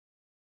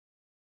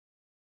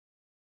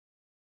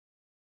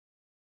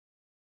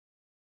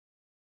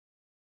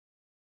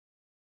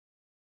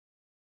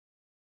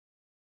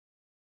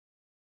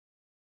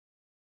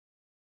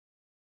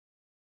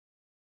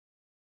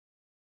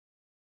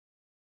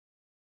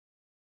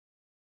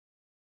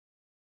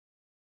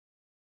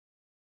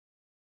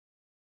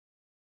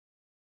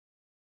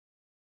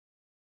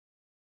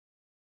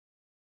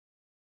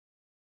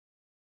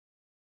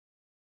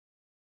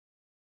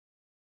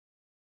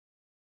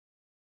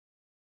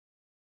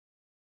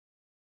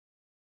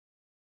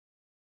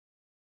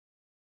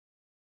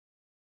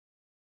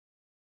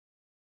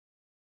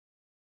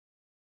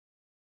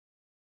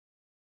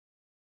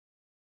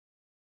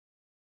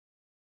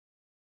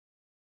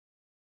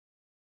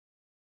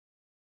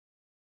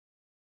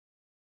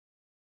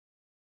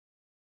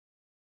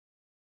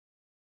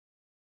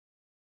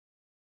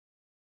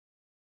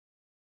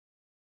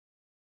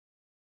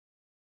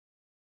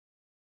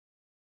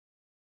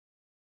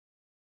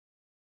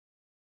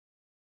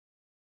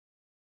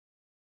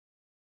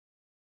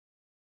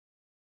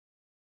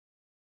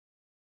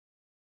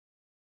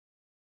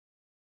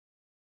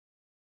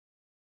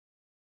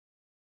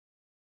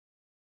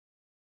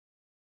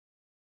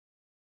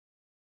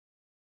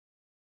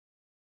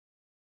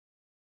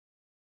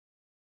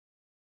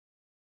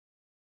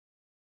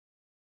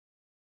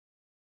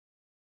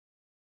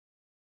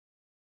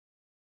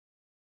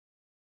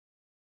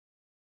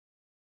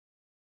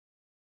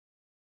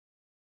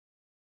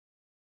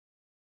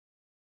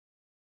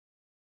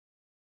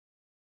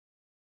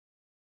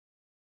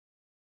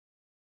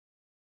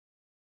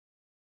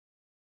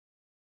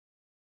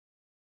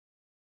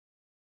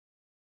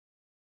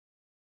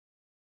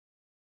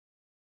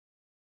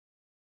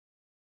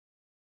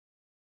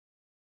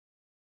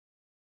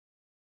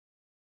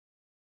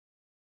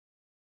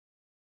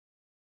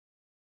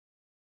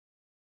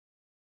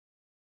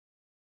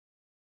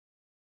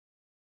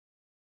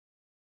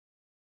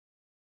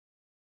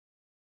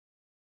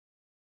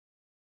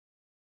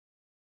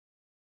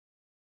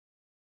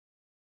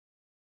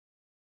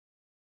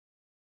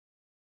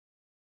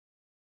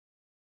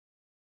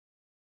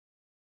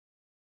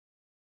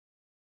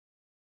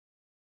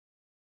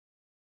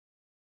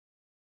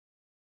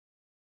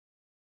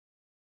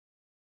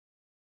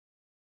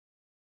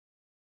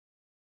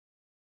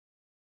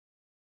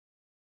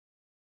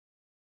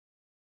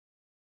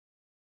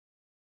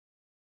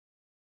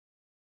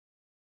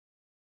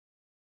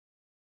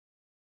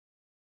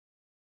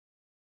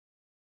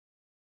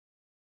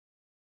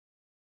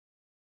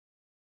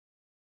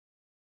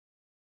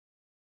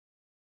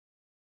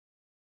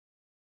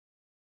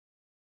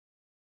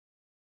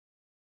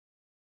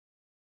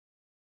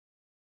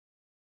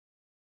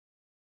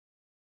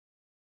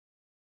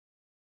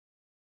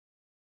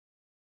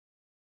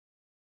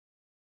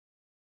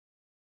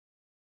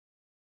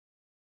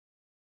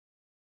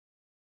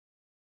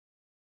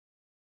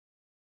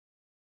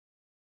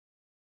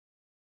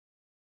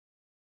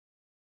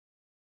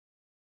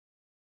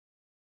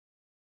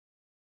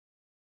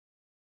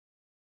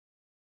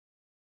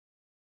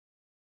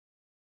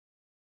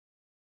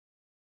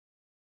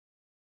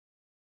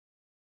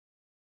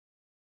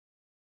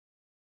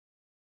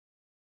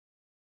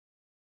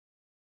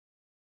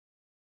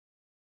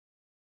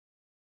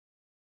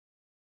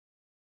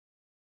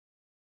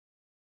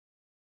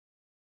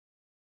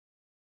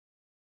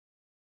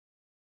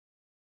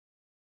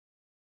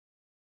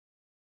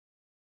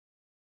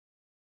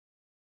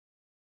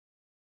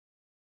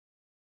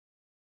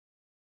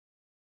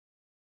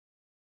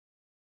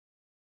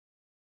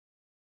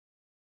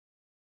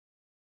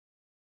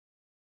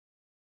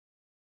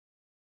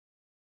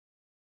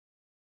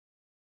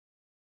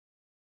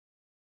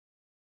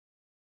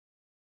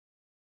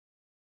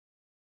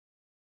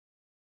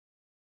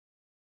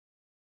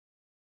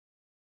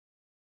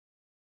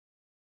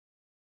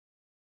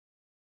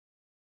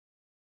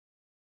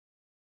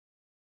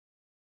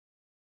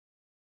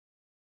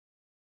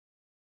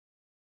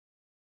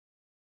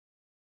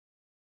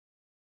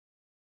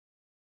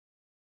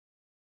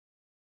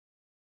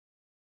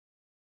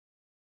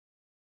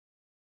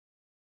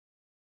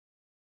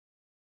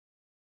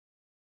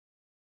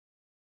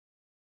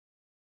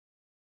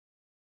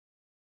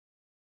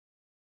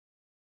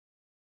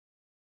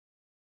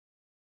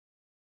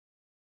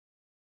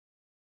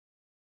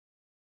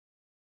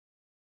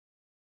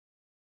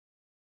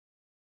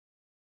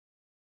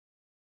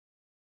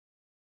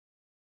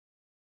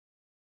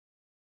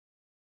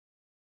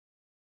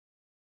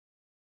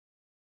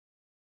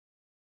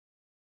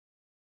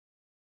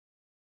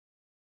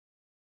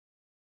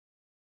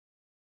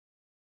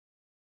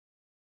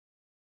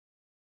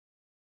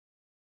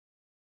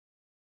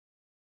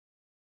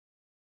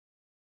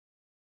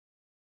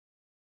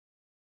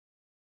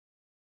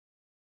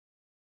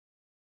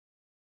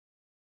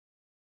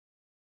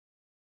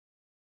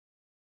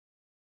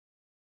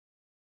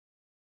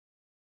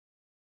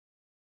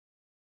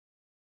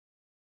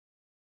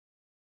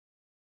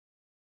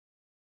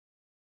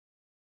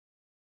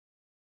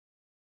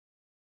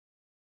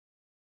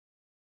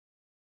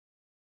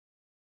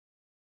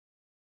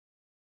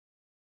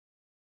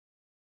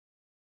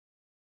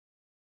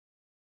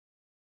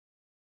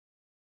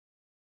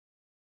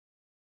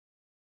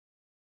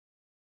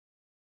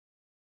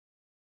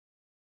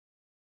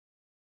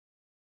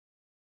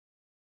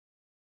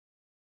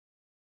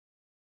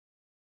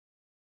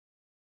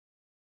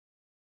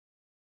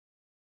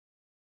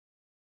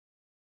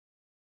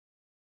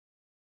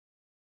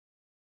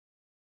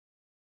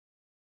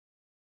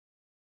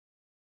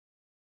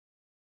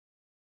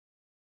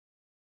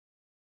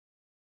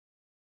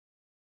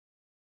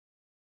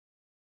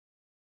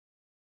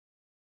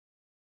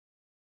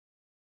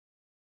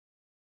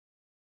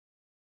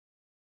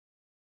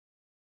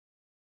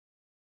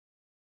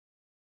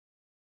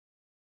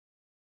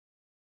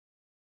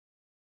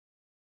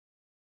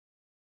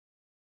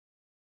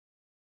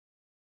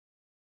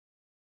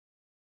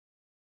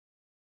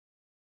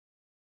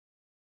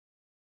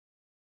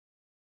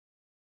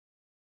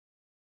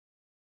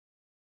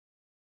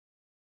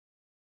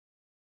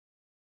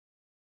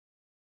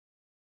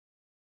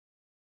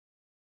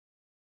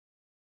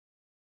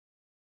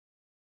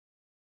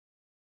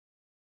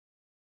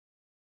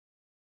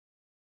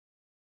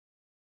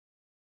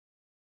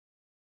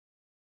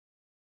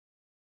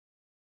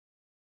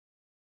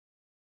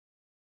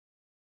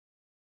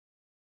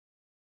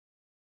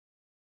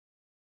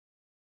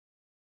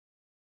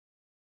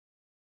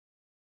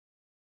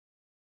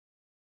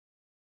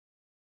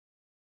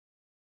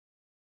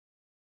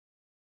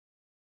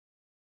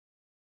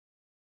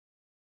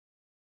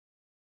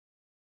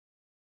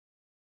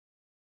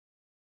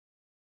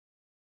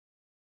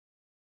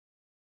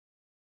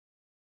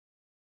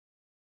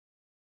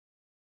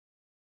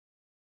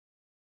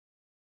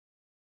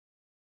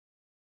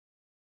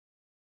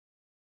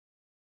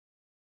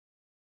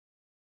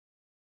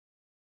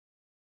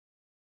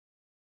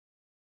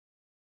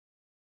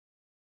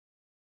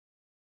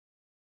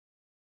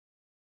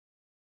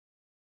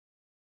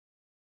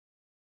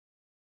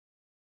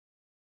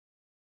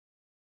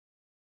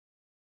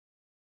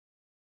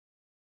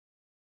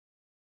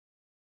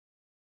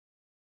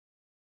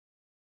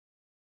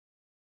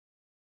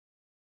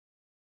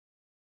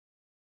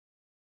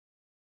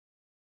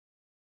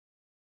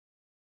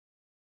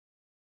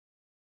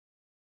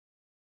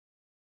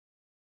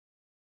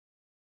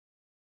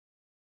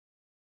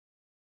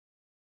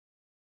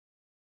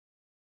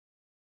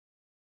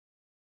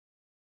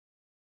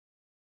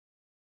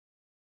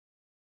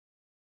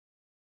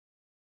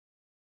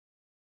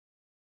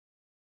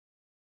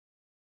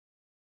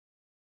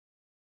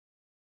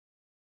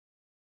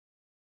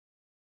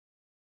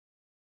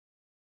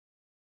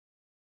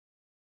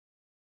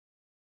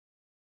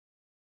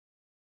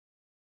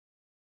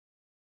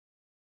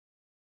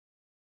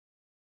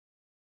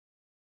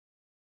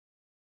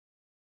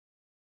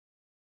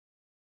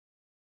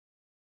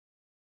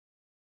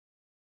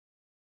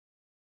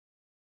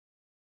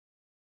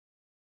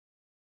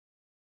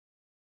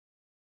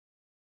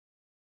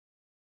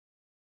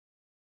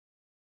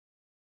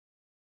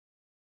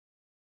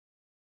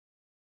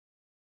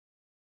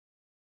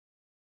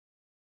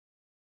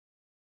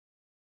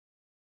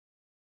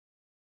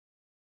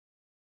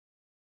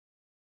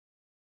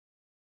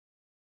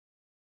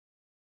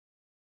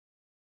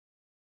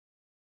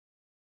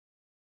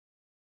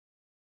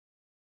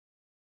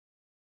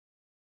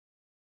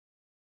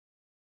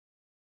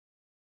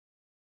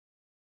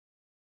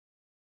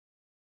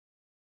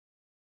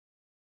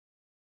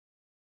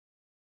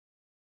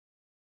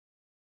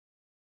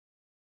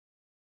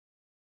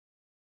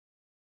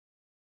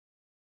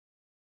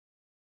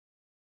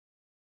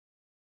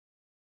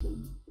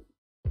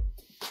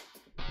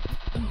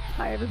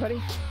Hi,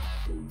 everybody.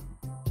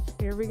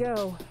 Here we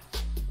go.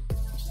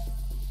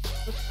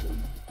 Oops.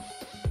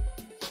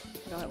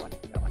 No, I want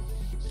that one.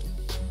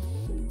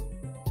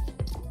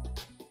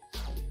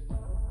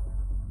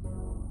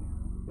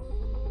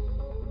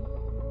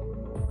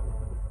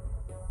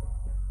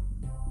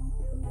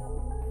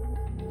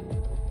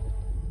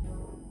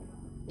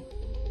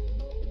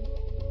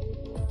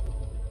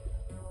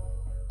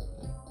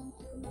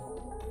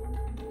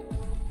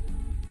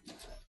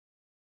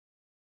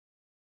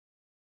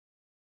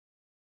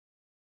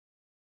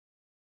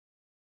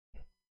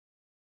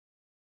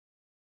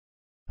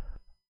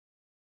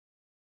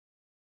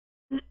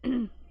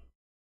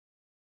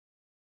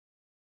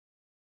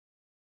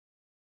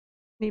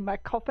 Need my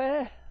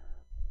coffee.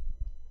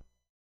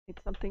 Need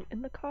something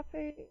in the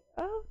coffee.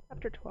 Oh,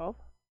 chapter 12,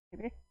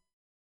 maybe.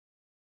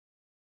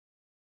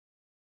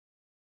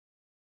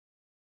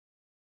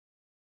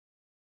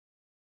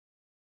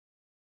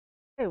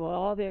 Okay, well,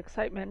 all the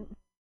excitement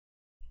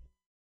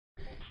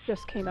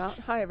just came out.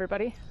 Hi,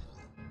 everybody.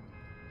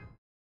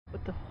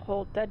 With the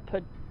whole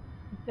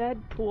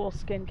Deadpool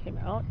skin came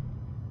out.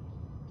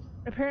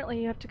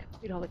 Apparently, you have to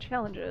complete all the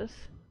challenges.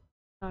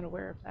 Not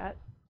aware of that.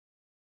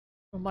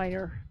 A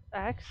minor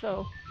fact,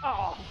 so...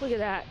 Oh, look at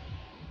that.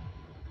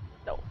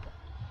 Nope.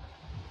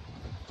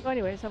 So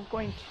anyways, I'm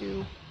going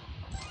to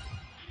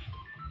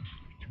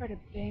try to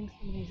bang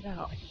some of these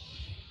out.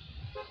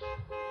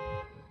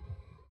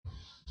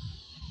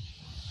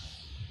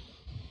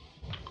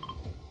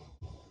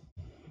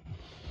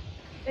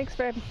 Thanks,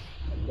 babe.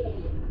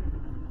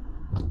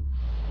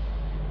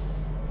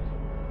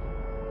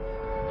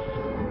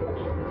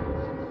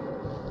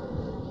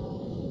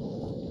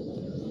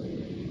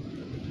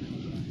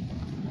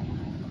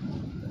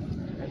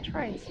 I'm gonna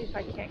try and see if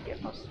I can't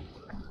get most of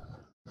them.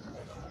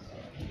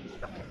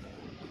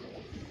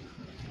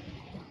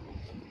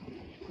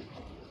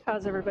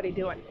 How's everybody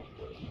doing?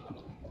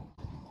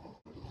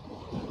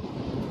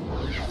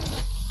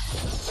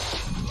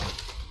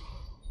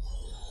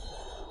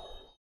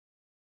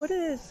 What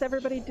is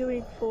everybody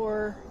doing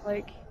for,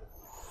 like,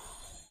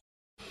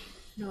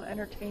 you know,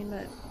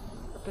 entertainment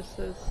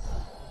purposes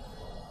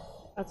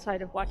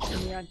outside of watching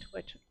me on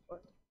Twitch, of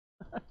course?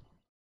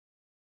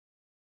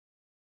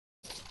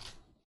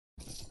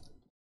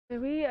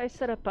 I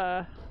set up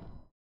a...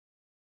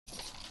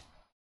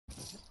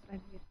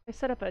 I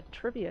set up a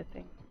trivia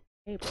thing.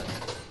 Neighbor.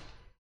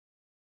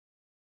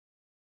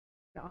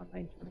 The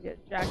online trivia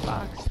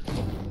Jackbox.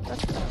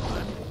 That's kind of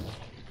fun.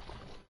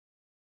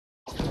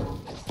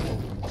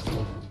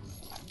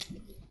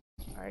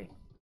 Sorry.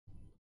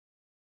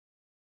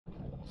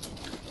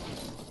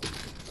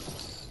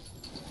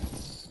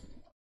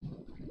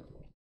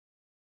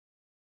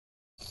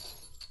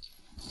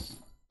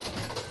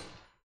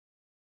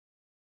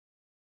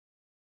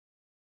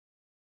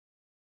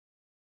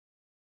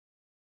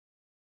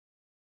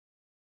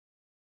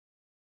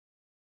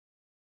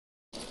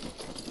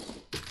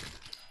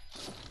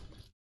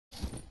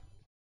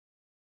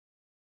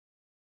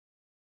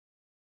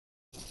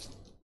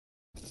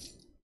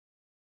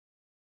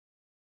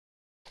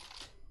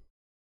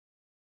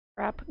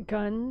 Crap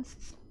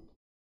guns.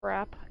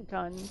 Crap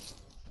guns.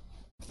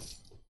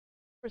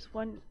 There's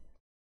one.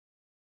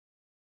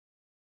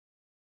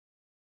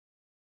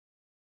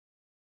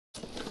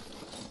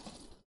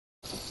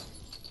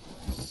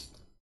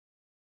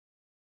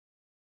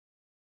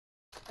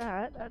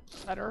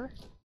 That's better.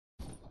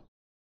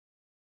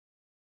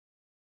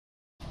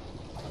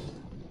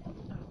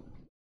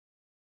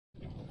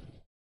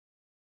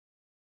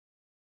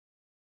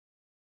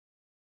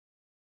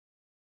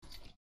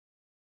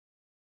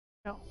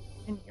 No,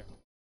 in here.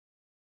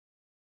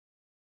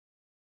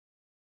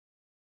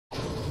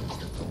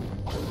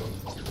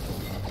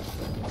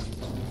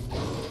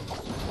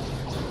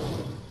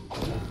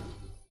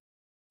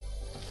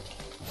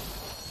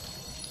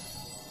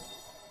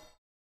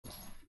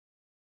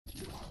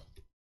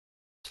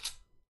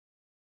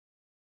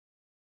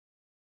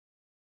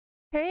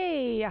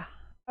 Hey,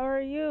 how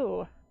are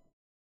you?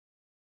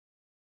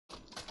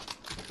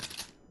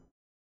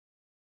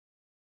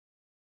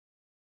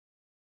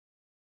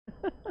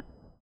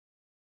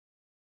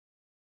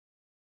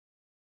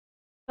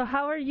 So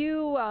how are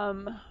you,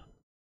 oh,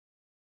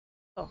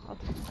 I'll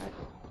take that.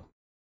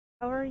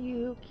 How are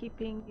you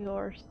keeping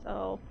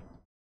yourself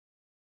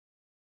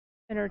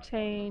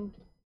entertained?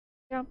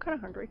 Yeah, I'm kind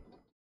of hungry.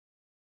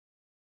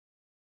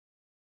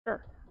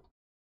 Sure.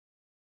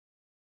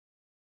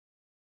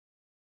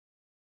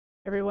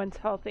 Everyone's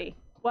healthy.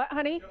 What,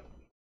 honey?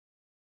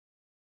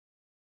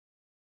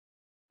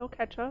 No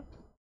ketchup.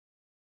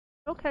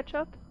 No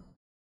ketchup.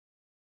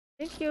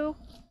 Thank you.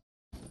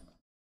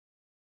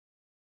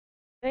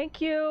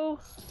 Thank you.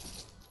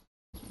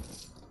 It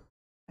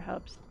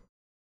helps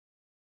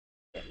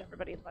getting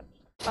everybody lunch.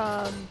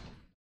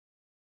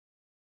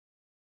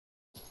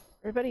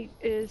 Everybody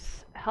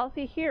is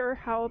healthy here.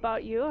 How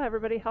about you?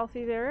 Everybody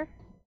healthy there?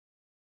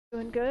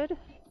 Doing good?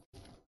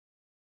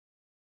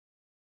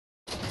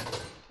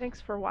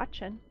 Thanks for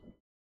watching.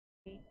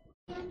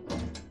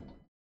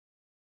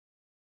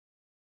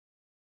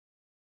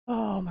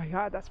 Oh my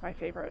god, that's my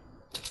favorite.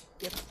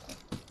 Yep.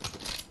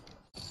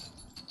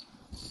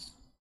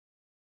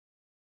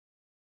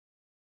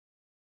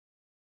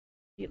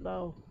 Eat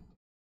low.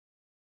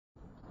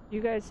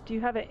 You guys, do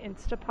you have an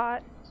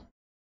Instapot?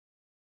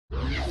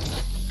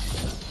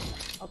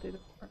 I'll do the.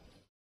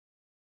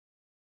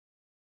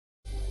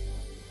 Do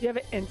you have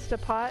an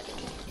Instapot?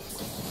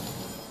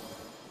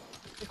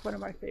 Like one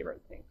of my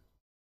favorite things.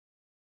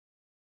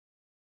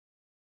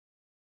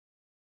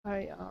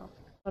 I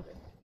love it.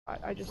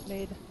 I just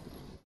made.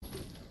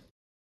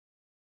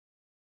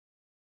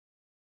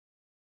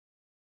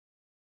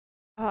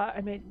 I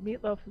made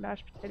meatloaf and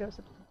mashed potatoes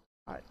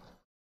a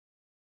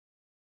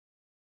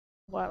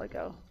while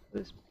ago. It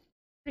was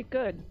pretty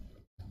good.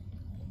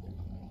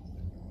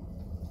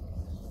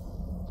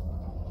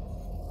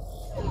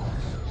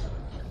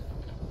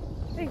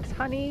 Thanks,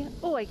 honey.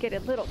 Oh, I get a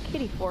little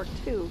kitty fork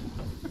too.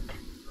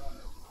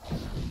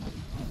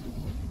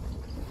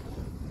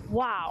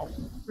 Wow,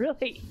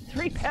 really?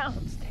 3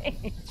 pounds?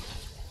 Dang.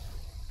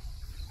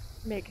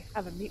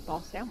 Have a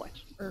meatball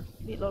sandwich or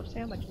meatloaf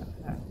sandwich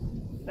after that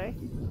today.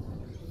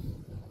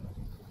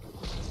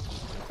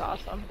 That's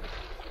awesome.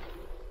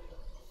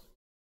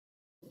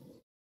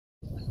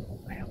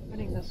 I am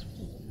running this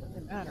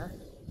doesn't matter.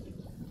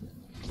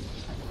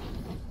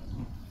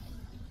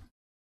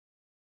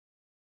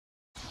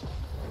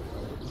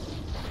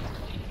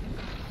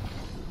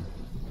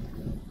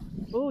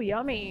 Ooh,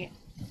 yummy.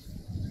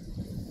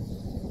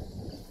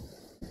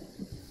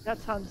 That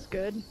sounds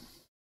good.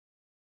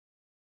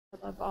 I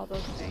love all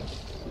those things.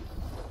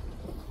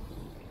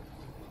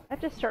 I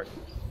have to start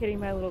getting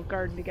my little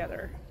garden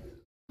together.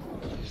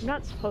 I'm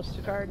not supposed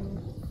to garden.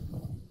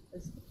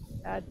 It's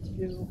bad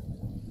to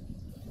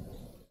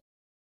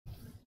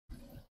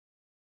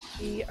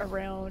be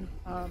around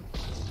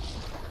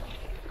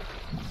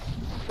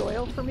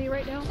soil for me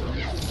right now.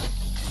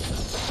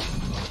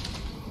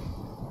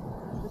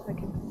 Because I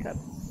can pick up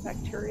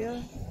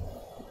bacteria.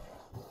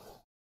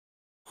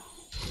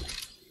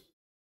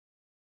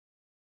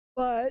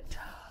 But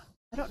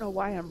I don't know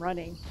why I'm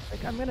running.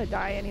 Like, I'm gonna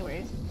die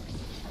anyways.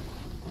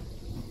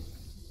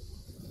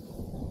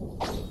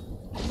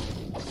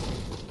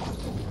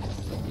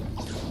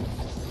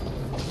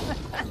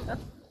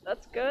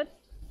 That's good.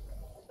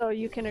 So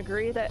you can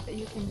agree that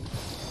you can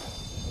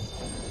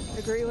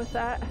agree with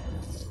that?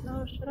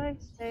 No, should I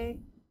say?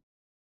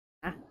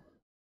 Ah.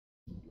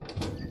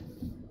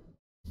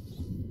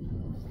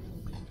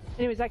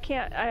 Anyways, I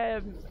can't.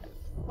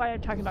 Why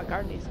I'm talking about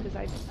gardening is because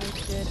I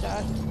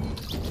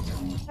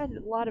had a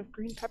lot of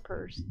green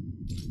peppers,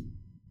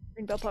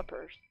 green bell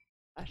peppers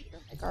last year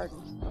in my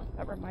garden. So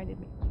that reminded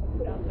me to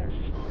put out there.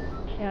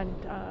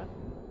 And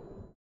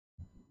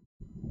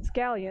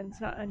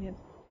scallions, not onions,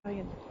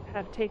 scallions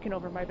have taken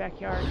over my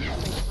backyard. They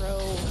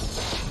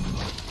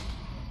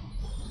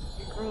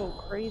grow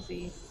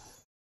crazy.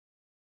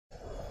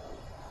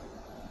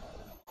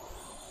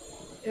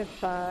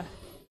 If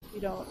you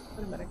don't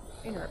put them in a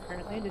container,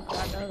 apparently. I did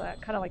not know that.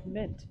 Kind of like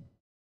mint.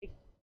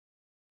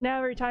 Now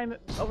every time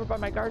over by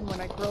my garden when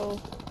I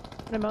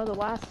mow the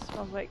lawn, it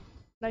smells like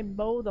when I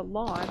mow the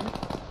lawn.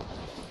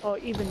 Oh,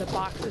 even the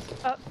boxes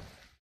up.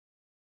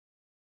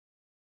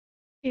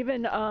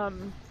 Even oh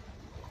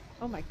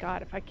my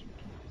god, if I can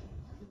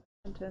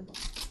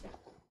sentence.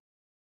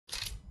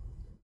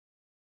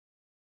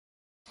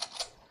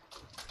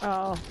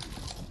 Oh.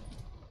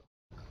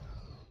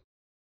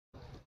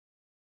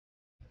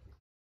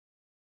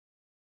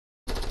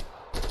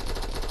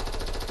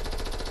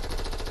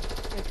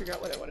 I figure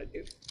out what I want to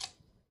do.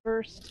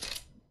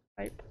 First,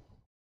 type.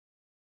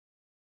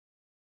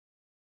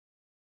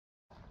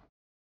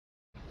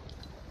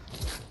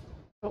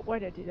 Oh, why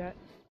did I do that?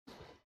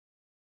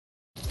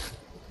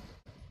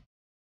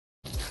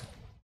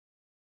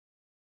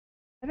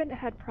 I haven't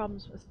had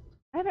problems with.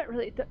 I haven't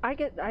really. I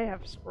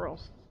have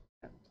squirrels.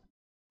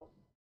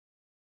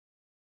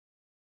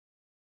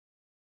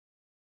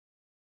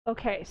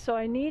 Okay, so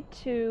I need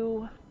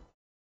to.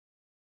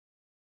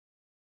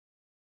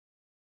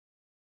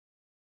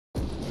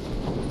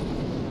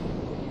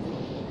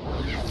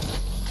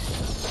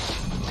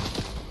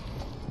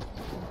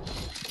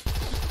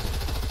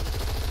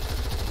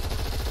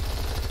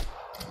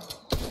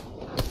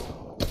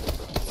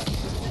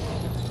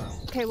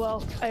 Okay,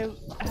 well, I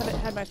haven't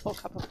had my full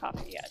cup of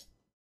coffee yet.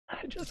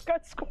 I just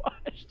got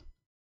squashed.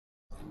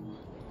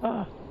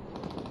 Ugh.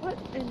 What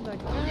in the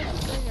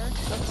god's there?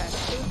 Okay,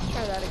 so let's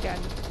try that again.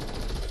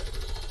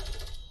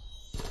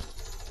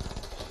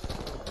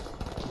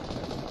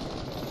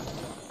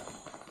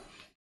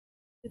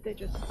 Did they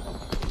just...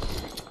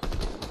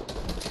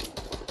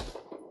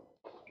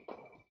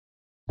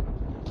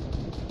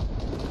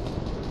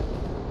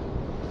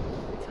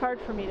 It's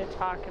hard for me to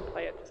talk and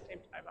play at the same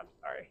time, I'm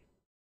sorry.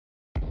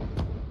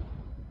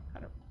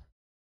 Kind of...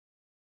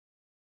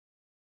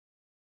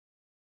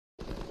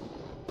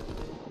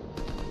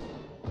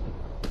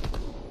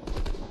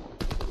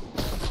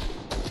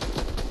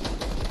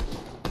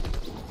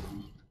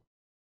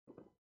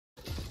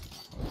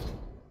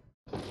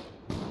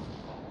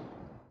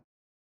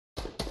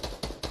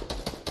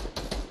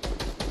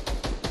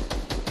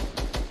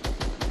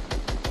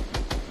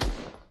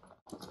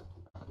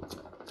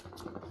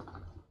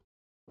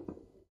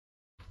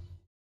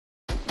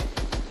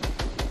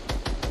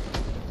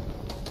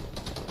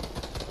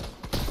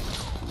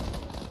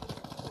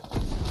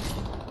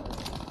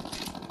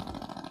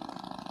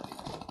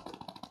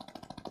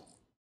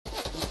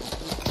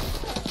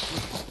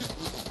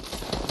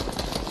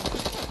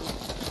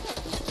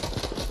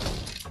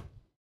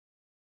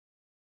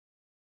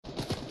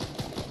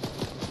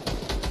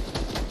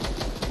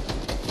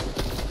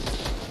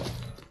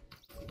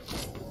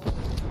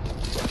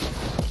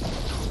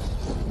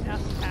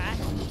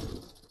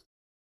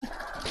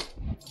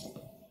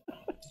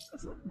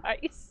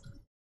 ice.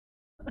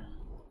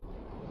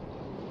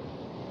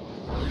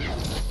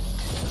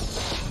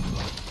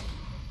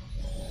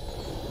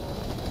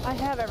 I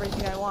have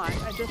everything I want.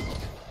 I just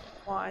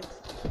want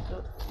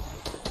the...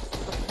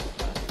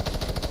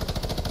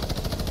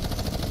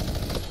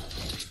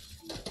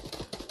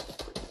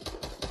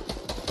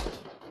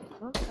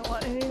 Oh, don't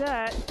want any of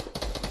that.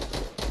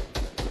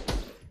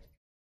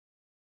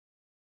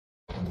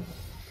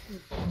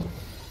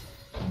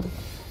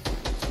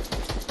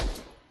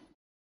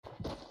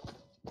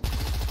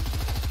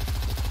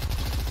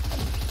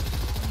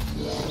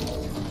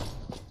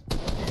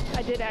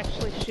 I did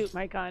actually shoot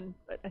my gun,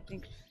 but I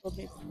think she told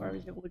me before I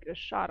was able to get a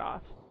shot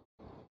off.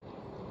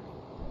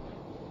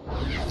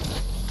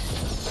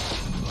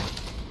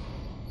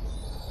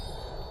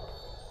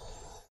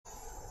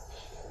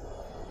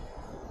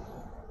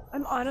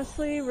 I'm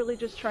honestly really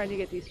just trying to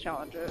get these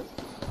challenges.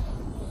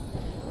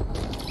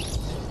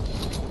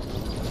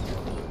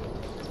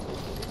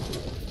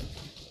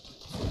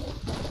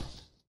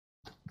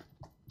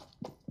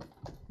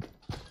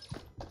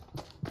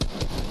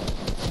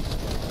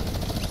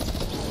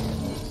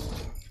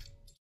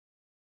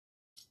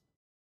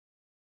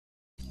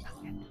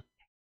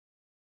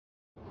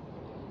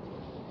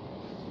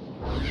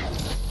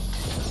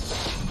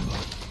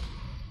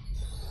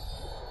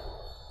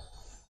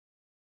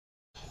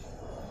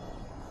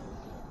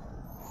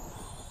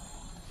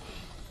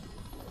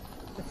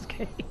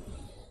 Okay.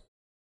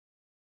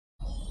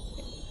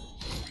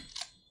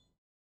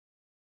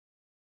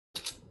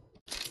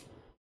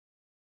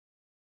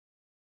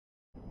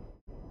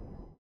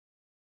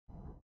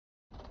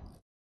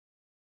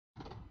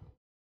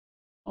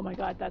 Oh my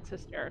god, that's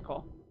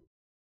hysterical.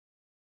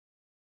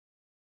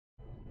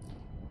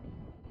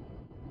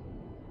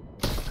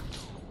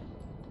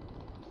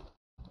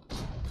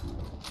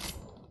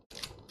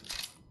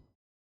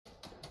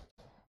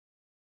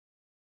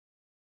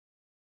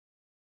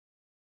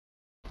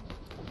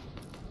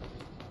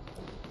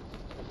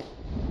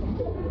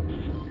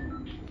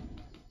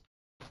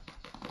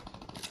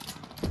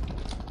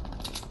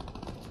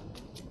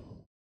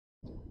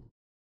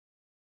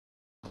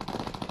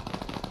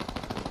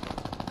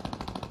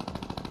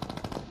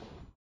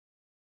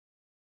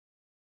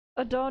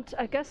 Don't,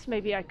 I guess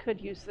maybe I could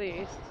use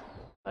these,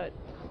 but...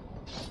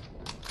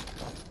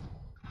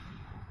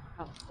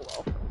 Oh,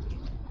 well.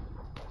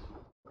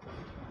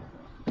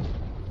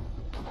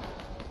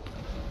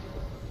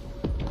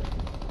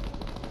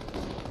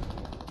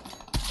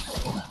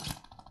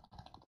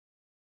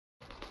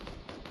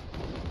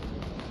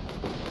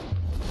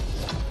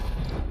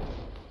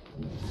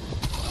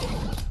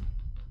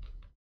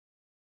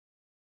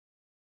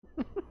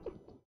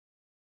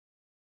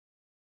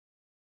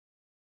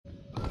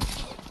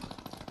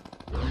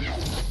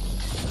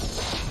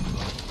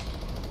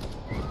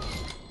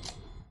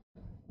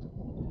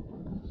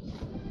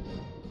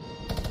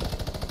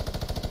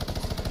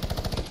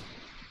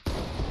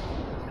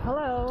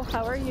 Hello,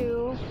 how are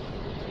you?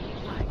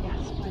 Ah,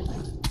 yes,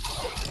 finally.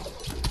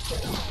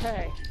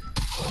 Okay.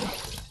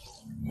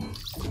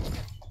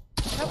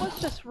 That was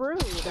just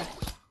rude.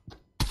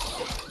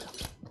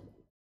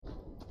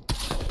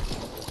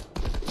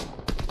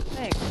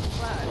 Thanks,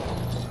 glad.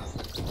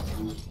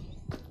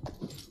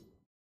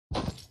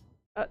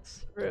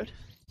 That's rude.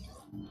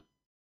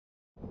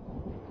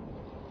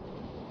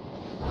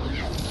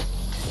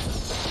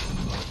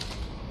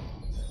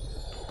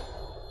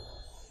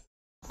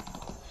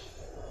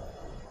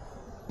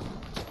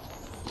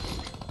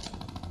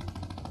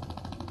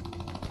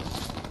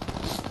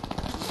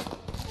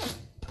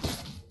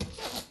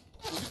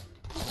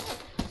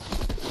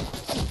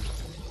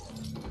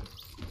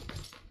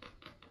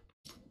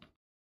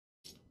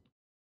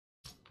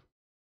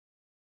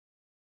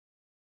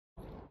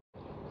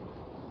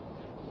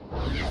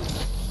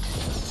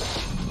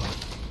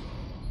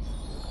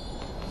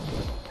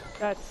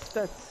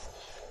 That's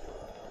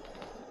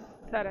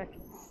pathetic.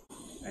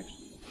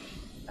 Actually,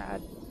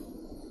 sad.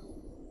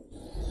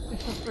 I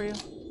feel for you.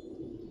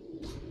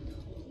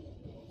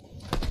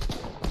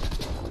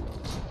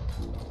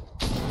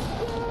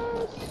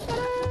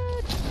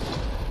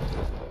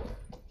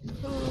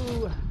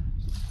 Ooh.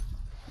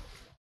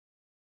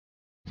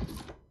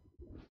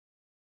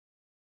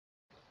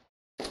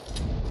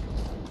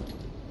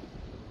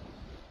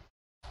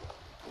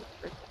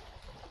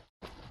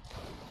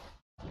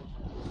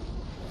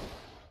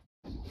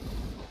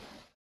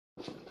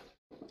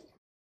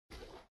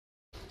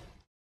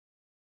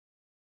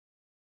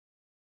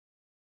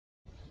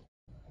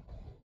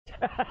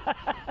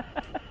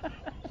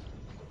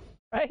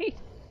 Right?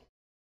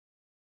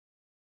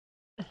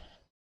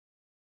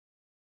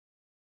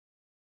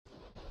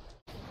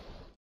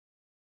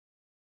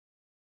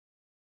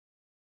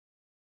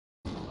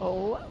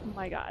 Oh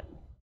my god.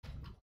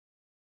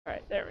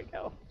 Alright, there we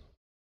go.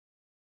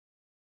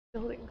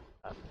 Building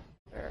stuff.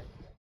 There.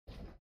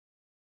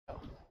 Oh.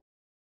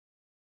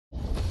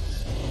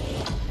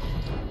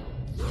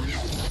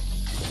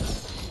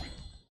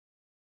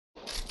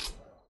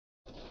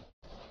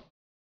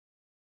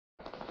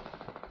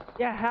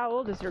 Yeah, how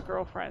old is your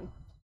girlfriend?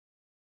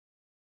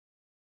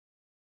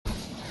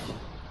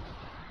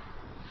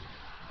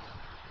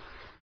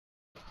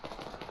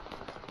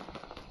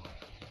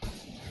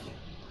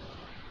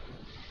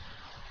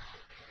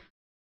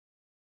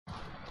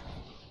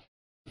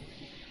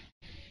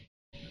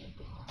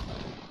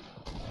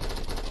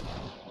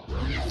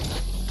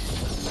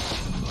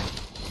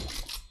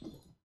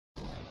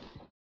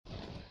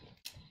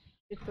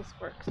 if this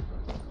works.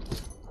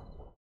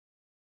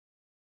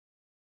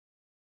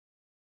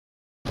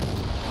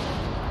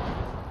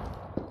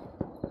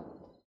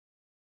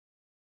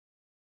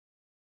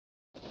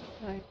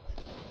 Nice.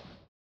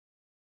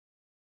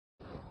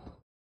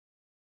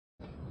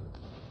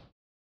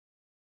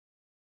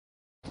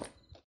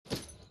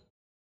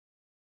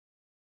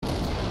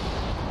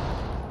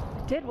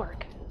 It did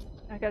work.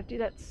 I gotta do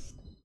that.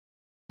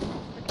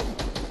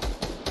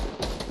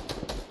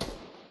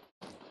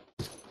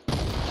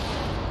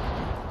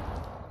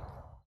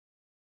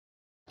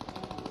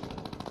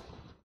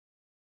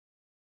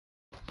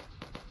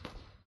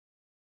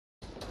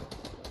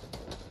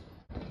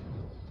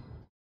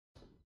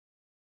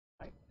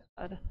 My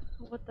God,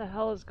 what the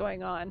hell is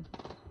going on?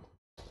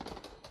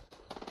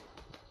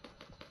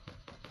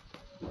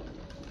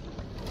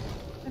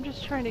 I'm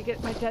just trying to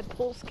get my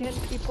Deadpool skin,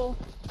 people.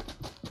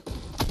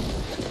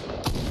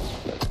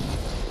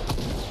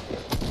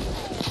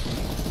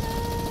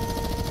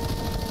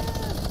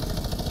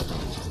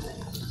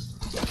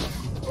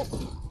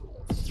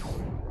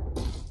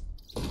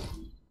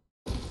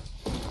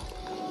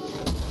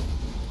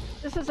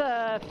 This is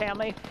a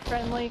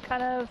family-friendly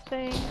kind of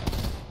thing.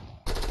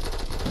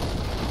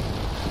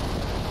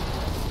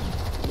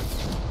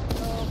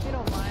 So if you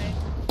don't mind,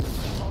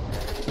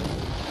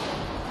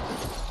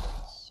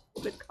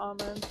 stupid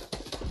comments.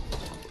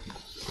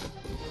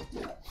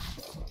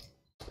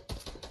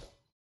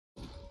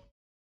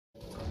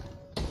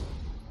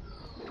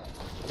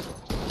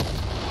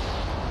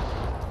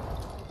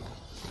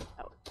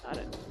 Oh, got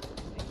it.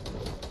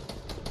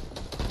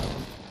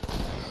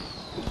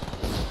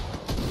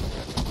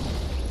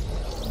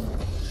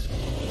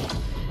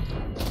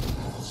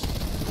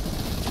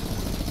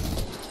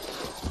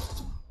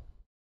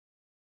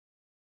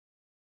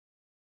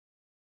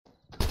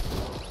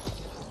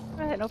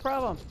 Alright, no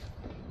problem.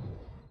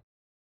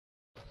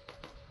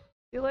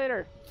 See you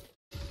later.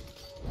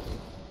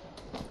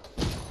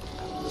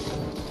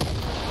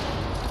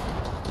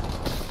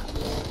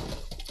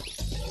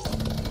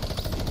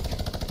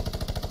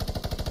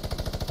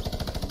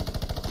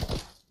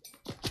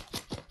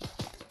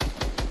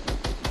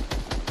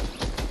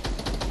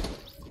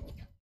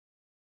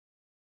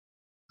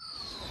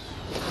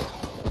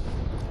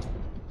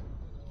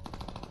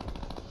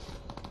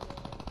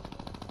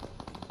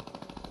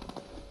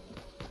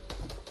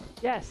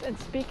 Yes, and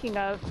speaking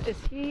of, is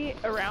he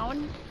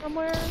around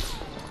somewhere?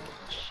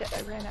 Shit,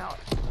 I ran out.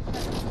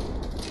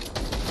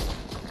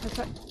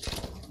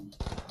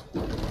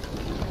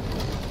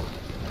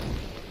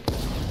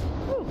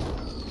 Whew.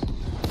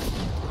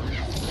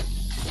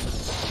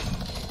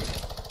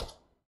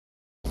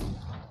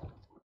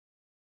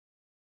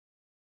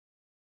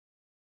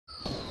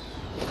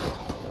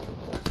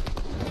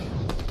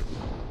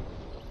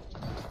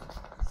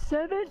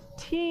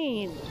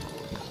 $17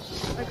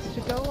 likes to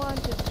go on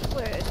to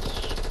Twitch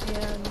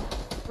and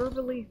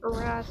verbally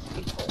harass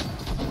people.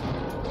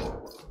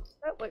 Is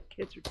that what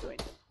kids are doing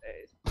these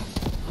days?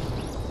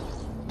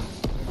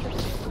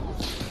 Interesting.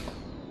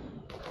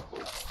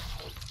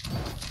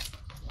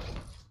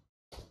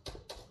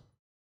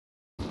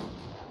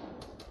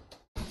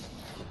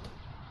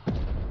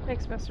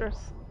 Thanks, mistress.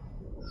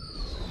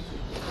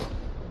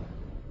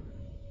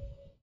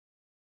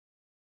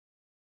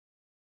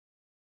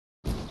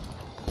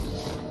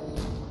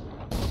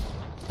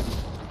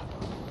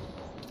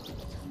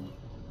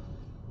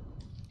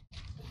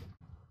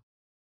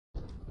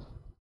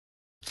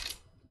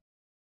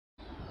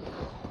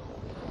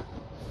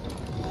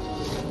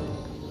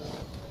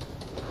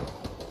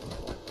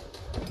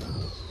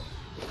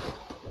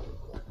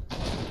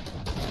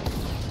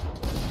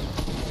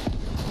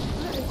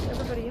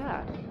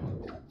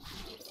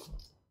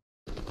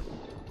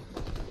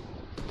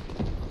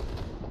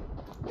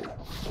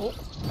 Oh.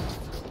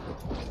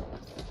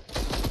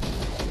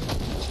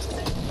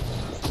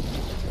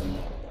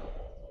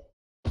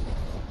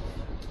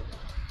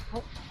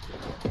 Oh.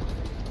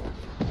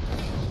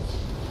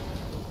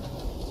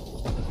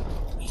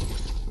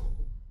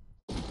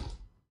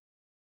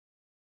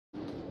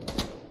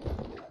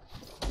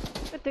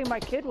 Good thing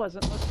my kid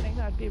wasn't listening.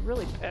 I'd be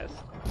really pissed.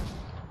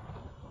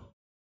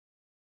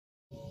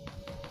 Of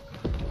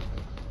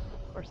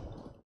course.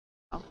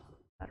 Oh,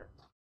 better.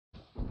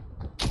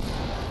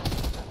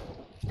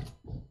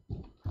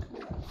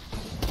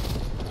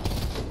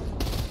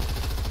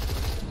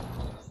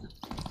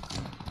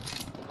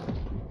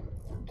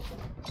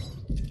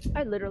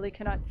 I literally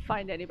cannot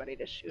find anybody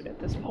to shoot at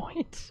this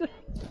point.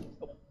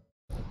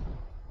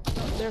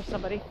 Oh, there's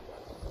somebody.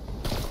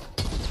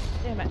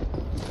 Damn it.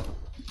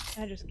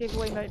 I just gave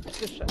away my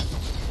position.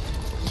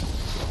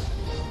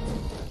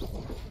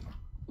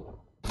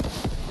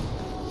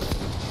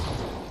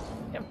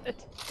 Damn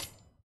it.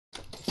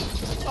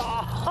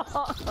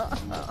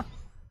 Oh.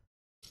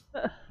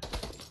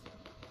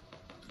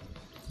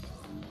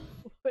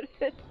 What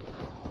it?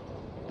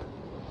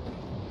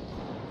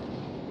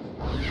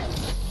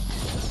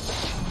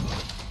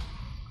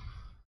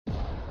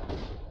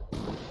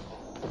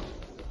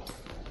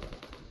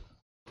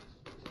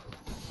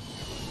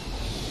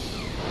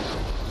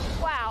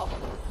 Wow,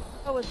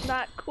 that was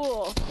not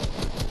cool.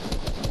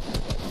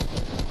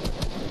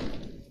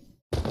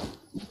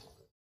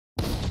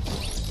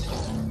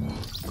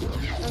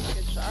 That's a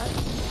good shot.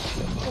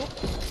 Oh.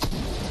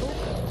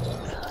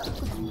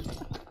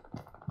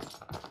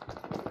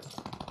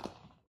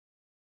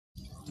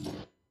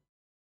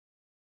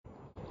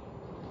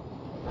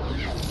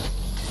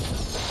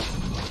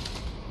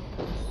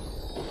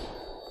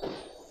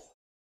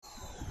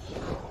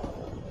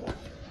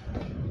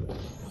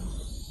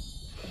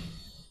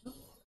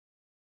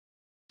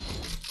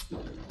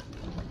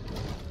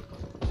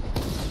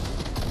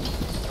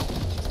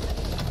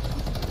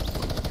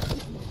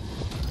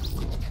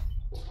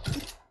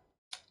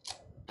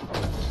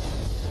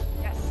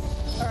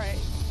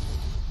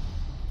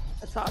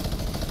 Awesome.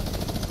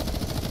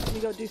 Let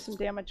me go do some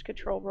damage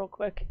control real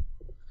quick.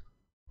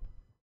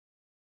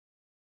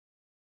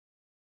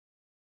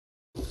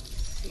 Let's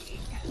see.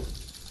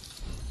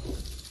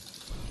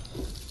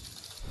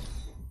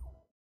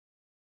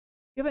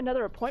 You have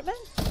another appointment?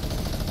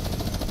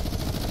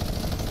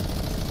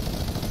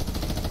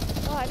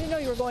 Oh, I didn't know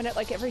you were going at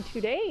like every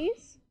 2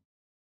 days.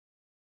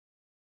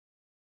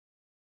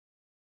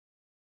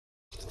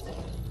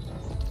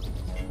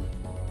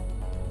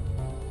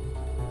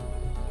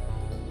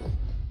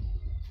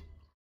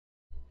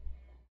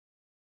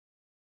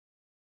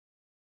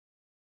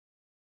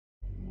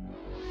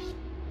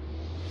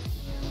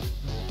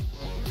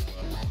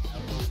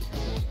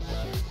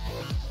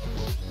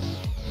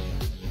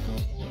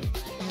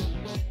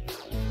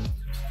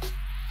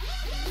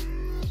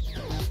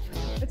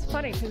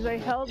 Funny because they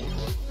held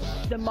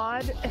the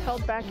mod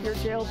held back your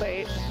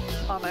jailbait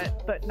comment,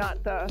 but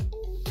not the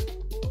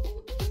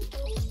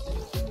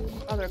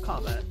other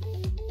comment.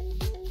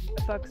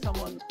 I fuck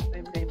someone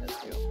same name as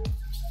you.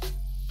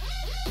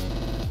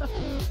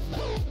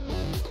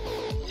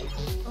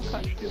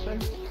 Okay,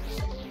 stupid.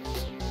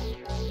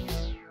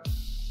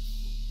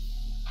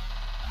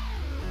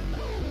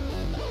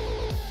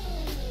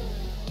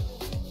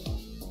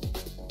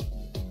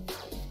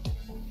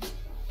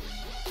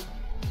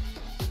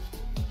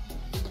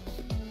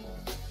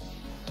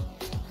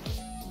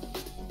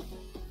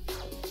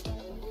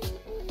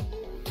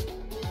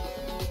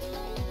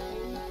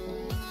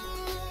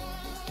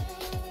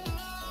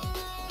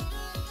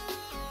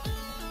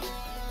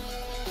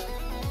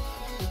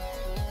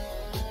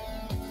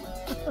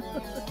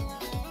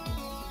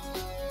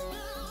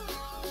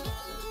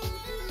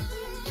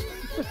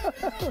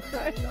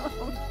 Right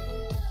on.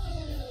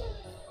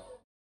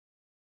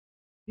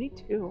 Me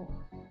too.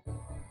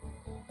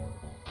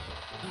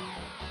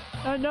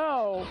 Oh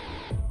no!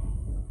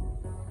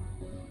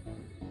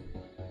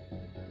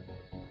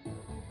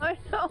 I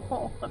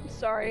know! I'm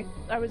sorry.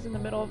 I was in the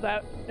middle of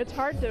that. It's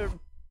hard to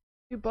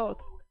do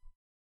both.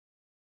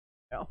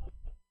 No.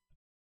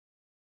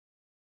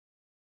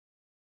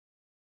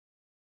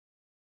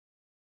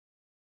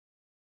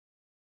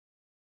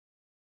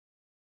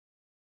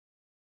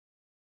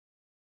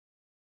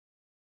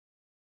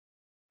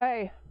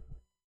 Hey,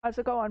 how's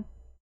it going?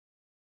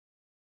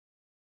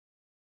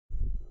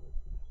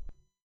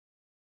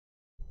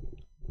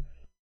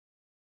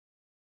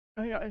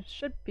 Oh yeah, I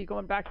should be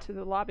going back to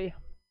the lobby.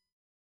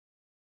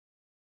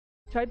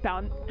 Should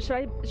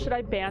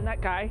I ban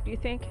that guy, do you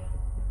think?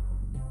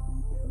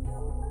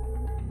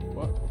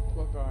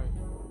 What guy?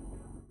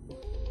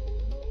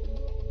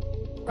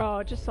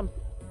 Oh, just some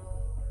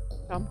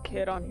dumb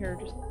kid on here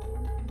just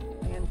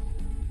being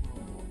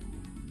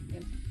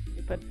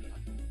stupid.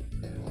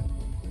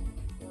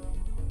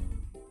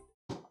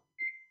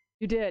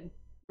 You did.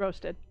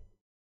 Roasted.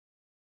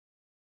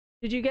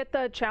 Did you get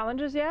the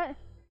challenges yet?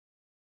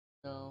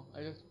 No,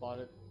 I just bought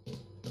it.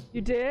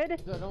 You did? I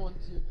don't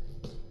want to.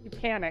 You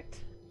panicked.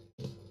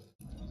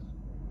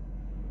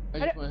 I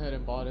just went ahead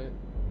and bought it.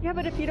 Yeah,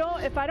 but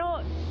if I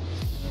don't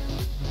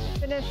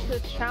finish the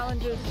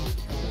challenges...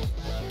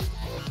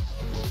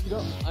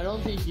 I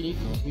don't think you need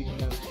to complete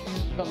them.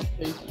 From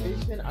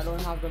PlayStation, I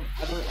don't have them.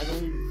 I don't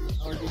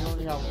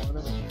only have one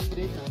of them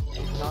today.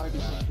 Now I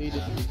just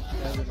completed the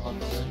 7 on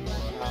the list.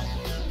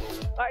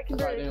 I can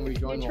you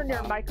turn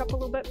your mic up a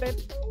little bit, babe?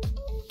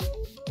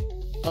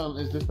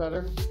 Is this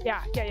better?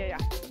 Yeah.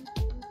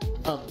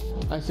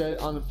 I said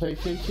on the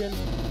PlayStation,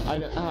 I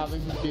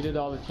haven't completed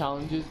all the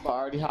challenges, but I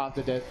already have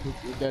the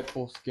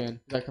Deadpool skin.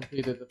 I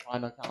completed the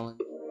final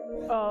challenge.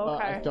 Oh,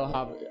 okay.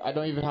 I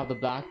don't even have the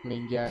black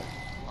bling yet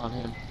on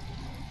him.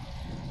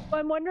 Well,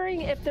 I'm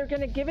wondering if they're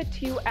going to give it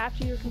to you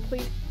after you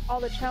complete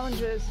all the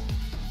challenges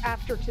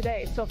after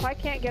today. So if I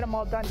can't get them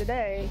all done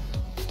today,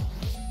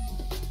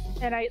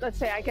 and let's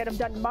say I get them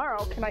done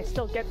tomorrow, can I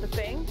still get the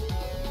thing?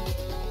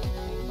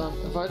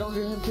 If I don't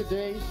get him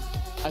today,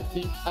 I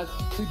think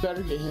we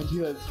better get him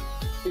because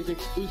it's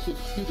exclusive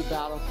to the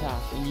battle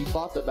pass, and you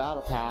bought the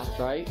battle pass,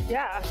 right?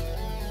 Yeah.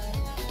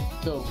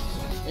 So,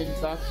 in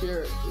back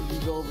here, if you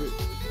go over, it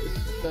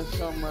says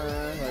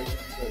somewhere like.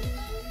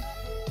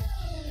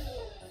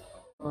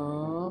 I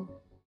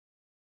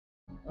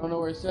don't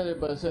know where it said it,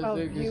 but it says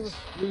it's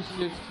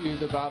exclusive to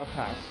the battle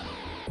pass.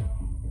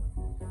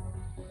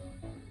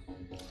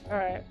 All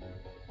right.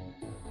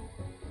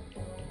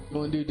 You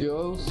wanna do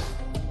duos?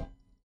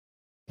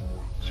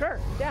 Sure,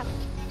 yeah.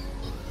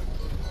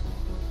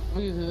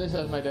 I'm using this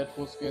as my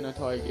Deadpool skin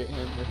until I get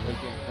him, if I get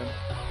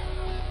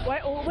him.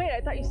 Wait, oh, wait, I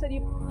thought you said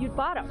you'd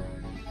bought him.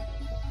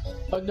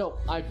 Oh no,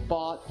 I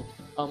bought,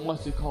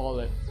 what's it call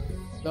it?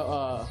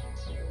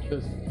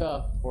 The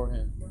stuff for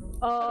him.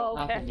 Oh, I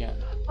don't have him okay. yet.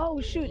 Oh,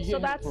 shoot, You so get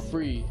him that's... for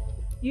free.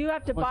 You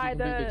have to Once buy you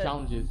complete the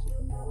challenges.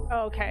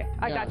 Oh, okay,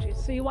 I Yeah. got you.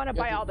 So you want to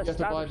You buy have all the you have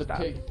to buy other the stuff.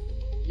 pick.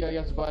 Yeah, you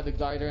have to buy the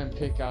glider and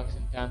pickaxe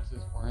and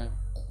dances for him.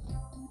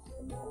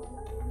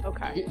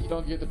 Okay. You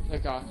don't get the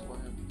pickaxe for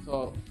him,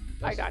 so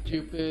that's I got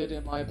you. stupid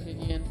in my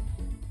opinion.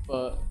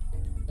 But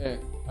hey,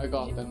 I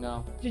got them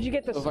now. Did you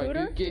get the So if I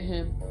scooter? do get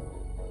him,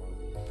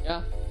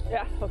 yeah,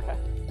 Yeah, okay.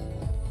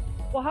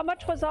 Well, how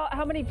much was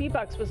how many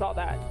V-Bucks was all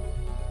that?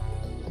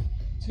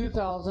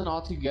 2,000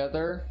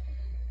 altogether,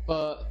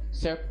 but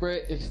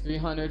separate is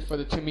 300 for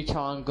the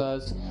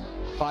chimichangas,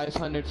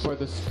 500 for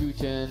the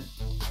scootin',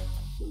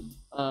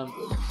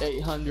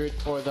 800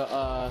 for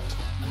the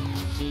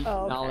meat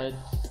Oh, okay. salad,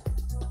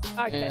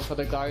 Okay, and for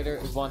the glider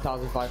is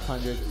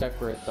 1,500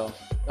 separate though.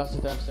 That's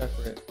them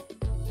separate.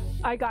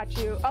 I got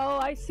you. Oh,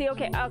 I see.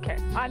 Okay, okay.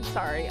 I'm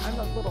sorry. I'm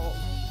a little...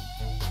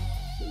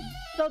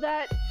 So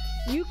that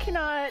you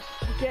cannot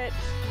get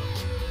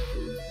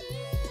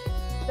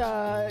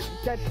the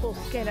Deadpool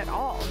skin at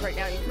all right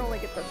now. You can only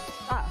get the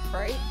stuff,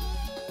 right?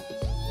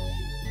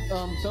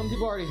 Some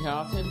people already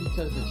have him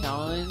because of the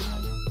challenge.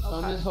 So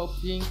I'm Okay. just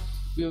hoping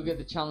we'll get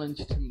the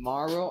challenge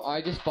tomorrow.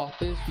 I just bought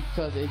this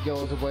because it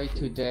goes away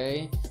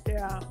today.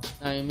 Yeah. Know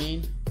what I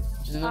mean?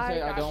 And let's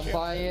say I got don't you.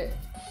 buy it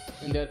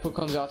and Deadpool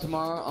comes out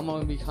tomorrow, I'm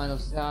gonna be kind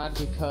of sad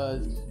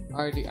because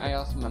I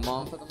asked my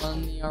mom for the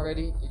money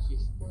already,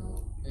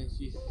 and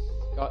she's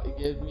got to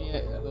give me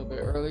it a little bit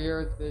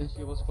earlier than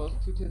she was supposed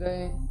to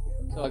today.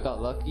 So I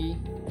got lucky.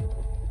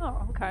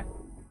 Oh, okay.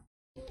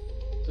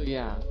 So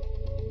yeah.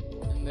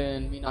 And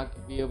then me not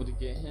be able to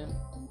get him.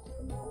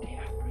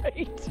 Yeah,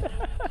 right. So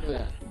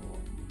yeah.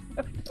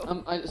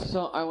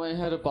 So I went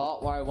ahead and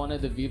bought what I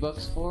wanted the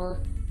V-Bucks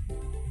for.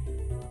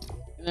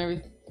 And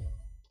everything.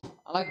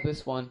 I like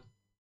this one.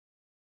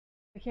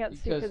 I can't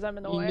see because I'm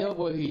in the you way. know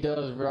what he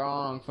does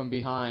wrong from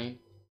behind.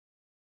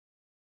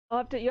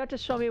 You have to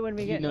show me when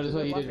we You get notice into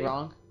what the he did lobby.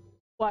 wrong?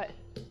 What?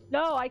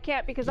 No, I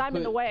can't because I'm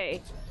in the put-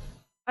 way.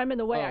 I'm in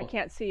the way. I Oh.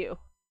 can't see you.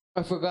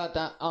 I forgot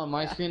that on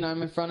my screen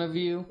I'm in front of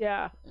you.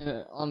 Yeah.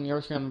 And on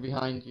your screen I'm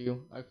behind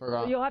you. I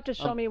forgot. So you'll have to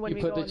show me when you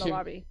we put go the in the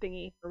lobby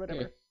thingy or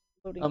whatever. Okay.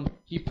 Loading.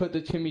 He put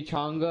the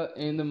chimichanga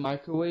in the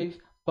microwave,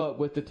 but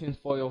with the tin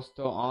foil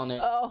still on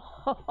it.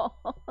 Oh.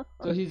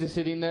 So he's just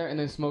sitting there, and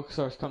then smoke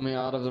starts coming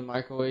out of the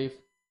microwave.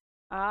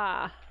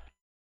 Ah.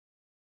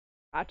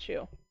 Got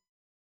you.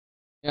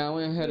 Yeah, I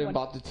went ahead You and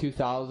want- bought the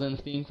 2,000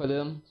 thing for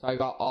them, so I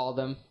got all of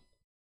them.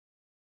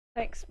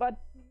 Thanks, bud.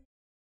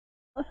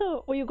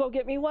 Will you go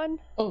get me one?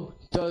 Oh,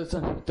 does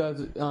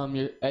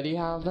your Eddie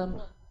have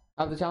them?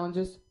 Have the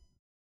challenges?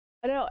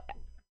 I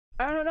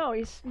don't know.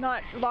 He's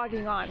not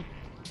logging on.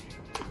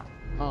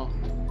 Oh,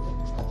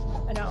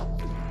 I know.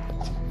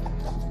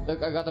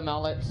 look, I got the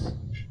mallets.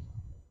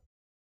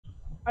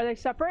 Are they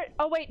separate?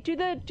 Oh wait, do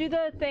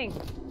the thing,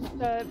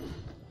 the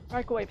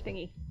microwave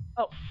thingy.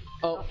 Oh,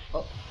 Oh.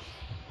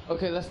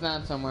 Okay, let's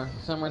land somewhere.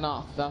 Somewhere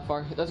not that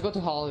far. Let's go to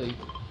Holly.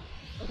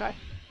 okay.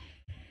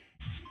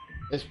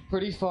 It's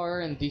pretty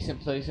far and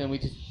decent place, and we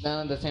just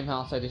land in the same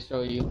house I just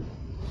showed you.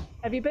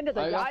 Have you been to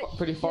the I yacht? got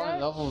pretty far in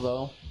yet? level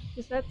though.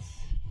 'Cause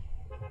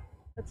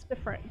that's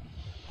different.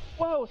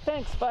 Whoa,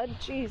 thanks, bud.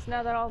 Jeez,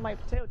 now that all my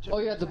potato chips. Oh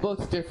yeah, the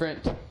boat's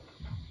different.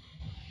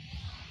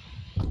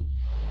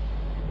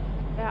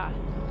 Yeah.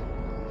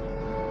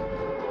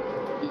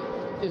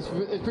 It's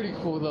pretty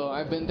cool though.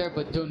 I've been there,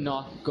 but do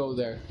not go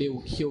there. They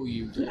will kill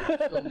you. So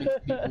many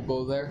people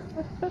go there.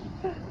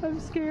 I'm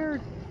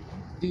scared.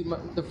 Dude,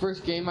 the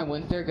first game I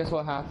went there, guess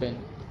what happened?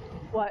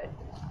 What?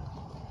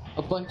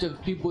 A bunch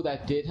of people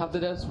that did have the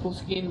Deadpool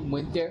skin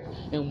went there,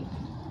 and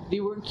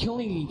they were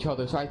killing each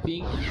other. So I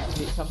think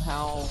they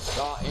somehow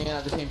got in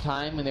at the same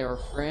time, and they were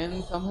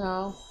friends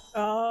somehow.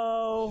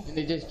 Oh. And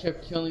they just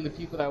kept killing the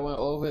people that went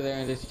over there,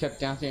 and just kept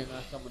dancing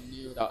unless someone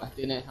knew that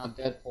didn't have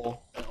Deadpool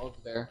went over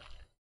there.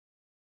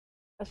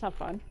 That's not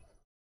fun.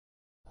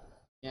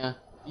 Yeah.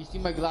 You see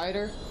my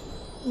glider?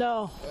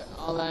 No.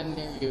 I'll land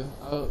near you.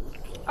 I'll live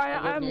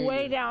I'm near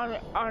way you. down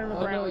on the Oh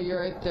no, ground. you're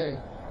right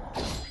there.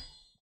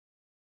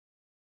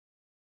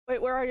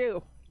 Wait, where are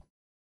you?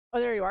 Oh,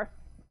 there you are.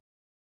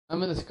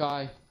 I'm in the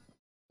sky.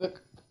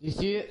 Look, you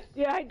see it?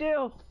 Yeah, I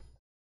do.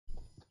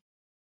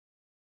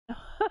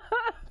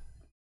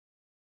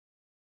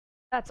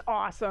 That's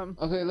awesome.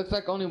 Okay, it looks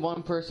like only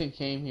one person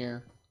came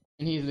here.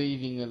 And he's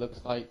leaving, it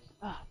looks like.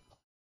 Ah.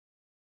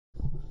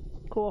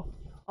 Cool.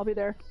 I'll be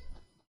there.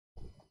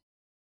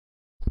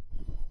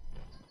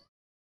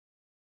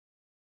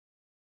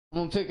 I'm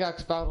gonna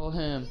pickaxe battle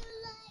him.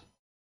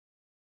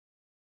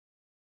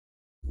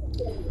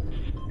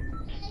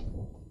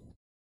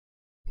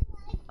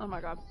 Oh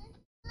my god.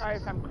 Sorry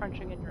if I'm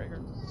crunching in your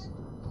ear.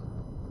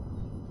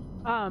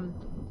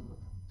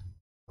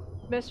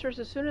 Mistress,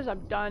 as soon as I'm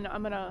done,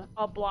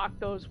 I'll block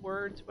those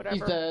words, whatever.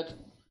 He's dead.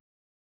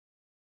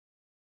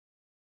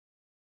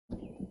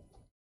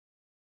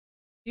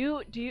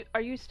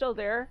 Are you still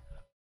there?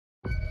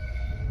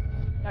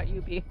 Not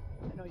you, B.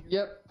 I know you're.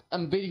 Yep,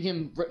 I'm baiting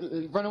him.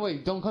 Run away!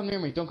 Don't come near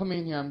me! Don't come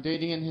in here! I'm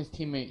baiting in his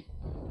teammate,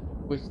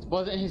 which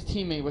wasn't his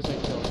teammate, which I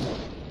killed.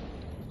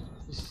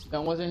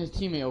 That wasn't his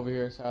teammate over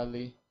here,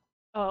 sadly.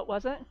 Oh, it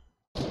wasn't?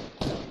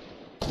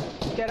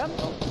 Get him?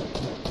 Oh.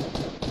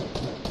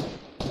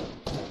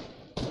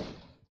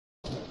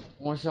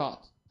 One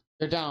shot.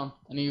 They're down.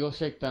 I need to go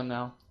shake them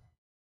now.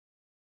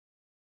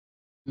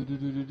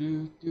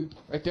 Do.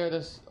 Right there,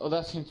 that's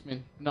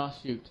henchman. Not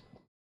shoot.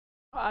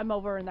 I'm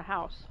over in the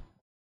house.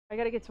 I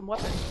gotta get some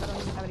weapons. I don't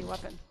even have any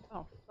weapons.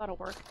 Oh, that'll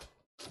work.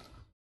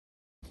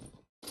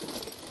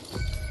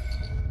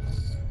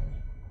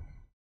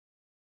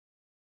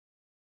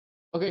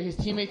 Okay, his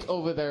teammate's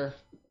over there.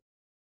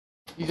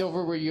 He's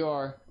over where you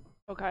are.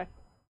 Okay.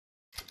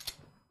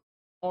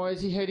 Or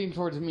is he heading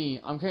towards me?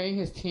 I'm carrying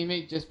his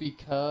teammate just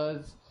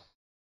because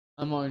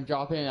I'm gonna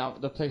drop in out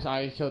the place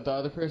I killed the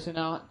other person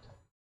at.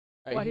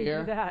 Right Why did here.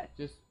 you do that?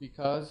 Just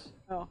because.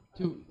 Oh.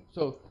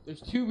 So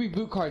there's 2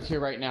 reboot cards here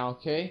right now,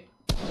 okay?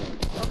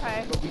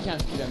 Okay. But we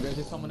can't see them. There's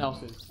just someone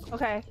else's.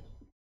 Okay.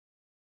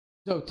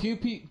 So 2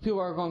 people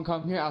are gonna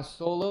come here as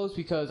solos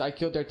because I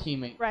killed their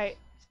teammate. Right.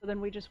 So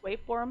then we just wait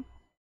for him?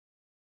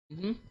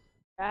 Mm-hmm.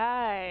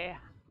 Hey.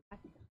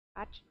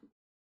 Gotcha.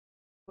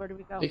 Where do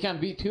we go? They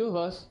can't beat 2 of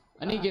us.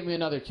 I need to get me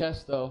another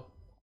chest though.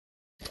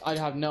 I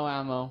have no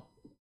ammo.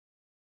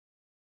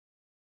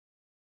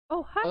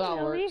 Oh, hi, Well,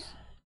 that Millie. works.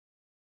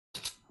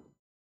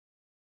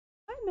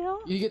 Hi,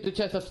 Mel. You get the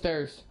chest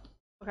upstairs.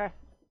 Okay.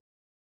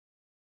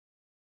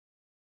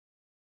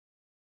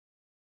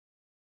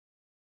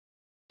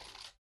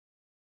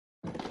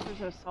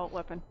 There's an assault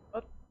weapon.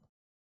 Oh.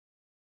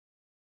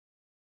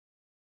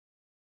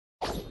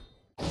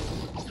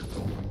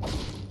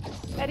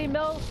 Eddie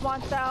Mills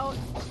wants out.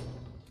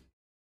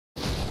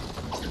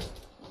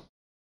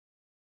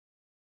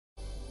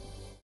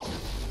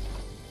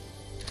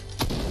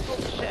 Oh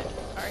shit,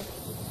 sorry.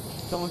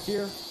 Someone's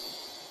here.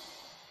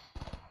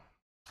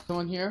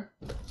 Someone here.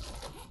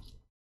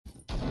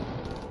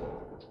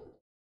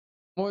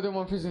 More than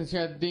one person's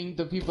here. I think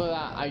the people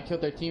that I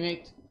killed their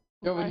teammates.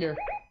 They're over Okay. here.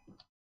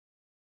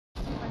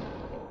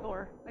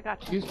 Door. I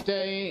got you. You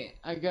stay,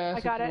 I guess.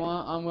 I got if you it.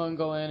 want, I'm gonna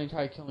go in and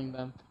try killing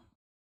them. Is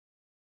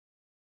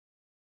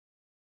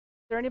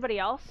there anybody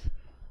else?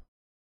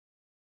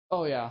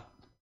 Oh yeah.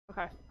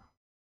 Okay.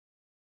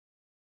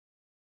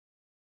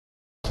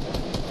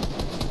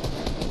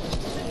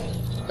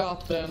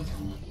 Got them.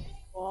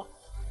 Cool.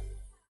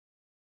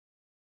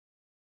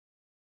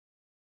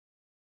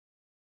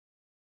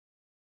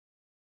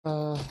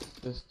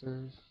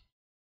 Sisters.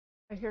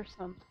 I hear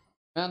some.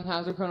 Man,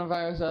 how's the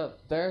coronavirus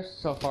up there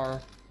so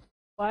far?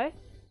 What?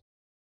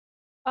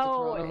 The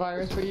Oh,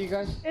 coronavirus for you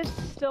guys? it's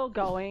still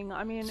going.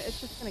 I mean,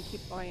 it's just gonna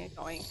keep going and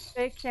going.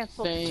 They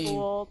canceled Same.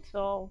 school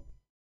till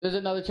There's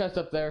another chest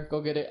up there.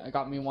 Go get it. I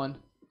got me one.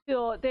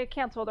 they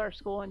canceled our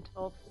school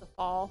until the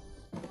fall.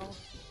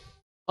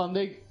 So,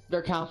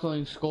 They're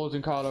canceling schools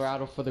in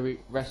Colorado for the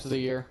rest of the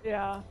year.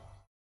 yeah.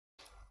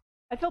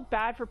 I feel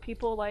bad for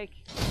people like,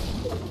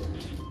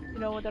 you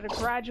know, that are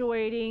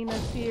graduating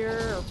this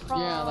year or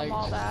prom, Yeah, like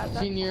all that.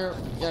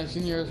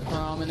 seniors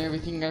prom and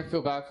everything. I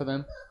feel bad for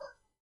them.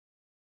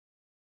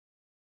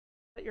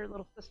 That's your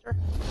little sister.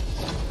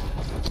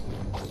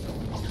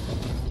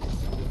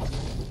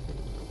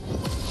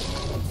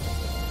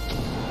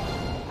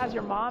 How's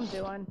your mom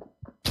doing?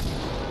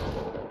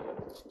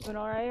 Doing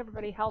all right?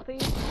 Everybody healthy?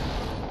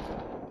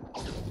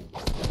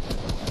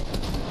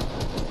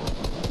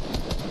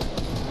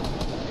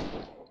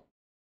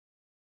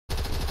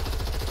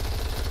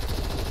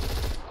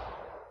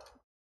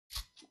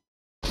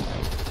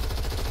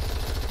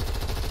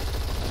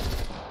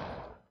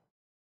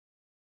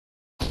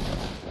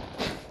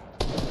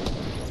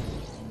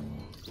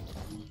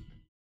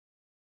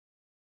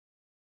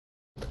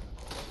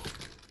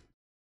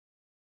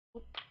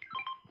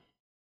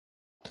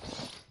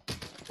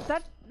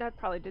 That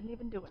probably didn't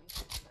even do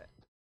anything.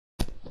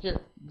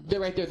 Here, they're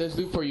right there. There's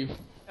loot for you.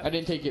 I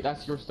didn't take it.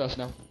 That's your stuff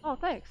now. Oh,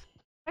 thanks.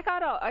 I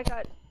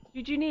got.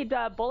 Did you need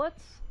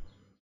bullets?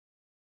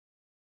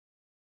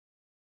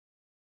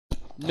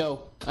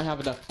 No, I have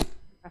enough.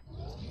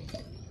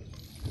 Okay.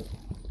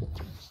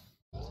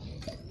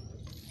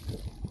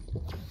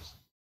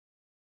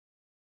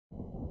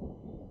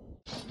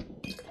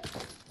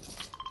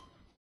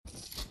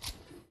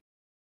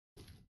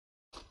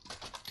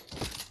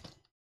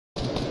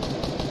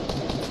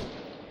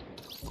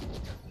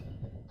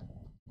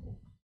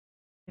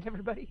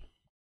 Everybody.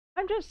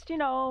 I'm just, you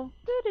know,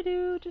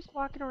 just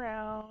walking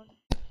around,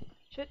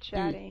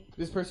 chit-chatting. Dude,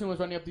 this person was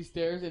running up these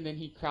stairs and then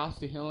he crashed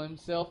to heal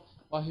himself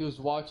while he was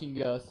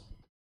watching us.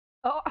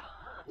 Oh.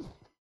 He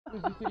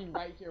was just sitting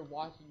right here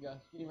watching us,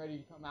 getting ready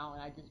to come out,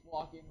 and I just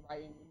walk in right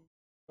in the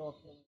middle of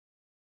him.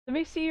 Let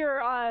me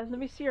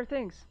see your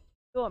things.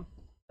 Do them.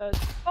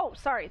 Oh,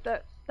 sorry. No.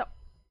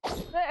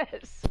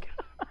 This.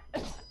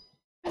 God.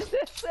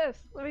 This.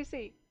 Let me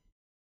see.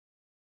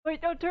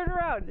 Wait, don't turn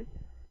around.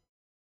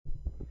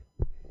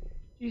 Do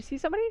you see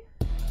somebody?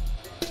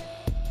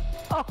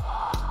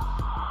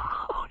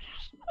 Oh,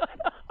 shut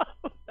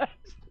up.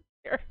 That's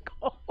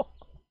hysterical.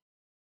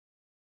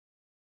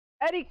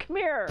 Eddie, come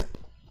here.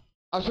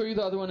 I'll show you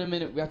the other one in a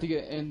minute. We have to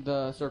get in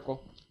the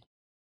circle.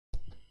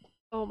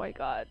 Oh my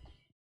god.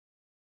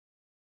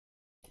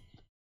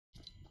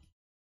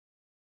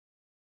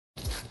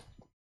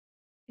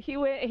 He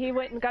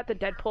went and got the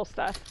Deadpool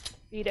stuff.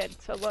 He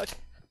did, so look.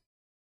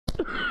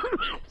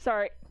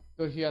 Sorry.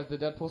 So he has the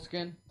Deadpool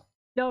skin?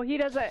 No, he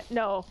doesn't.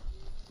 No.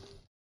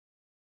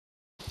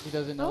 He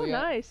doesn't know yet?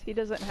 Oh, nice. He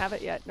doesn't have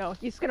it yet. No,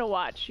 he's gonna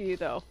watch you,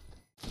 though.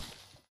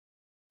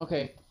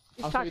 Okay.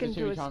 He's I'll show you talking the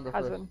to his chimichanga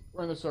cousin. first.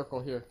 We're in the circle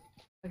here.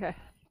 Okay.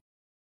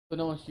 So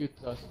no one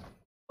shoots us.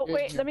 Oh, Here,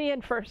 wait, here. let me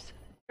in first.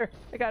 Here,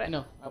 I got it.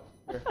 No. Oh,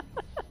 here.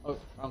 Oh,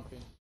 wrong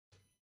thing.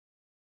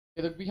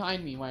 Okay, look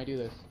behind me when I do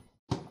this.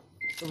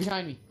 Look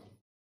behind me.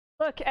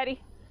 Look,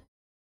 Eddie.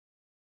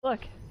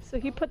 Look. So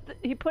he put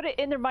it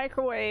in the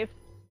microwave.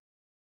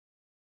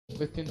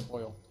 With tin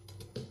foil.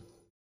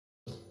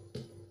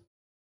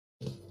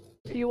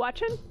 Are you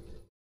watching?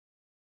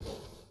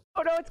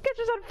 Oh no, it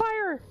catches on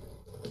fire!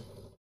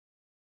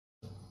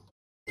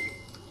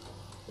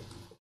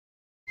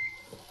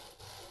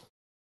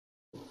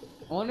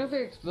 I wonder if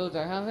it explodes.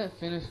 I haven't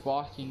finished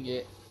watching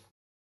it.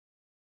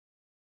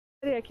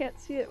 Eddie, I can't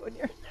see it when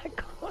you're that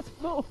close.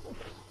 Move.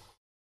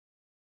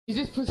 He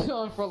just puts it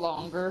on for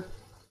longer.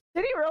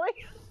 Did he really?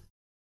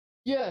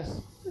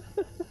 Yes.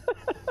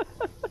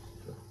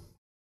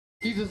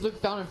 He just looks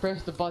down and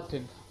presses the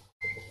button.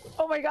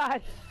 Oh my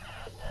god.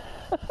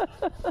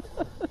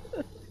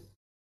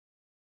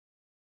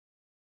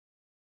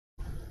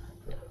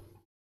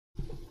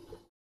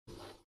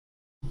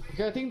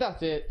 Okay, I think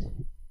that's it.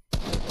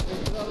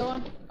 Is the other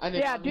one?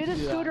 Yeah, do the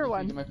scooter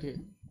one.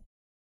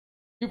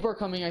 People are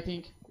coming, I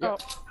think.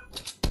 Yep. Oh.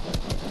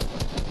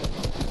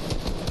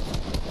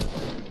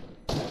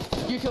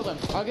 You kill them.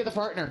 I'll get the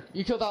partner.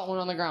 You kill that one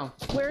on the ground.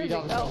 Where is he?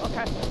 Oh,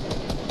 okay.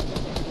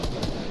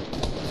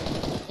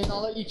 And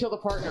I'll let you kill the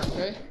partner,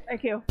 okay?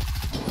 Thank you.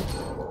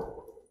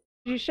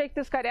 Did you shake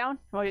this guy down?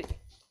 Wait.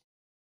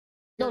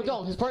 No,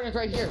 don't. His partner's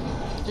right here.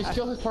 Just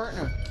kill his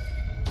partner.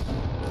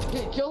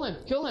 Hey, kill him.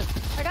 Kill him.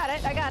 I got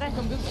it.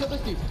 Come, kill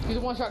this dude. He's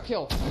a one-shot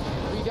kill.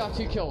 We got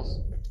 2 kills.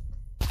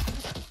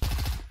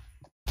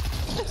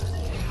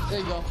 There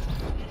you go.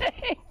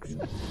 Thanks.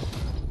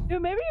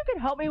 Dude, maybe you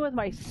can help me with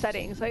my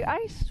settings. Like,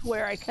 I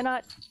swear I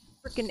cannot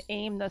freaking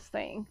aim this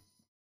thing.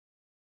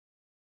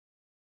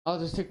 I'll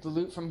just take the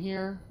loot from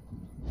here.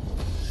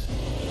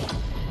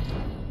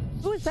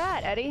 Who is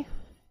that, Eddie?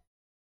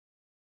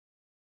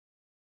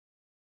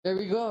 There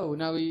we go.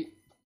 Now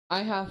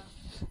I have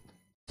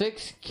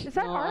 6 Is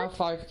that no, I have Art?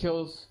 5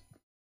 kills.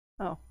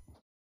 Oh.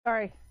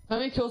 Sorry. How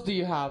many kills do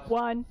you have?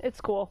 1.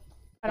 It's cool.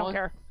 I don't One?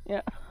 care.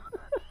 Yeah.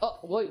 Oh,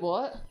 wait,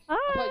 what? I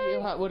thought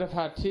you Hi. would have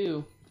had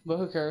 2, but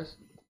who cares?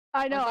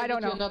 I know, I I'll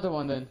don't get you know. another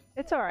one then.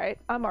 It's alright.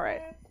 I'm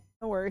alright.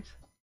 No worries.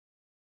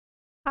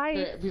 Hi.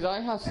 Yeah, because I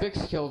have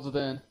 6 kills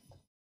then.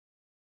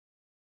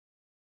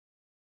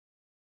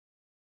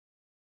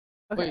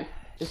 Okay. Wait,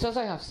 it says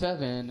I have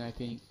 7, I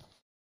think.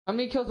 How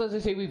many kills does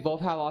it say we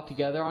both have all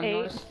together on 8.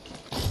 yours?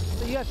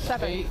 So you have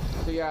 7. 8.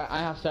 So yeah, I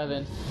have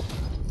 7.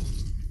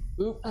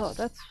 Oops. Oh,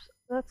 that's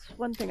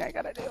one thing I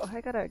gotta do.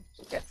 I gotta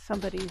get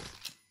somebody's.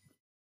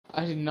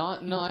 I did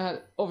not know I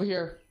had over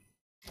here.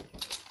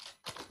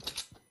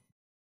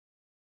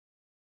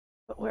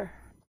 But where?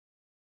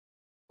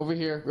 Over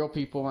here, real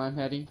people where I'm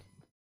heading.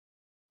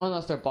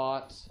 Unless they're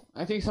bots.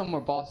 I think some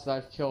more bots that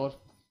I've killed.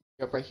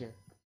 Yep, right here.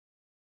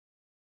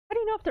 How do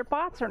you know if they're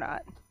bots or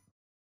not?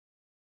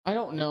 I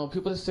don't know.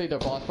 People just say they're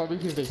bots, probably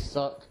because they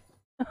suck.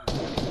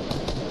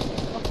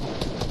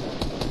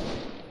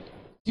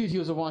 Dude, he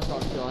was a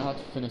one-shot kill. I have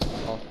to finish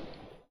him off.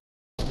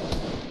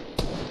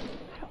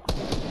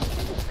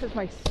 Because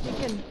my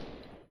stinking.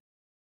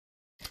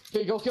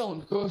 Okay, go kill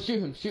him. Go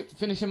shoot him.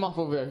 Finish him off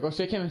over there. Go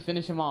shake him and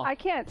finish him off. I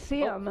can't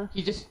see Oh, him.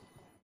 he just.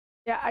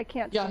 Yeah, I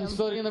can't Yeah, see he's him.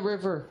 floating in the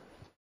river.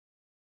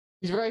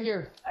 He's right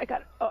here. I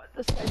got. Oh,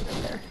 this guy's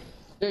right there.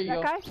 There you That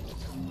go. guy?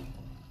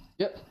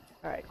 Yep.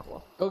 Alright,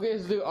 cool. Go get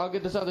his loot. I'll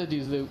get this other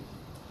dude's loot.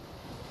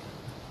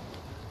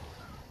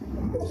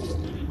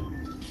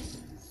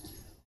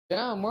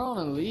 Damn, we're on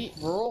an elite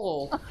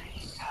roll.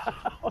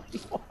 Oh, you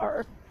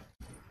are.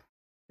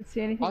 Didn't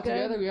see anything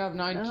Altogether, good? we have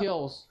 9 No.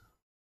 kills.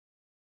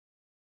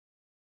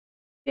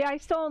 Yeah, I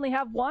still only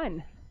have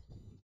 1.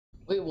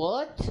 Wait,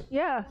 what?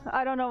 Yeah,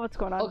 I don't know what's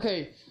going on.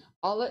 Okay,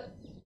 I'll let.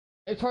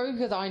 It's probably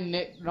because I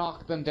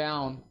knocked them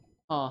down.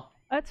 Huh.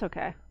 That's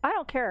okay. I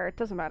don't care. It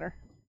doesn't matter.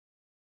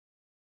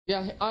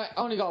 Yeah, I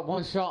only got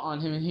 1 shot on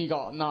him and he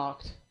got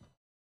knocked.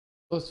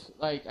 It was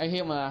like, I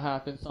hate when that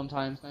happens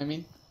sometimes, I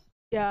mean.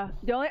 Yeah.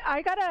 The only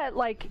I gotta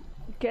like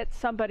get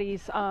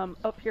somebody's oh,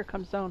 here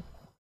comes zone.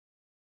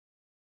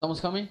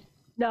 Someone's coming?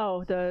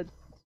 No, the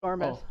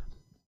storm is. Oh.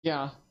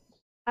 Yeah.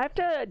 I have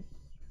to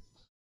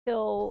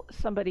kill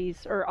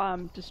somebody's or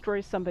destroy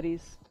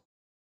somebody's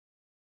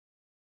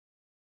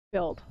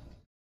build.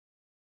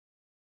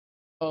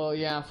 Oh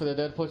yeah, for the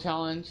Deadpool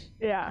challenge.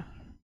 Yeah.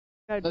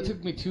 That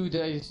took me 2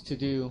 days to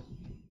do.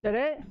 Did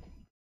it?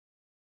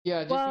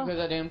 Yeah, just because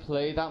I didn't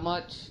play that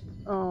much.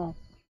 Oh.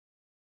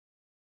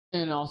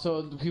 And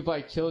also, the people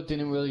I killed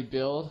didn't really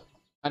build.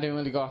 I didn't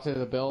really go after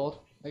the build,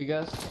 I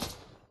guess.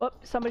 Oh,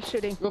 somebody's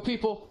shooting. Go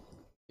people!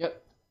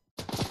 Yep.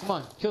 Come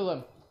on, kill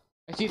them.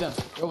 I see them.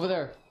 They're over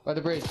there, by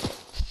the bridge.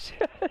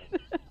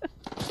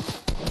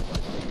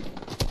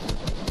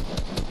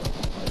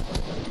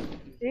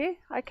 See?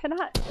 I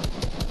cannot.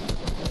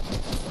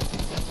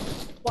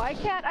 Why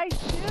can't I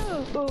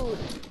shoot?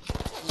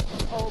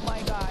 Oh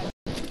my god.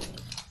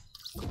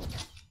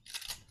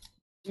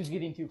 Who's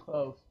getting too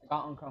close? I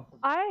got uncomfortable.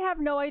 I have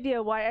no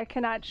idea why I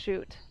cannot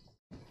shoot.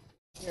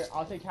 Here,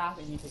 I'll take half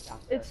and you take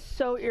half. It's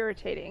so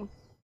irritating.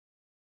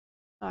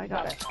 Oh, I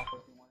got it.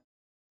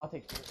 I'll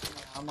take it.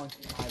 Yeah, I'm on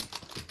my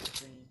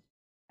screen.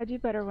 I do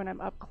better when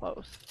I'm up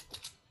close.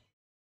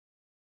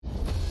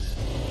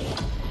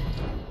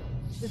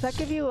 Does that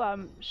give you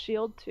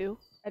shield too,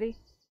 Eddie?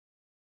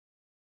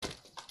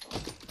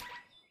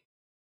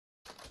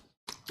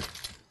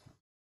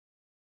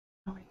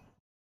 Oh, wait.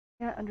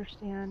 I can't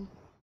understand.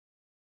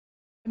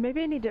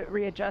 Maybe I need to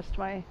readjust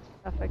my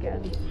stuff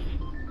again.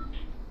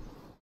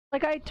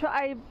 Like I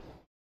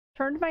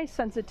turned my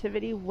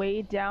sensitivity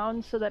way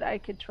down so that I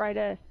could try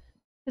to,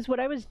 because what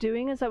I was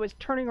doing is I was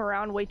turning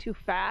around way too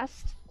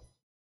fast,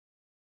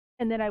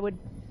 and then I would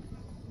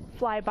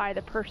fly by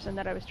the person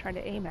that I was trying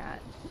to aim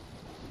at.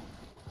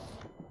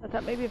 I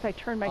thought maybe if I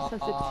turned my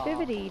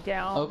sensitivity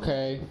down.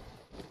 Okay.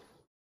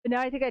 But now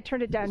I think I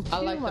turned it down too much.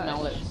 I like the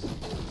mallets.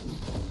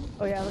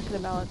 Oh yeah, look at the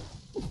mallets.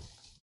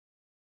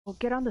 Well,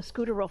 get on the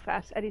scooter real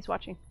fast. Eddie's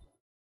watching.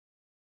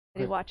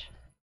 Eddie, watch.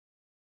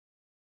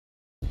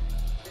 Do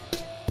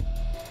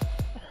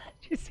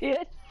you see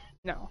it?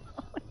 No.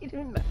 He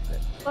didn't mess it.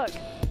 Look.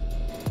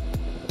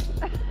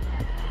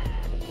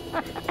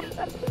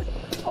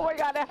 Oh my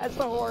god, it has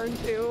the horn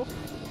too.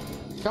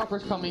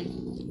 Chopper's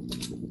coming.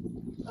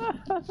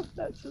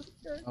 That's just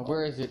scary.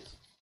 Where is it?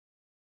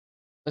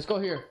 Let's go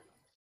here.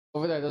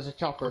 Over there, there's a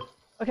chopper.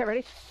 Okay,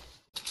 ready?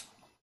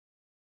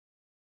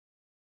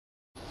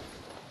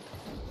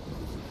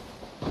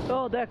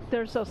 Oh,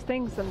 there's those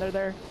things and they're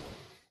there.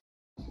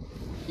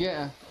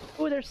 Yeah.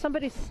 Oh, there's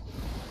somebody.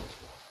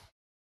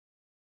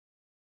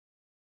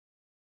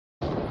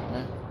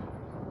 Okay.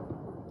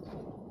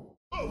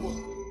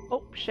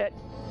 Oh, shit.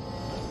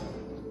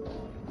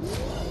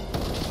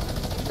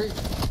 Hurry.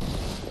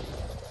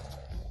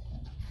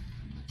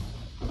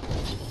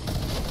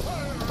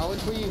 I'll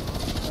wait for you.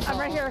 I'm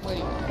right here.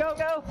 Waiting. Go,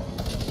 go.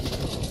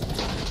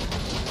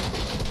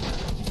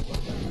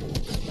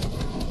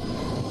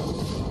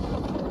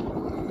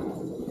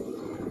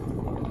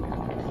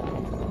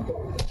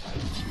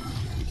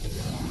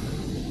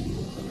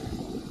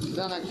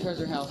 Down that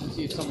treasure house and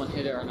see if someone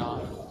hit it or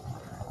not.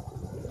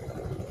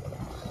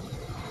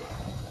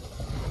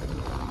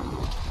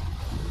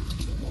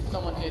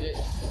 Someone hit it.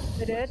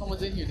 They did?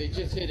 Someone's in here. They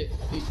just hit it.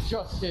 They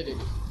just hit it.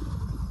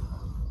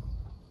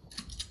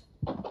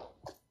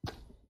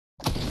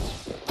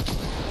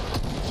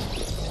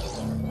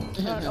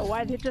 I don't know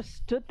why they just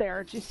stood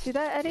there. Did you see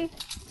that, Eddie?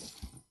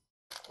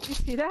 Did you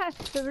see that?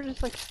 They were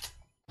just like...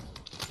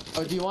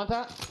 Oh, do you want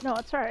that? No,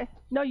 it's alright.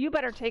 No, you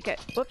better take it.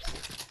 Whoops.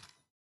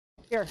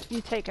 Here,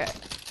 you take it.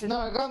 No,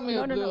 I got me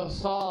a blue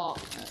assault.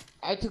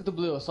 I took the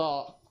blue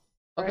assault.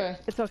 Okay. Right.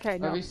 It's okay, no.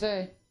 Whatever you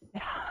say.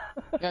 Yeah.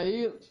 Yeah,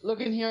 you look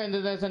in here and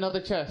then there's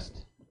another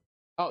chest.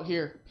 Out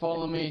here.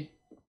 Follow me.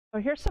 Oh,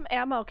 here's some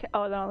ammo.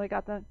 Oh, no, they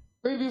got that.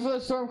 Hurry before the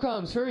storm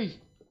comes. Hurry.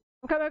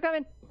 I'm coming, I'm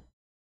coming.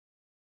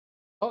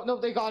 Oh, no,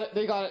 they got it.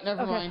 They got it.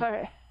 Never Okay, mind.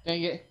 alright.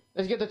 Dang it.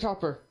 Let's get the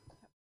chopper.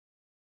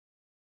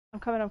 I'm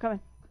coming, I'm coming.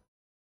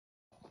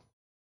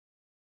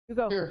 You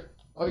go. Here.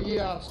 Oh, you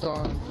have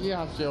storm. You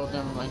have shield.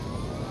 Never mind.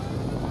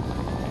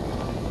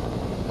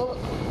 Oh.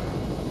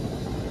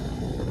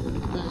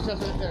 There's a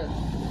chest right there.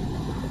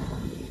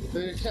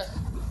 There's a chest.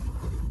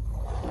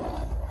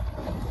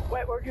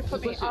 Wait, where'd you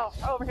put me? Oh,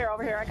 over here,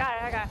 over here. I got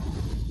it, I got it.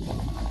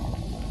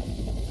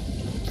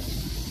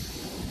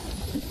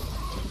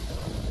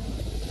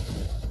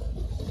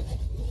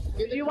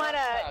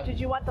 Did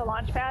you want the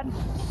launch pad?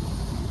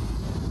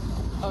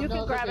 Oh, You no,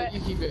 can grab it. You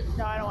keep it.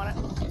 No, I don't want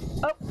it.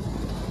 Oh!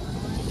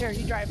 Here,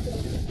 you drive.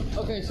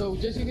 Okay, so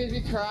just in case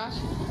we crash,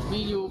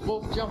 me and you will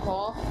both jump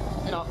off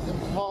and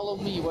follow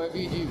me wherever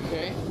you do,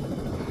 okay?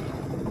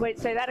 Wait,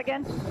 say that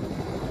again?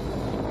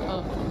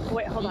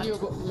 Wait, hold on.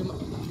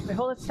 Wait,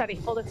 hold it steady,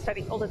 hold it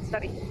steady, hold it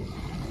steady.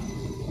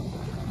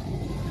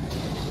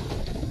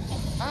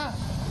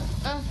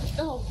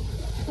 No!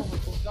 Oh my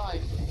god,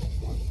 die.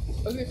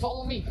 Okay,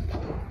 follow me.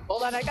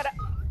 Hold on, I gotta...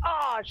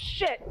 Oh,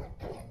 shit!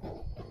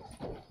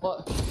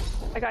 What?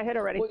 I got hit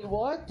already. Wait,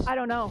 what? I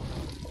don't know.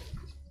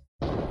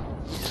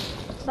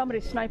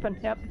 Somebody's sniping,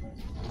 yep.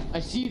 I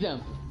see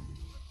them.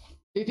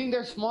 They think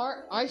they're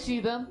smart? I see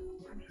them.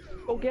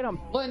 Go get him.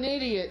 What an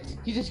idiot.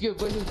 He just gave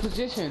away his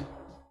position.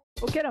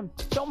 Go get him.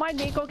 Don't mind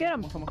me, go get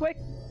him. Come on. Quick.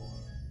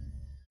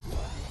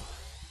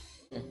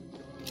 Okay.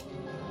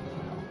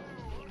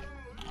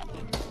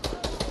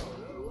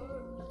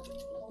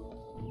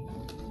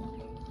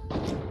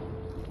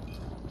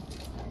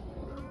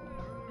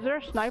 there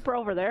a sniper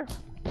over there?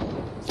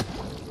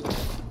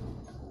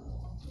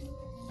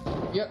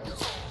 Yep.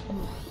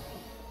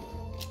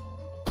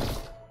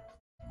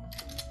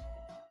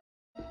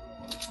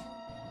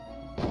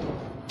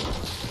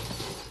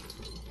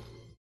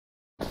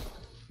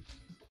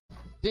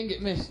 Didn't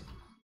get missed.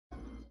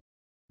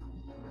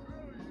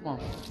 Come on,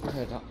 go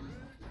ahead up.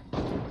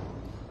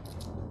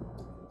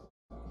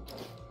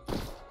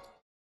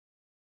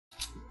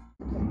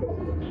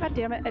 God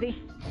damn it,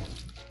 Eddie.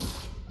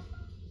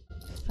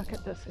 Suck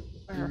at this.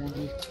 You won't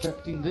be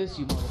expecting this,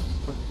 you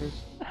motherfuckers.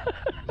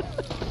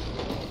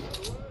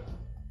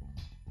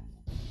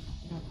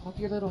 Now pop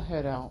your little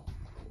head out.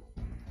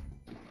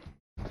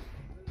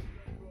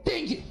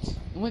 Dang it!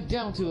 It went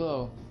down too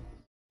low.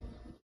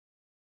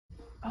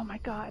 Oh my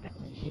god.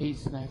 I hate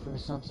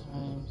snipers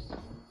sometimes.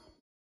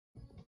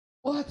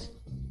 What?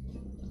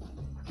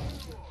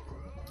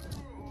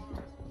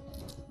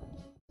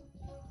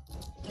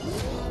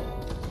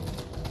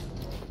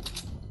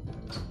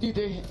 Dude,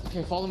 they...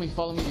 Okay, follow me, dude.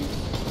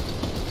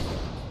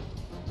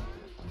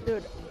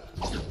 Dude.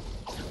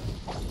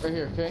 Right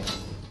here, okay?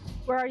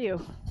 Where are you?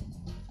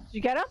 Did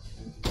you get him?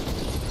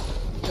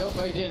 Nope,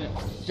 I didn't.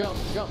 Jump.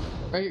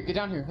 Right here, get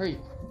down here, hurry.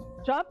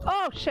 Jump?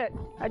 Oh shit!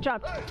 I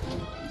jumped.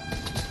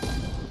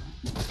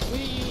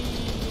 Whee!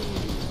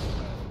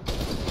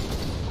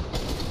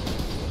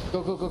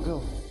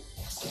 Go.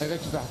 I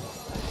got you back.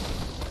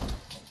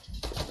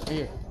 Right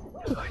here.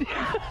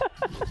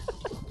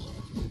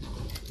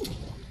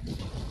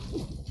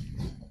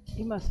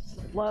 You must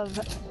love...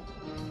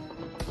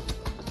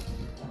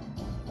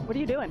 What are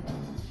you doing?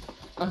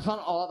 I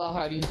found all the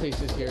hiding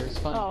places here. It's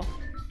fun. Oh.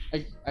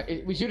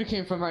 We should have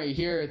came from right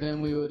here,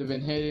 then we would have been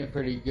hidden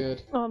pretty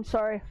good. Oh, I'm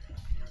sorry.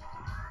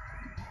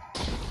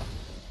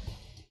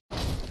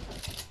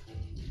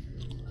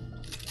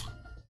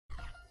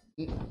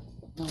 No,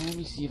 let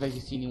me see if I can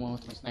see anyone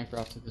with my sniper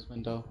out through this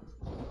window.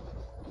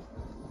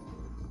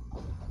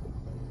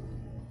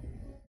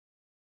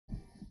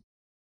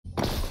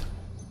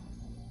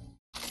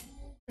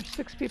 There's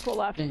 6 people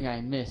left. Dang,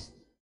 I missed.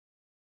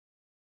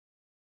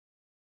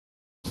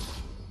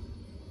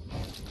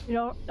 You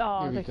know,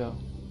 oh, Here we go.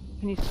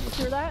 Can you see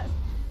through that?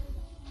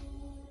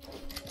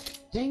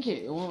 Dang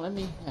it, it won't let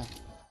me. Yeah.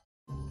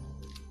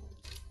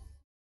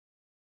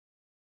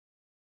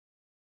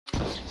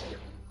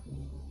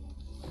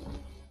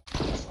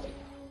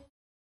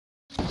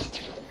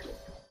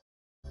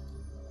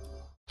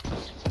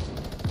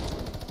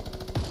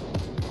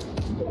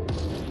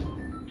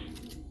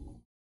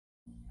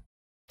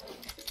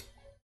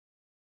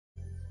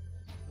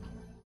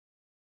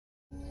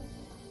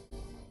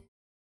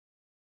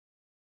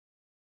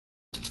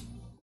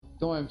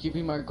 Don't worry, I'm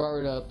keeping my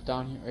guard up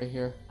down here, right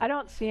here. I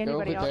don't see They're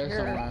anybody over out there here.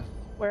 somewhere.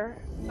 Where?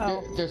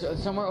 Oh.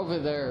 There's somewhere over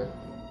there.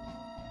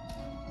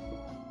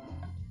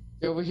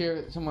 They're over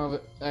here, somewhere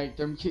over. Like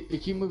they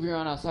keep moving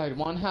around outside.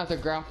 One has a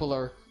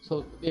grappler,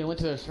 so they went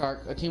to their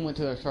shark. A team went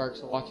to their shark,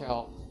 so watch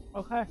out.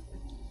 Okay.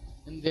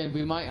 And then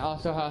we might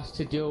also have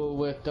to deal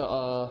with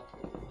the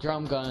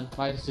drum gun.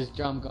 Midas's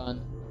drum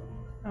gun.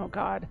 Oh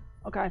god.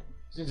 Okay.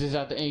 Since it's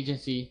at the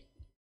agency.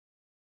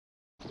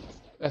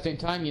 At the same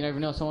time, you never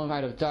know, someone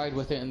might have died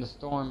with it in the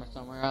storm or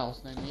somewhere else,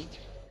 you know what I mean?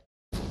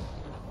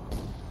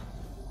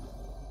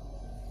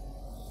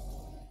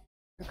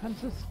 Here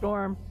comes the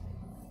storm.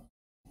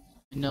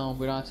 No,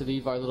 we don't have to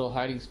leave our little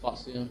hiding spot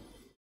soon.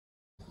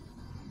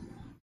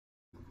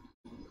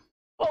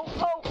 Oh!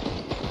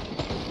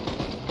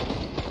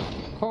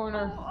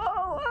 Corner!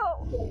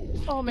 Oh!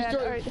 Oh man,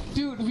 alright.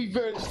 Dude,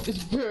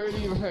 it's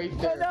barely right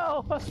there.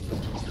 Oh no!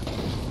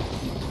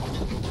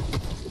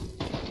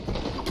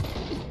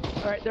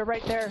 Alright, they're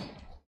right there.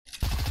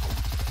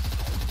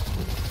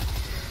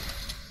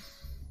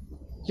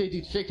 Okay,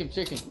 dude, shake him.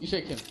 You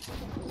shake him.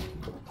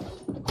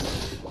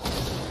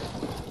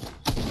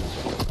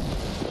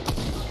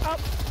 Oh!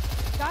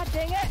 God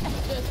dang it!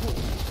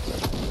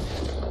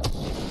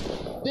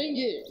 Dang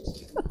it!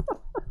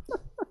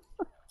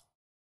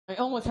 I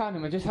almost had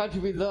him, I just had to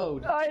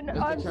reload.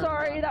 I'm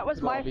sorry, that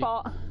was my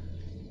fault.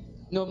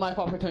 No, my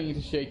fault for telling you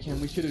to shake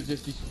him. We should have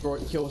just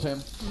killed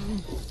him.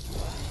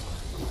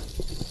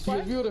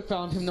 Because we would have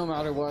found him no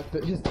matter what,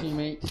 but his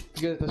teammate,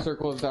 because the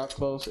circle is that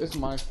close. It's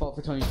my fault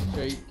for telling you to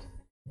shake.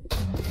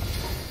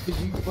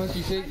 Because once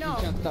you shake, you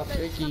can't stop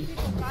shaking.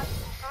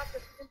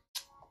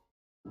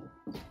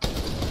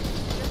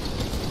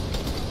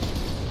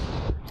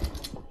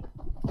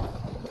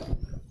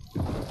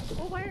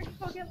 Well, why aren't you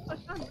go get a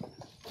gun?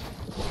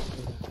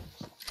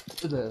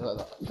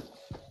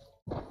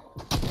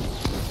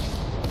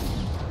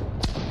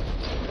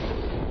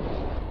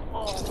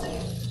 Oh,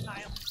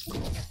 Niall.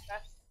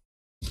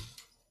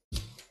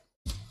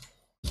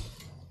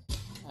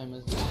 I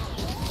missed.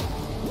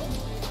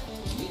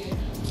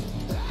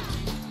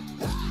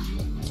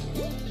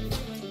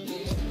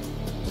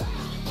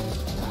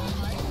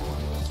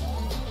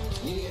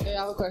 Hey, I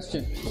have a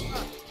question.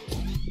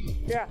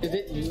 Yeah. Is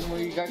it noon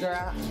where you guys are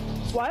at?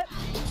 What?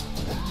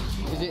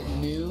 Is it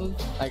noon,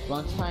 like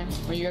lunchtime,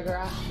 where you guys are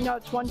at? No,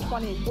 it's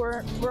 1:20.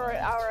 We're an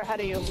hour ahead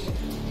of you.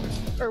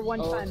 Or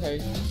 1:10. Oh,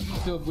 okay.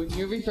 So when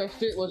you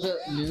refreshed it, was it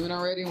noon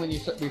already when you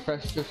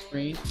refreshed your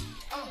screen?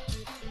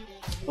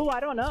 Oh,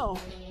 I don't know.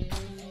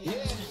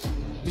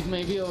 Because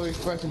maybe it'll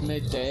refresh in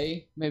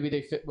midday. Maybe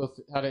they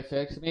how they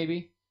fix it,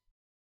 maybe.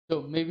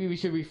 So maybe we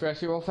should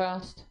refresh it real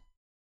fast.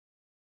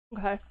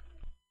 Okay.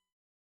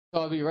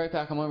 So I'll be right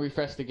back. I'm gonna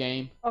refresh the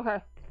game. Okay.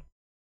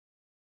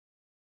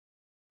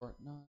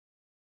 Fortnite.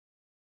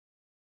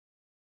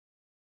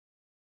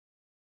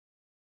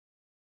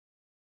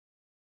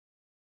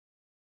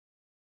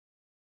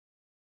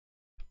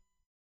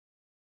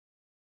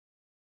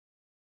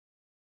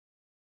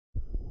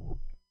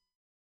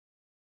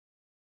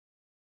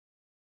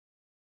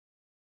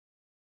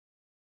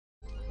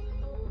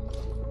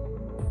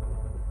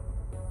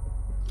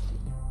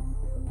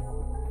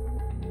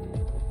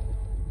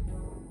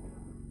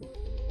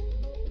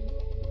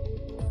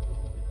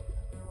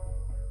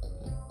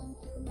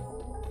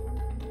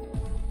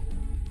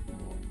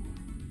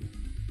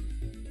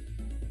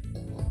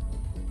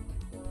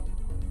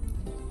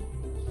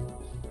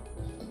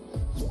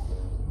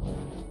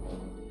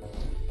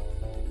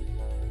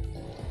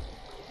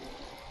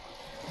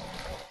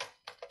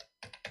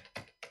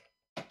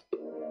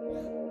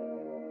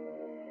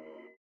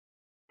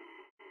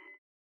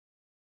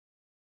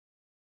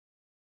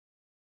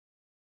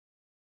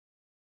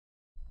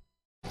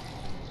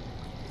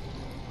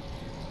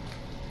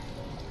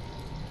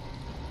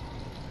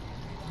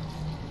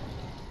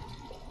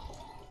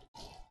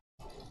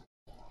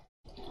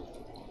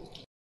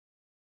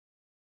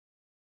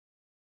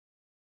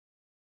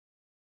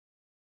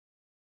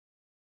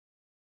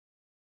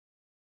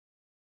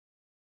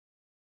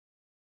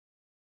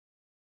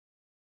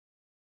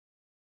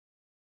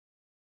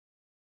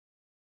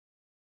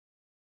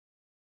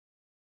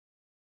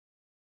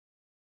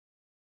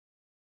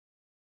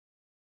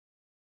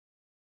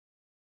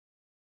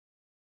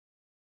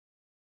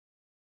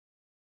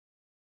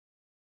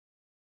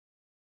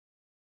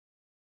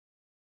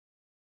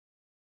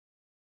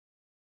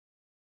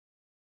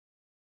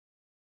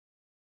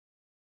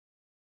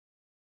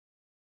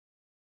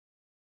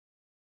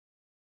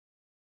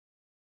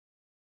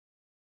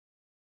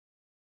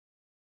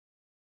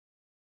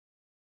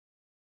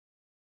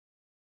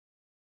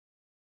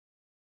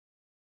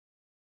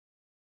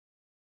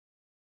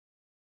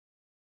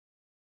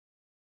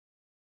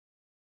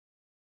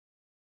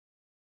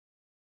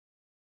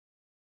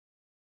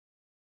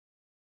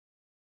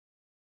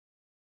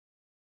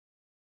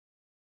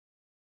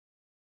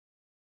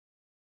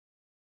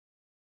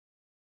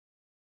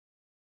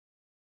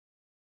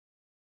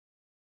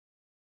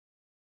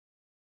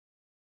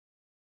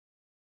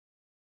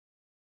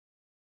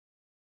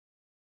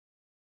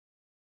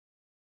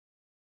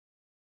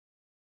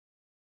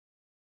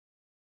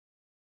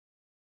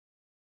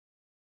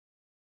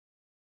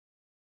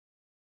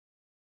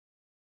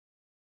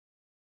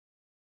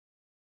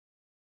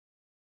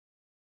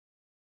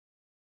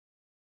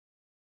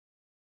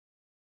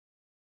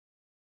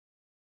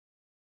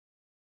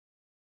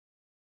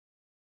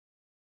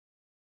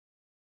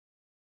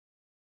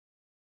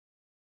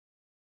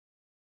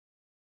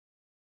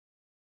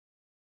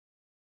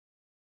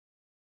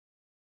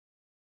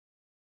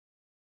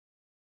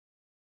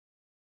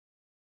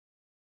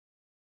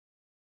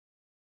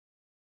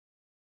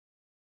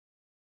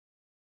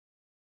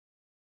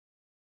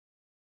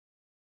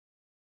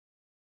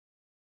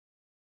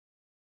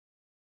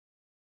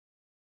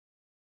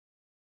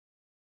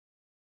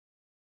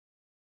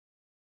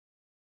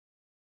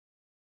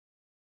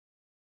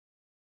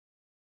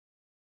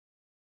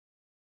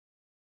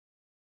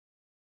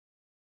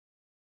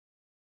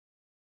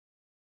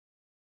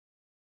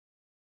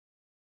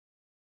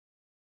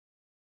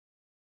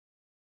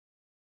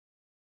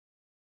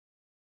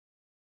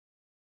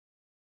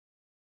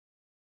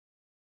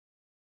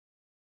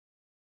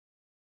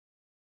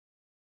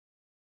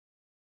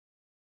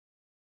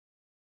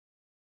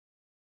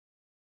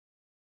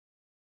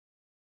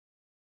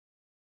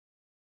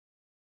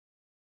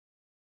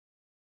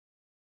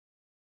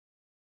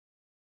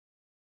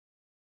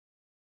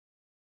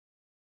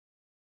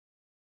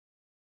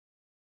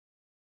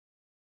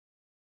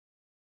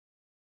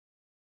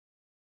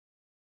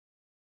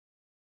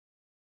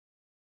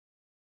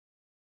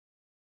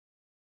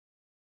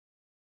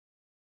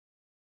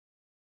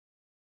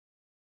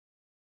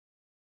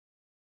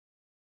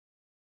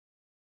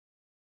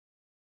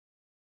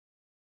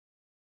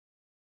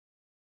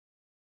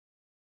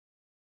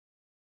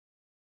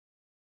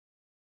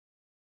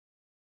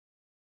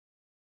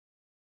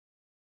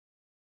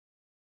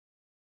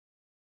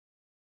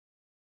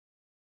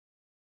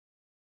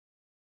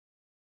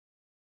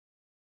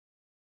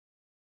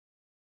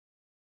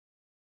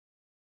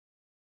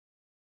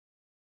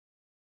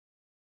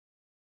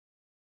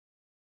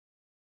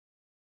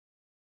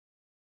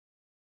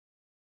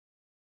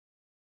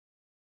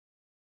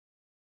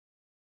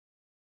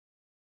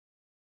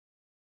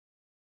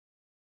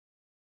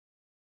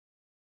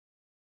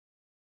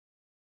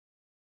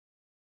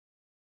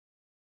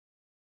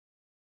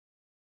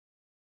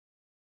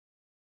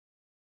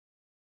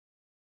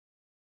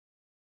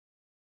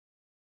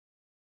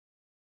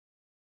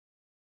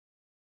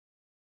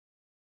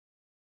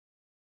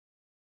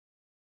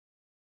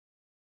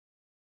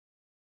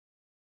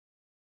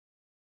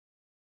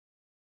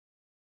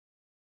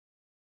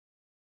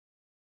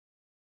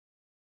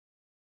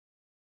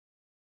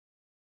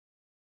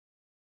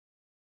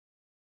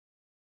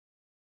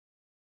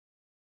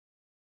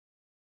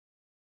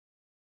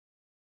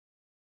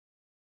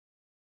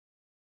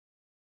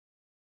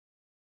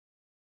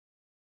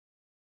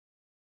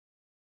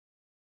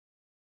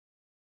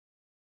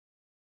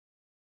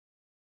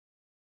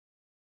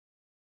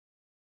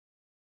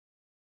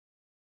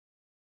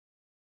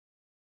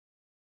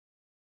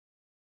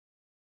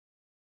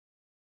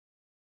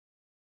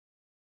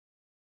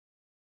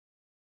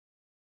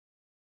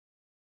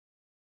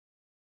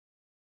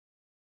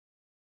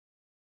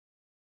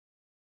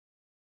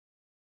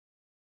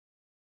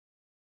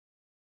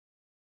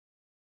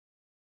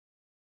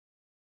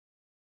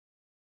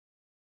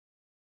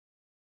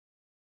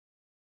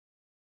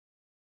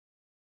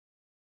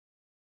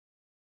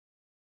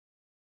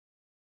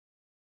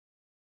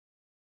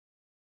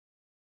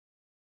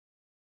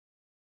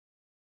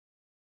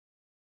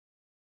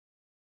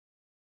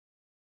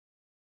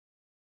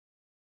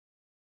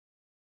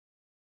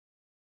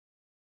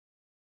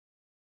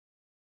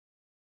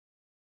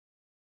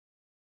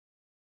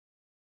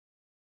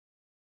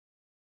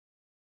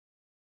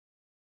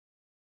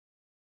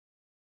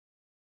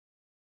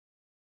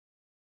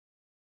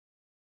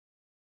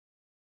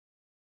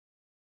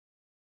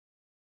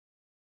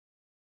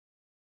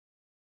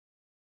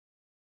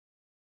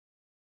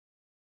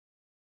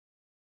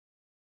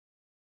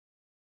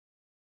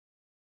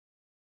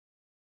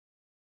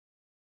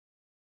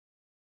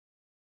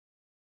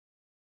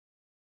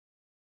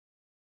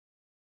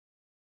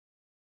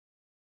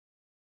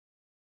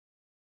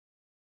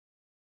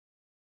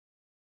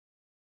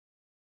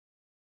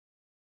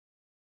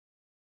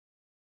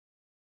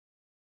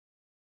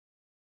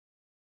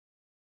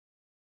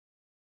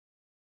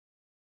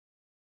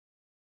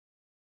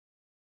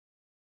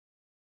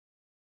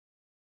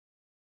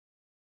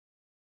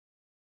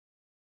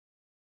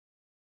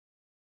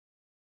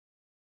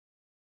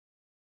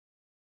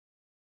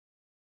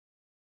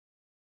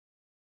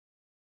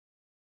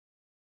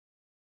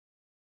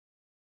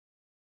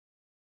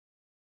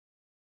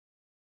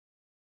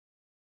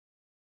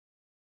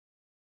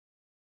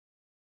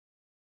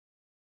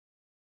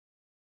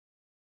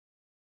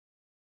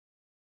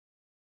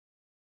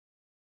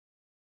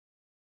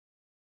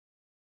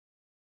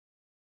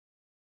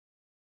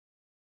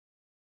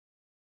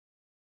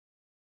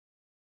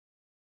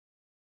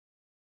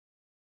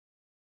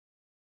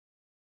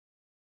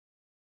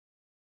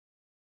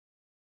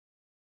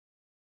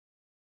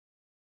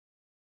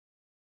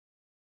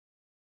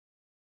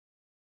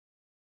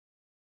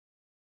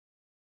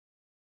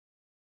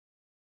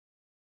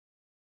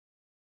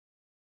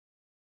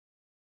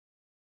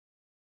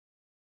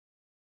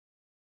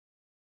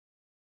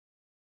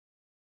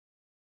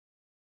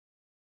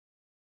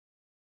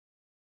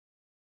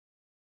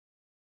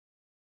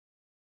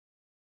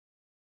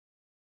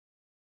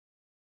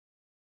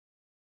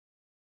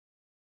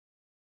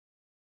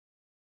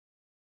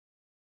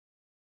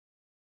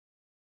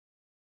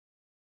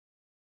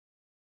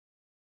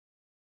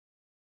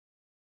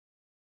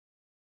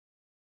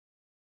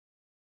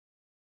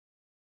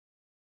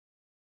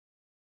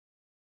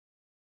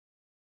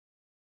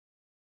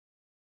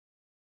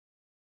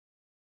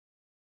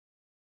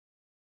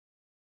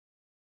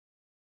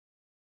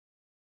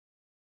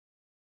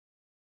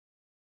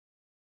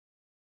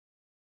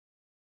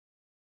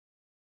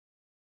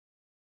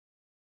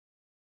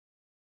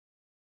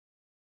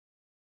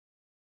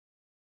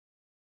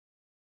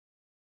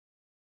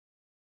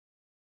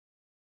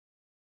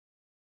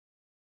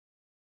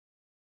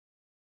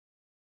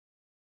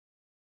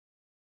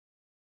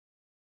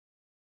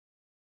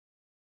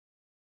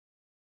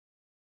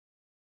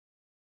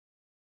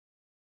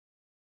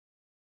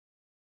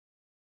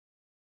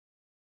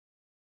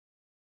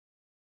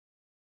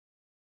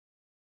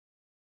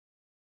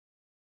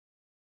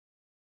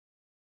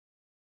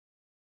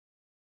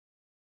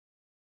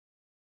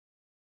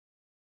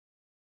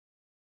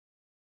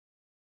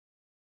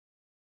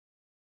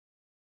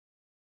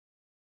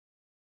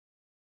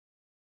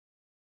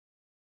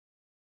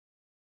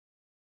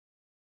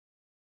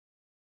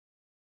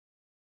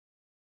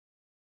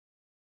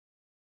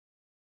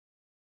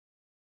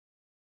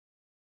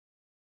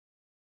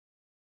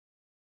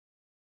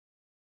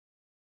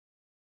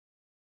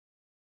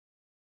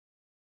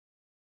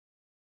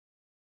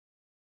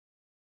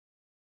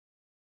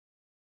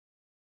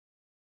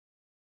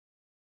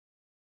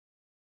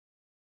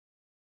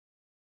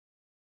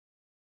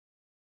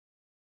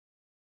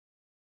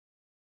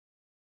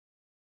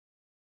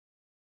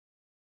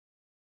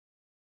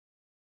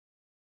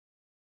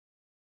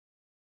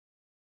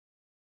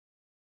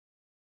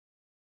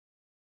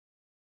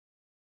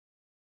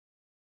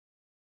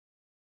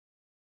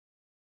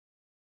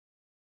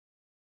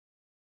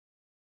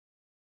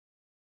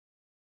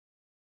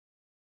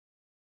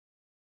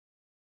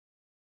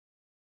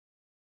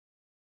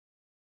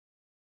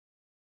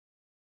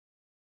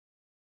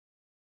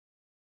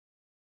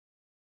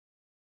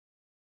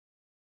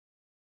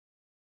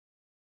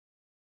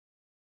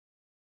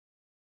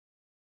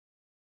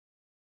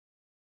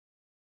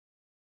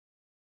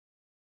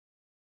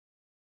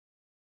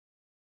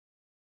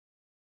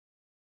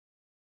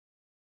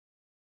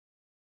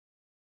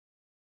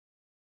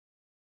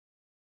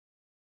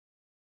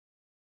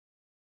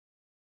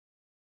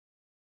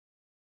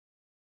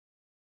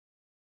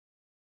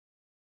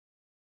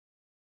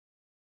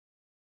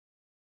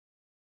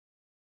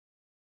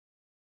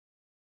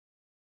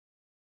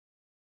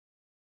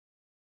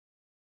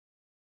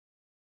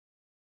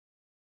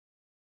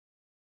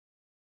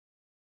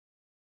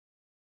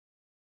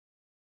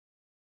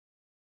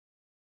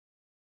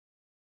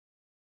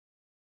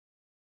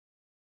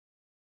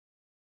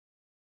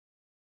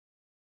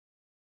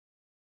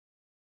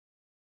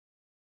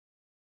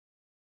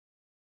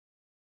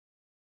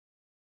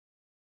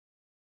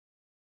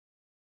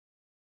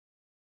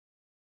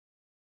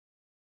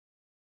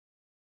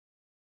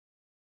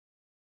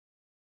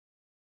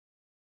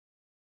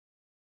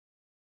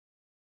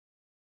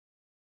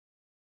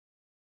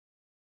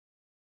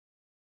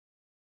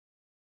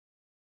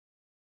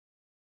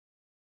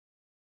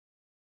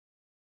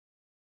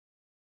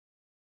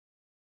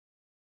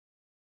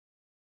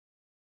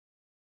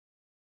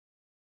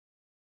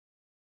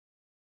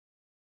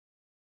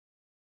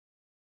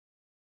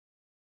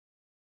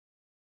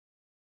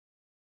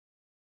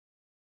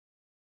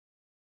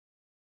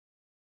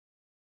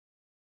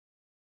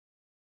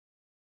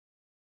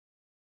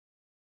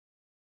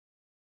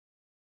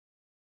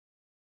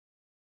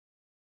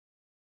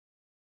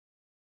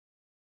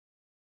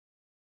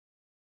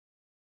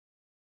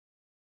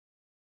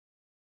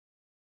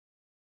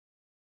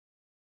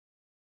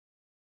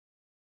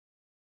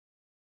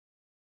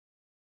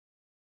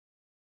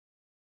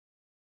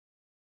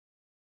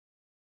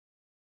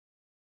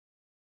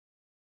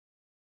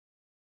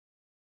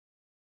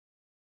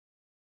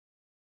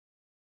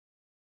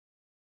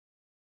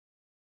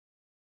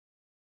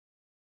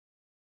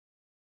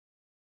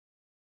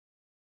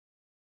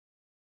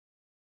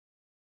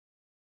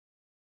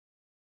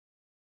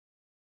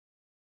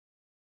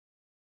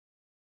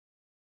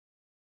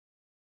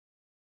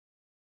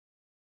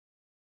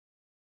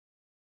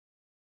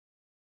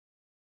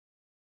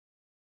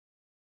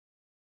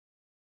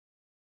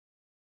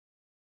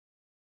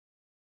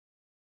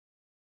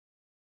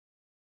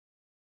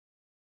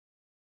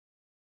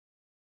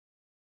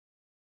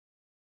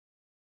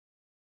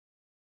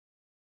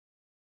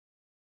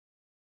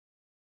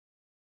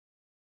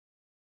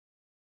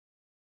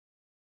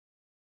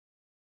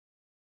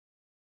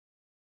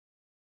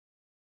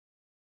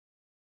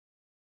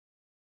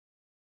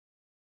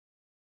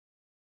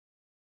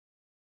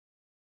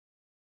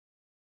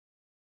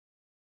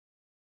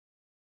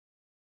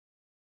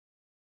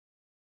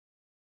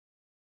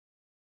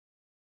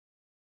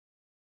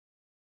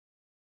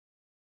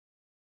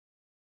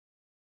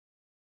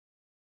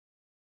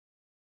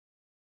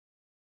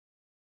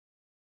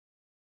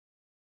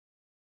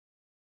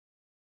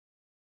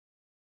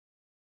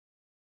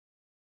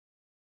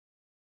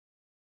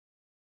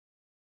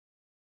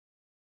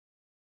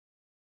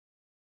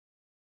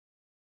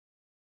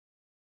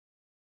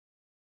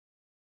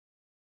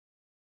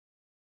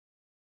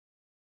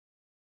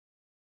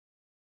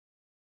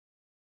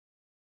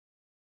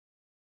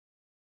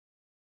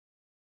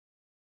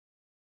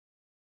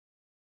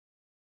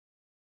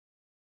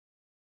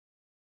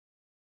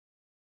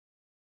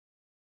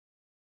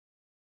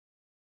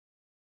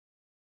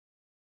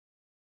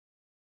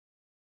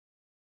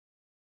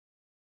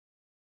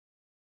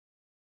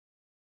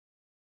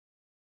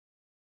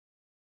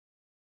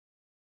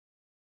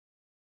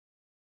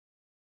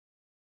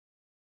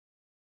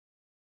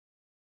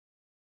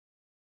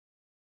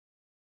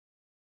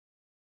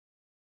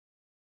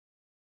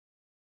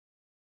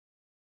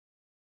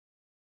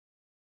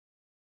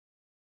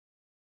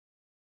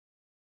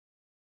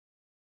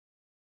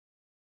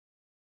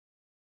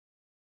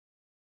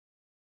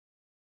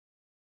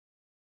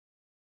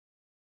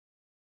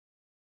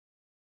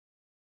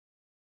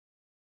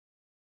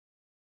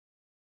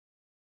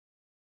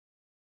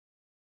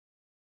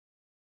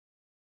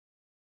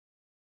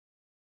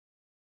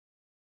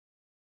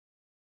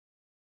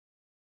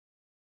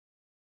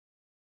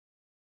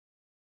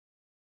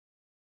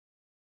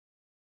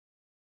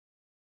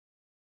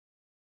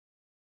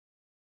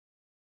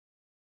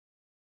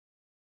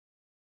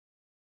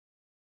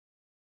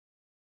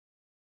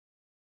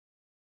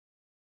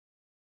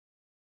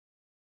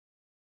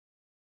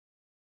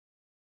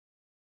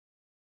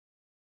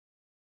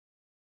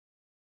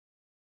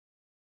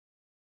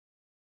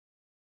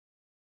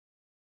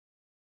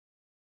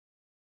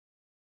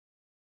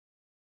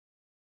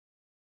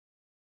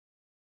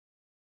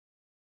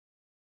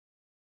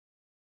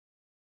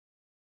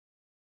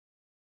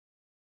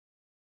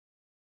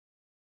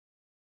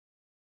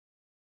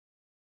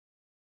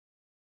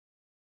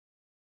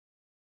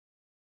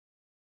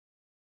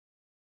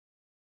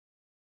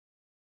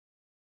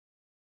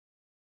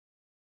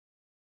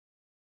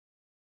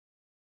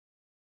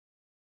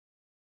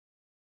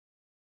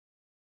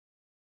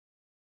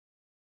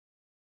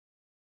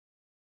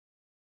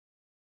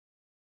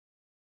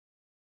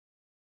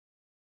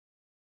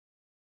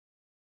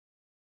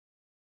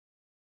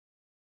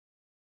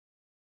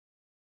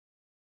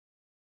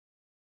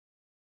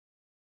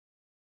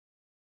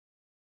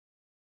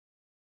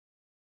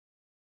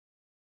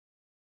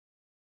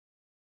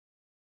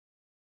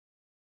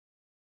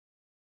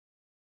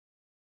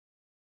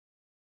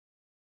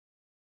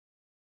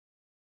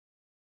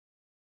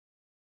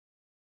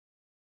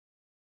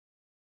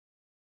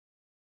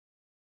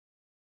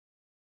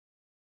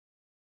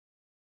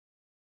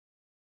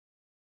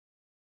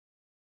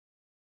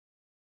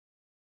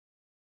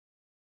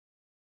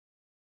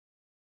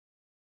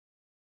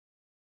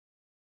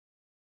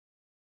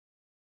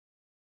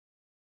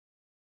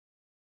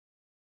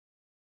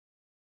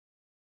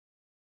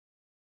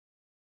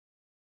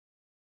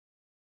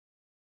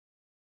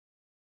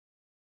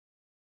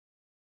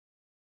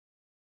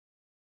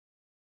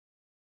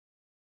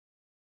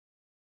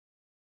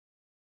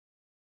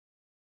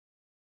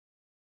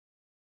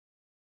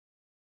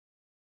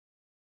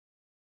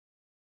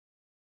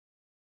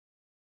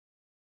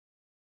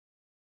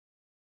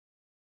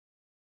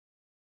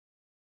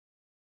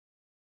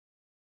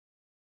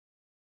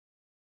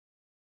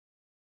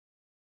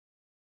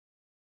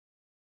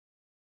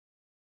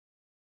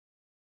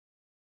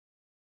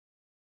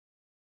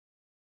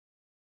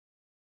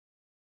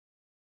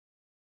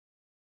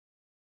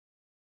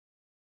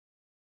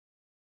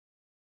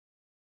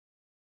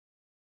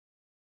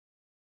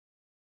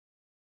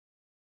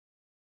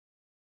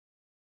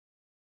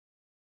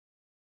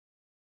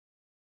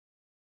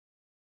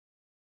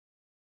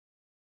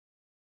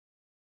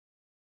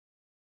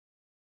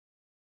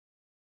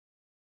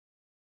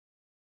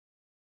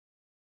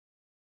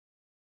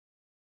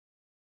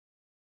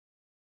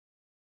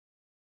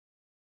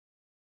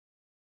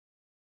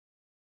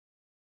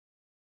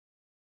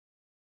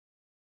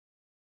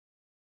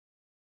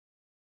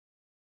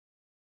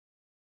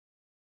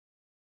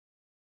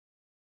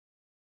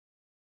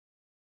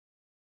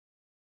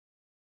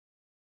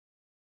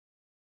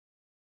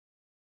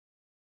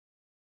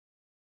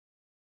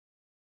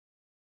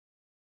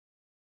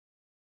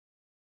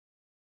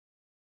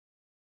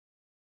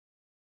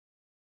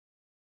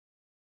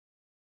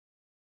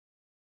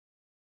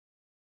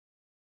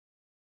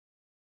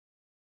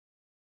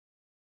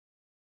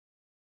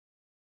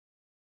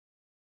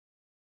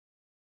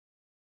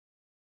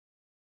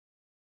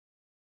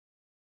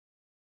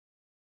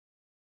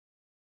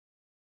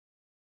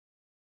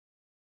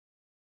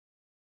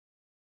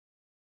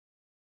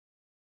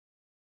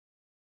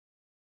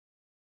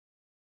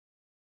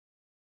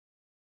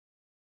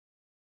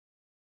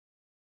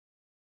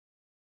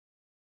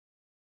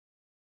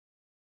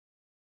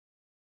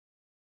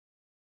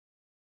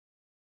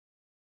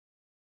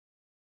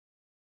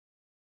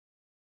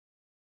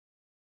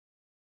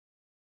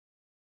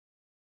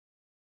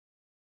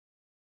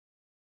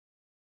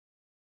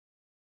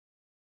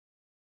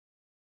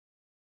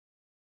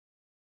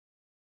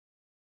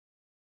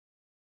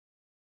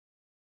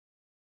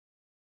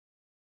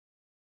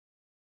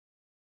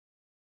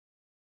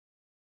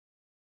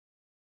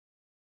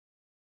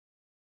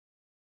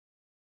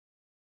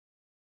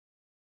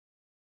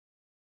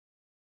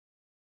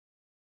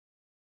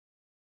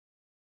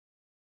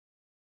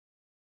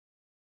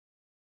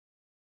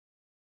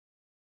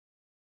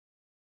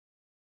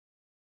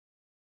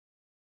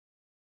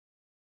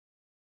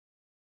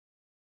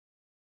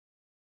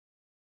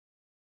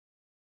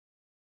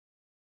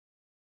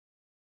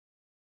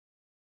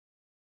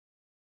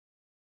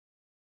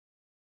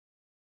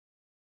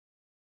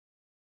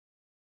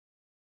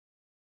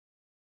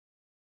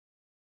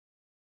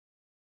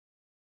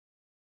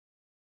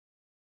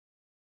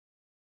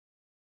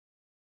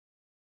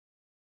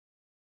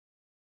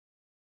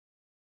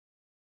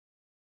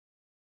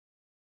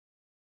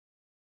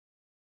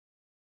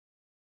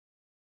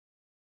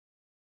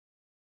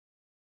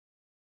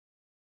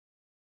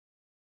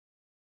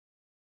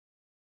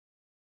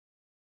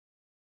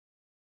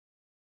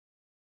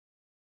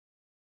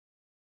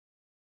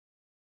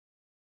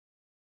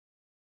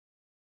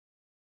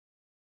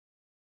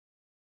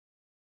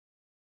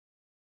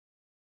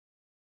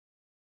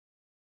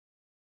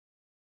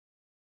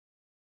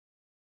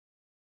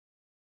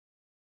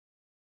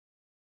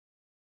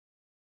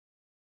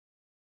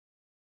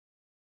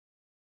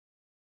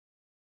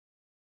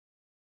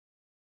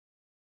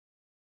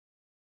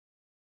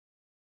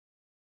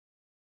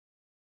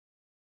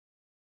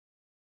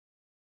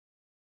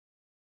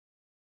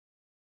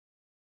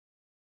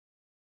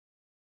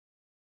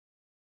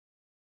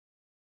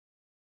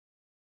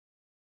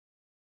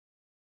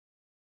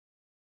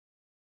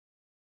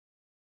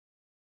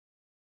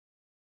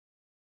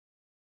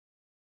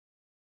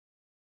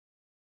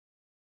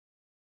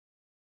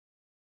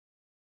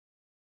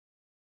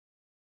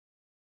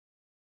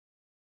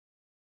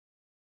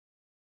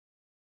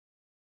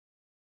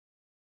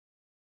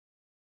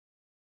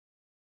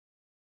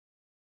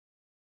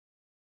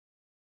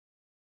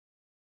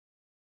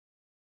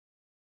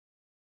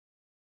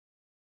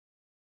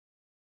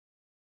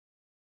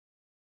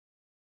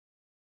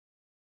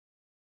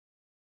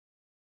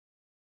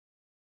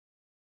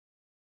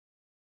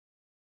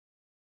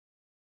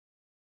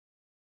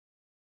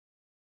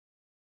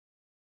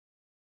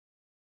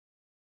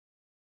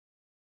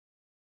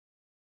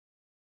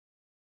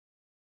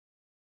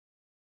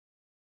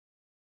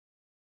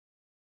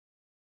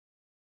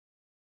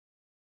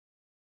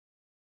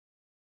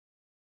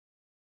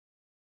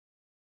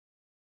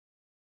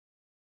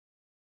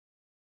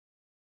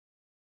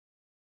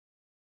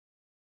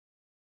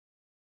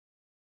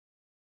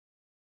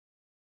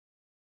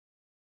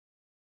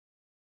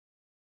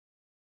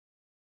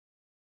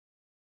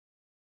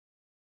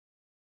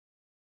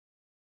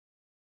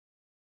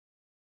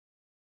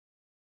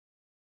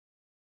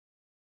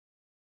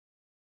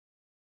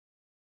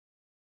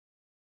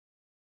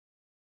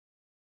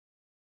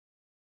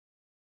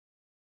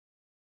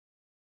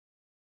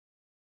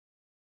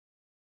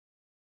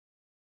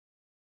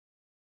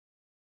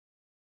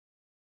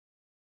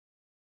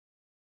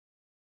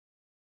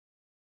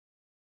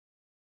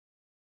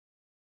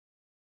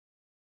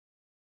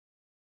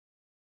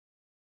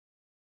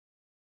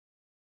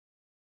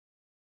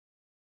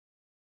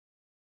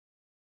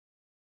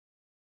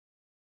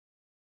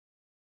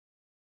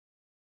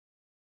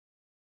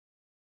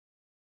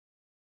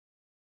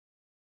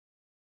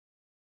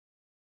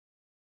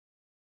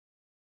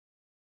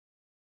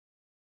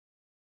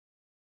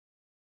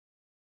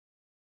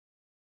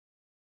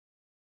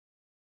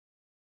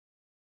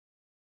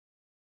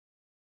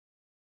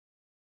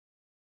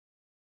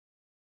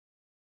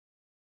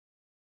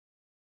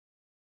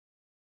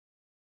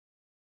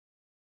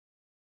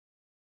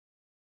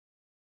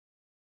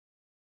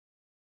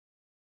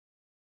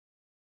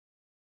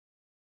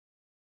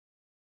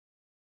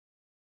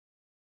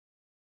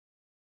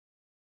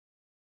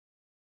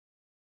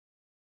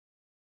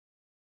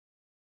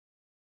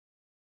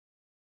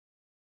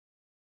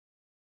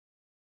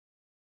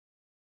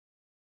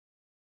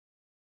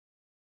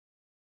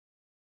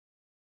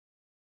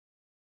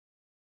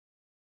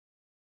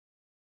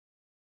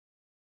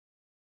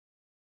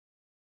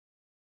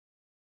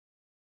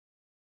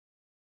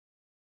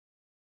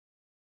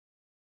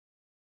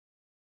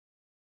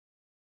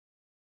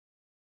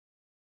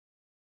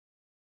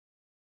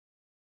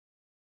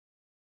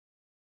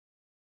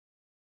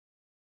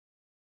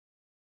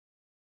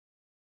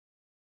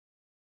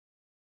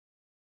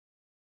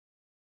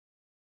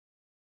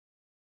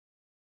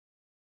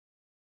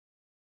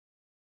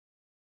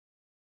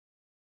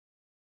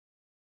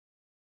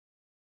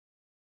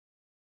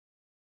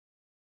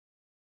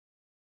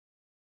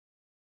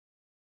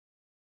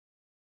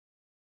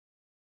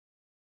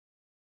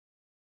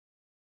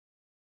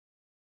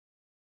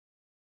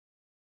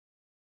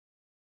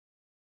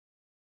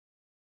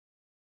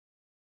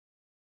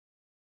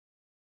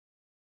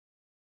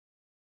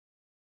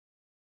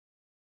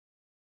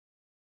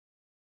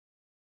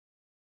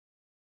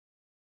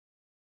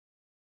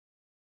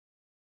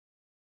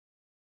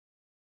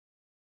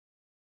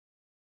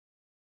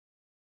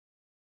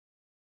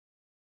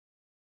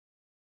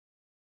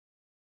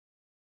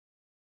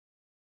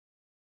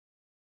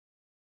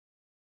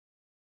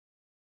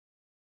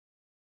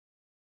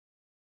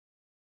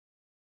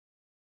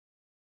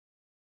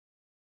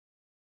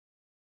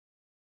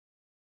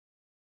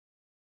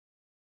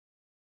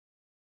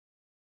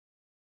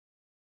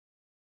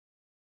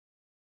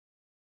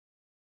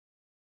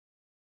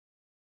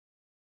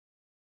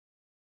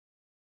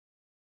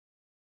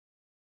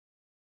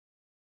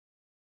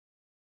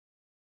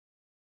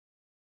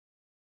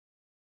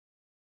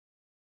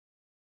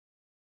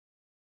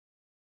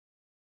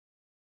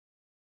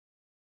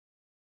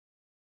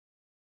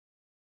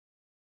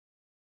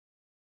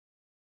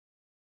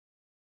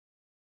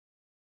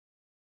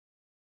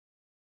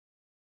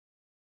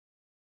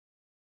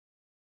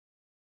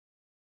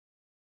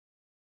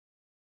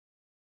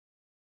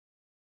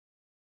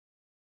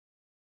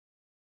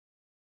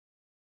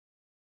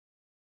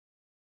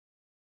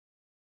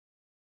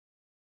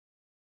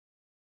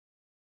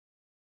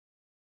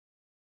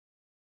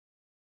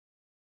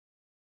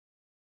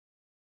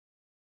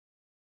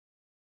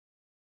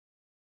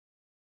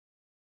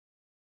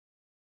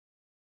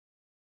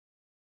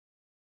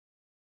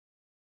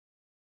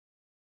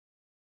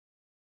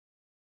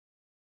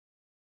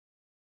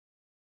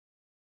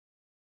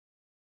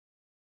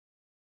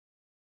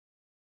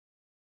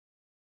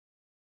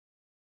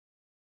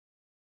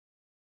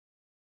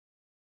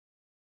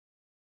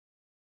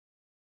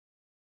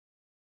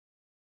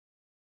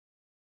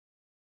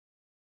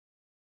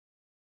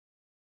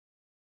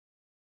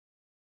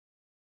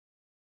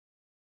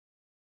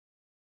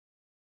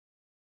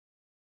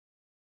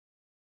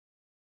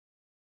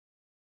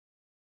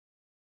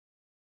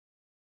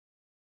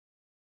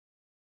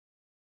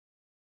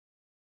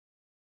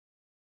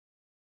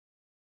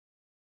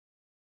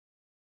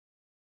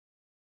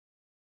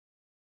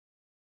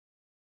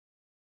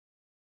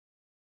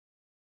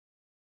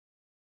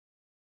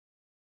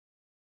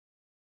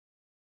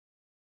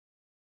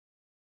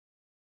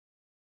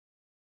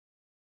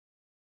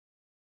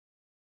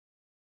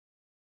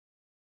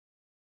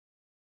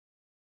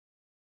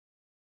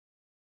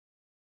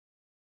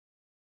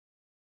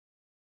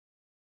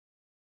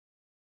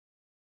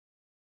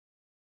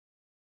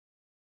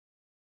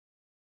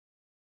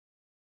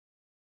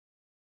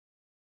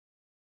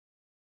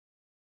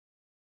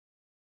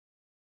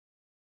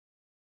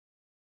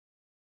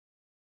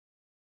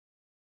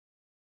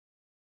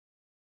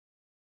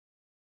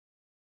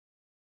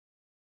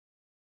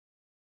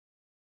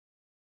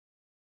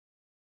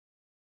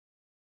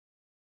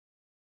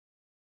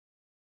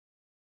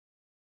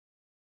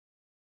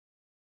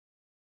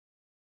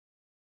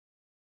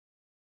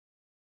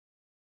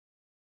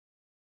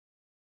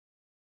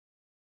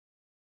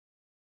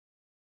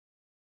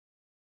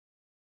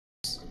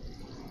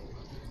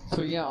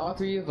 So yeah, all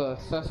three of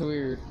us. That's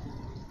weird.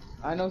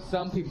 I know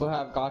some people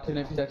have gotten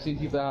it because I've seen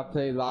people that have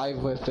played live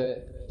with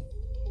it.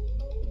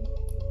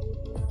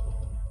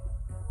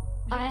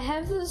 I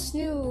have this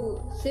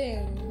new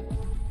thing.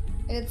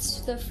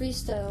 It's the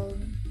freestyle.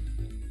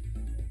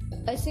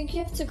 I think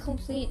you have to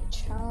complete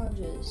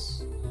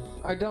challenges.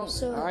 I don't.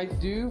 So- I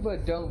do,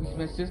 but don't. Because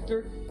my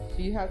sister,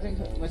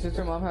 my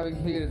sister and mom haven't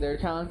completed their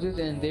challenges,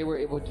 and they were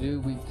able to do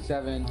week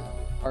 7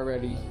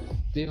 already.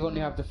 They've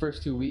only have the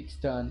first 2 weeks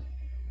done,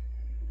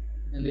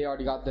 and they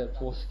already got that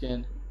full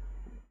skin.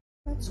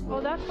 That's Oh,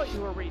 weird. that's what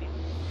you were reading.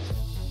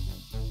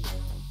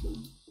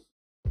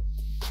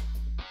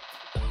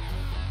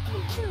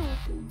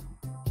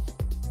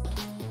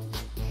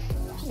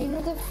 You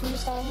know the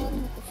freestyle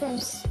one from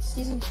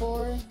season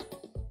 4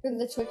 from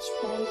the Twitch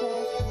Prime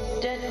pack?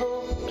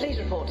 Deadpool, please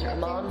report to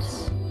command.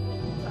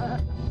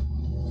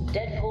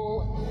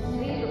 Deadpool,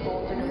 please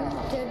report to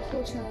command.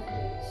 Deadpool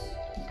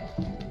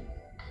challenges.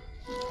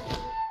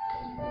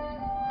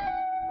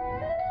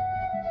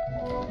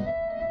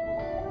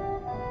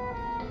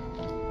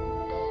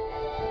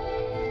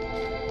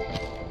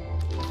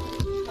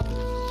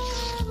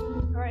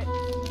 Alright.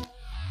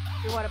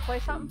 You want to play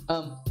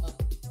something?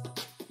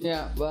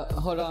 Yeah, but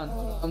hold on.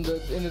 In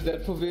the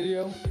Deadpool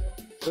video,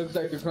 looks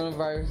like the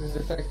coronavirus is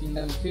affecting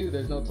them too.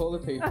 There's no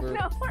toilet paper.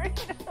 No, right.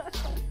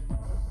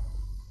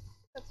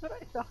 That's what I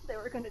thought they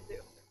were gonna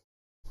do.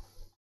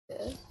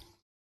 Yeah.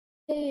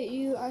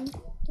 Hey, I'm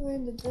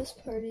doing the this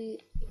party.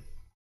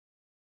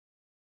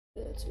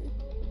 That's weird.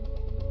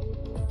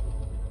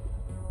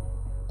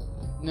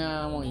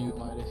 Nah, I won't use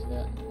my dish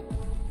yet.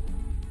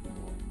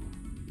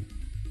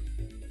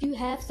 Do you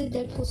have the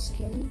Deadpool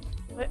skin?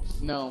 What?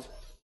 No,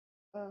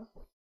 Oh.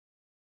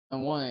 I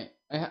want it.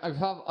 I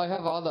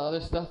have all the other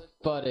stuff,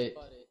 but it.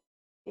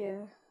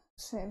 Yeah,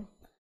 same.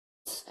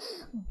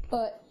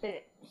 But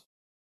The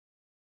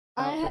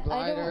I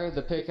glider, don't.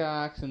 the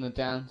pickaxe, and the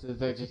dances,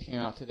 they just came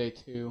out today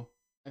too.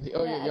 Oh Yeah, yeah,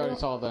 I you already don't-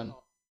 saw them.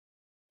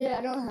 Yeah,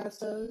 I don't have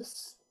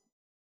those.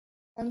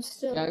 I'm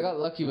still. Yeah, I got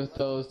lucky with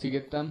those to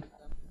get them.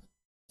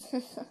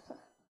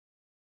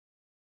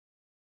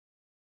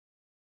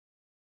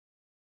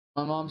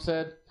 My mom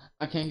said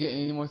I can't get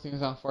any more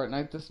things on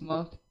Fortnite this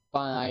month, but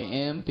I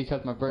am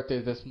because my birthday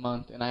is this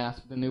month, and I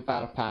asked for the new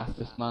battle pass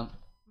this month.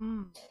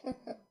 Mm.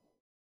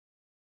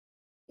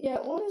 Yeah,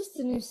 when is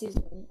the new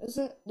season? Is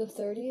it the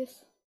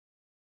 30th?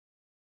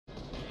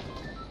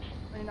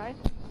 29th?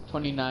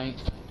 29th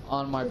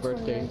on my The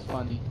birthday. 29th. It's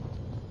funny.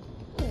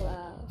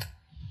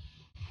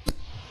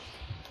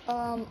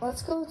 Wow.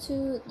 Let's go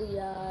to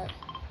the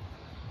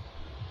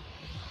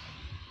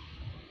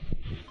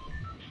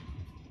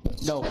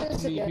No, what is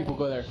too many it people again?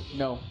 go there.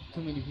 No,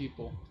 too many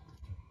people.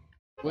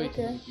 Way too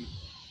Okay. many people.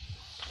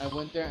 I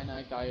went there and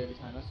I die every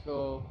time. Let's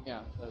go.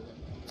 Yeah,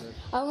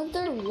 I went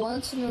there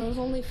once and there was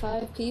only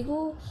 5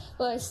 people,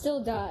 but I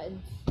still died.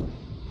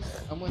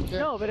 I went there.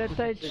 No, but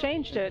they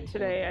changed it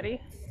today,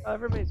 Eddie.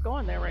 Everybody's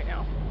going there right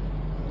now.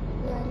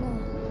 Yeah, I know.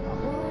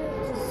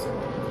 Why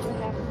does it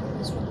happen on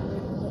this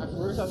one? At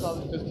first I thought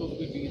the pistols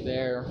would be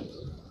there.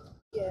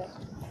 Yeah.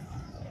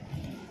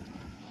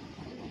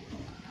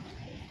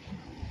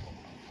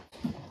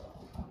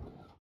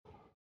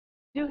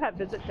 You have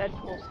Visit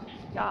Deadpool's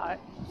yacht.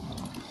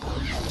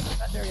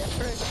 Got there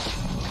yesterday.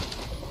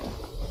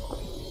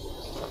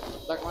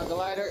 Like my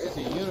glider is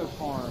a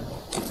unicorn.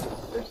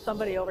 There's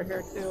somebody over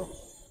here too.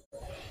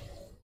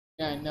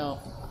 Yeah, I know.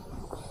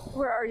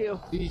 Where are you?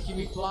 Did you see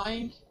me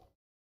flying?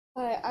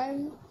 Hi,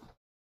 I'm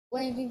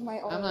landing my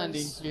arms. I'm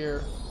landing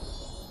here.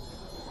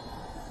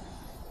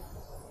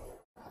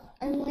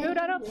 Dude,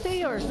 I don't see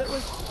yours. It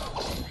was.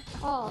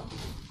 Oh,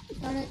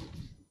 darn it.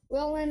 We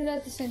all landed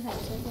at the same time,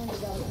 so I'm going to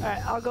go.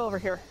 Alright, I'll go over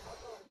here.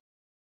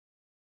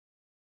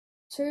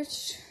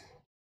 Search,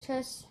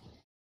 chest,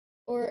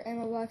 or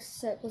ammo box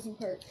set Pleasant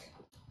Park.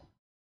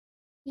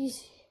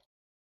 Easy.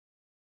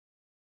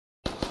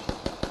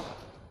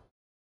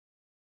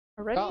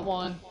 Already? Got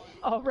one.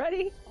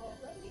 Already?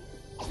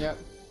 Yep.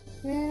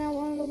 Man, I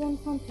wanted the one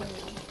pumpkin.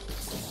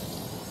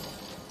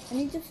 I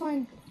need to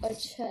find a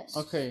chest.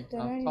 Okay,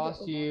 Then I I'll need toss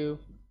to- you.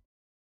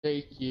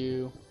 Take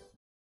you.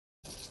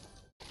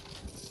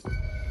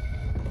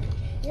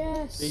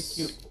 Yes. Take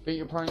you. Get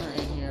your partner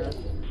in here.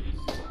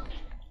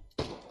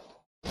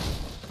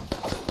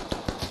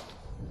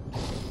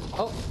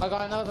 Oh, I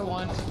got another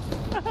one.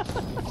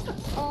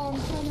 Oh,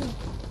 I'm trying to.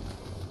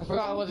 I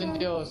forgot I wasn't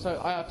killed,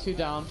 so I have 2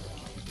 down.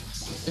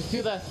 There's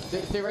 2 left.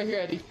 They're right here,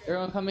 Eddie.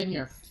 Everyone come in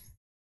here.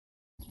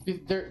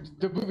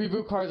 The booby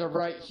boo cars are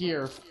right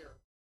here.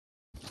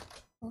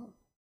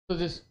 So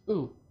just,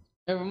 ooh,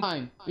 never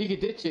mind. We can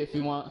ditch it if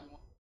you want.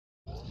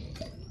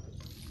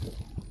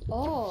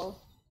 Oh.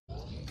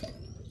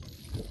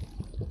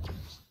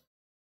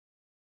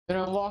 Then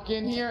I'll walk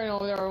in here and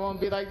over there everyone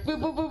will be like, boo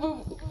boo boo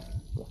boo.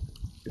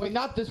 Wait,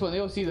 not this one.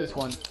 They'll see this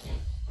one.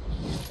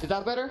 Is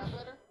that better?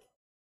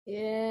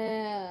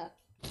 Yeah.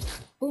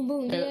 Boom,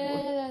 boom. Yeah,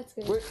 Yeah, that's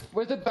good.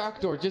 Where's the back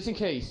door, just in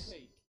case?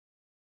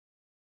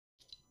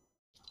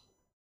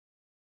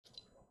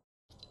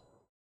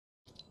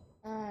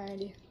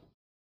 Alrighty.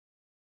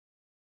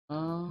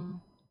 No,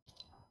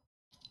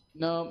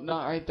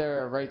 not right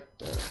there. Right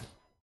there.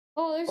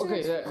 Oh, there's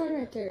Okay, an that- XP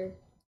right there.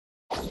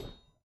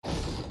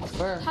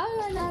 Where? How did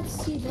I not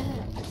see that?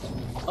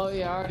 Oh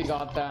yeah, I already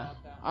got that.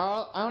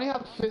 I only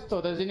have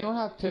pistol. Does anyone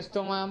have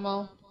pistol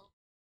ammo?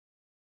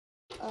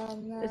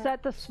 Is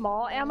that the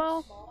small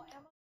ammo?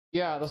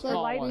 Yeah, the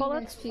small light one.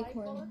 bullets? XP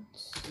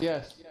coins.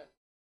 Yes.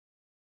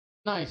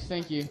 Nice,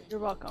 thank you. You're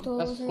welcome. Those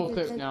That's are full the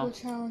clip Deadpool now.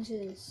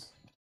 challenges.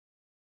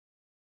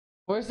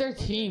 Where's their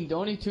team? The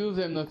only two of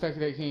them look like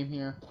they came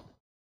here.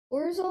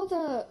 Where's all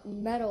the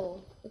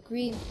metal? The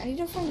green. I need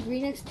to find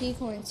green XP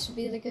coins to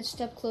be like a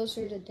step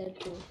closer to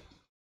Deadpool.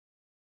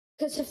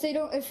 Because if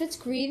it's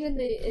green and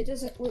it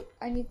doesn't look,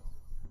 I need.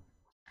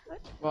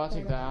 Well, I'll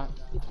take that.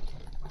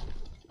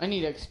 I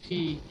need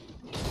XP.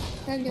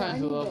 I Time to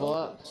need level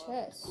a up.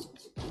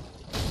 chest.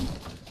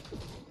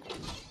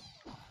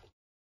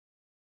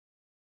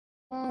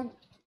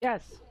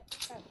 Yes.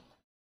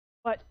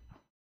 What?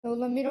 No,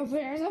 let me open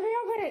it. Let me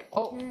open it.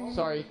 Oh,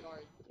 sorry.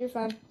 You're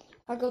fine.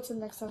 I'll go to the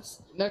next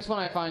house. Next one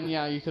I find,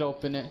 yeah, you could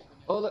open it.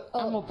 Oh, look,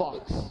 ammo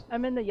box.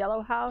 I'm in the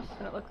yellow house,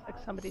 and it looks like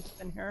somebody's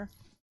been here.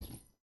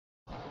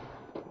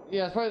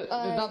 Yeah, it's probably it's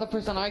not the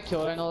person I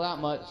killed. I know that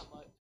much.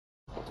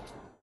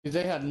 Because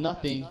they had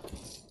nothing.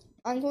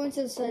 I'm going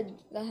to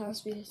the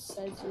house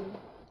beside you.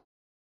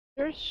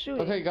 They're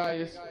shooting. Okay,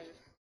 guys.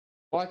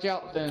 Watch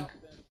out then.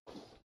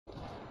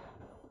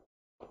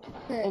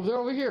 Okay. Oh, they're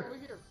over here.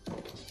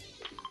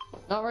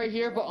 Not right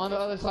here, but on the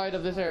other side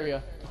of this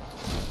area.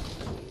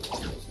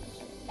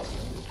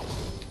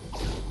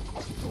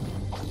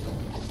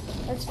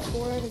 That's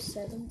 4 out of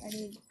 7. I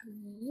need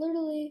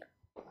literally.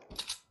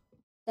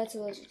 That's a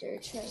legendary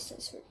chest.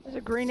 That's for. There's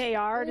a green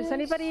AR. Does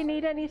anybody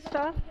need any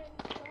stuff?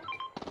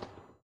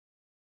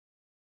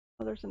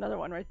 Oh, there's another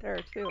one right there,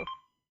 too.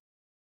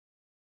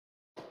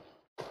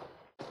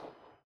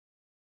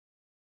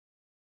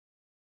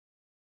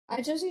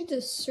 I just need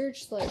to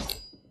search like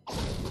 2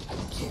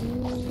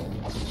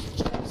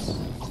 chests,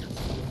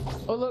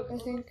 Oh, look. I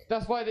think.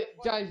 That's why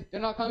guys,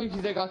 they're not coming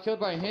because they got killed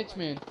by a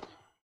henchman.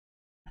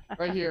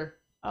 Right here.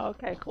 Oh,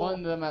 okay, cool. One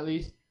of them at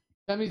least.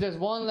 That means there's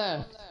one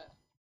left.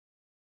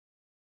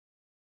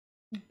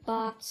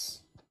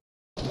 Bots.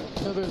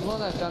 No, there's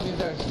one left. That means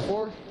there's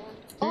 4.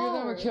 3 of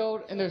them are Oh.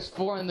 killed, and there's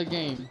 4 in the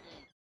game.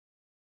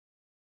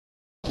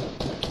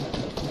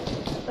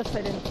 Unless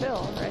they didn't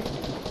fill, right?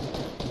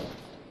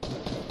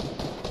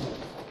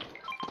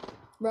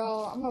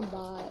 Bro, I'm a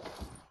bot.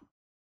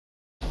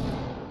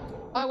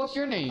 Hi, what's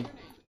your name?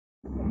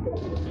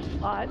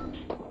 Odd.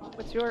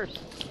 What's yours?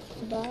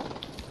 A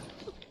bot.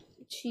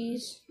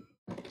 Cheese.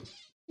 I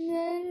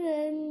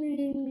didn't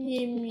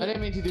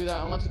mean to do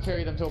that. I want to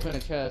carry them to open a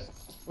chest.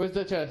 Where's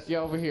the chest? Yeah,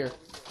 over here.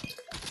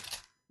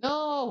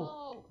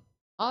 No!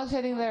 I was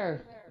heading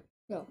there.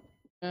 No.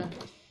 Yeah.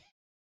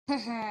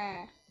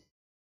 Haha.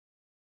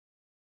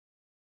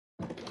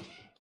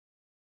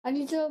 I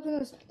need to open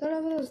those. Don't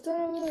open those.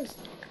 Don't open those.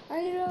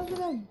 I need to open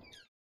them.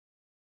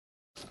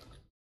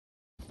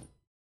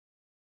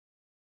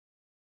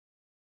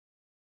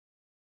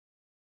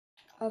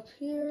 Up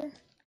here.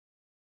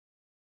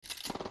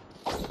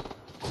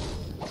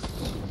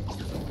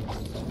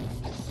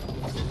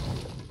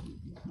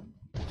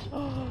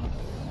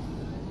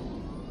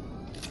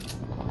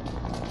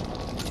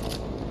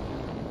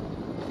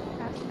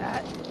 Past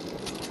that.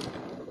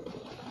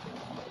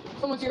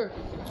 Someone's here.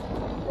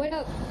 Wait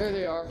up. There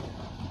they are.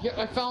 Yeah,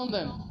 I found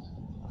them.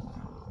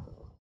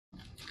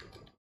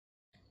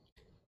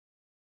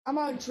 I'm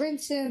out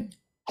drinks him.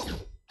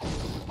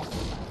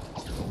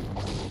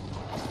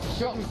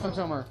 Shot me from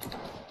somewhere.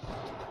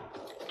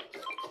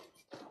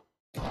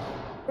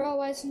 Bro,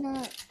 why is it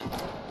not?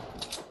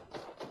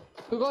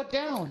 Who got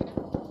down?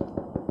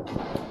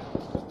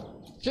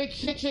 Shake,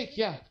 shake, shake.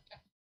 Yeah.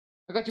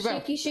 I got you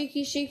back. Shaky,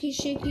 shaky, shaky,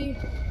 shaky.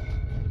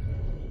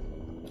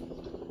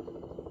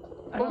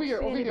 I don't Over here,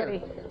 see over here.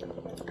 anybody.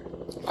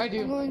 I I'm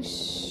do. going.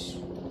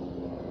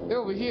 They're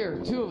over here.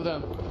 2 of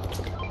them.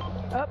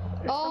 Oh, there's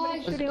Oh, somebody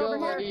I shooting go, over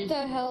here. buddy.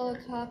 The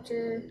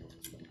helicopter.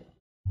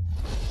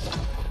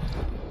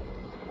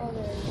 Oh,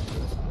 there it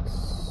is.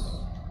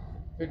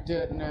 They're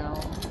dead now.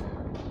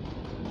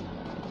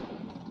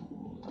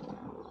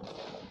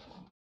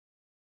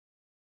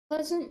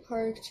 Pleasant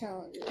Park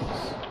challenges.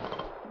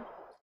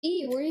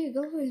 E, where are you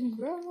going,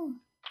 bro?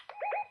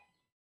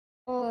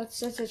 Oh,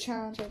 that's a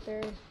challenge right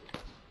there.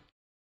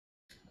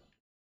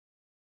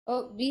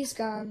 Oh, B's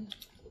gone.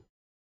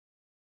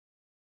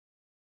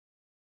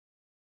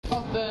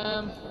 Fuck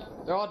them.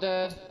 They're all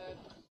dead.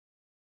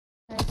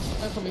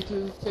 Time for me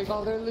to take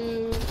all their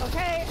loot.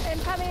 Okay,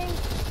 incoming.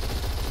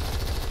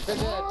 They're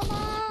dead.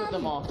 Put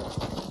them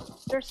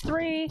off. There's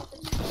 3.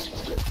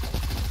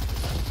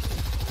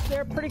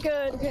 They're pretty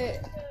good. Okay,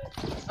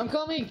 I'm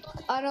coming.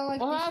 I don't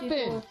like What these happened?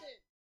 people.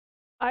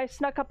 I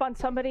snuck up on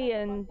somebody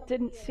and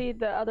didn't see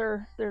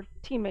their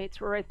teammates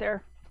were right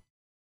there.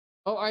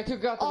 Oh, I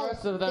took out the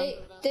rest of them.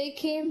 They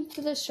came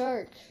to the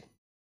shark.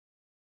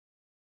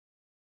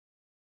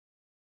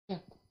 Yeah.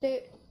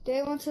 They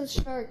went to the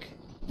shark.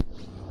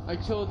 I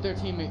killed their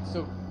teammates,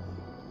 so...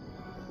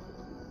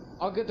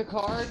 I'll get the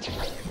card.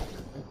 Right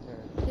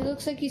there. He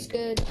looks like he's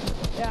good.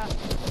 Yeah.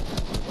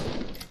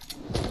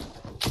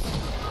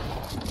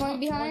 Point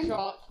behind. One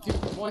shot, dude,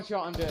 one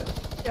shot, I'm dead.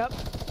 Yep.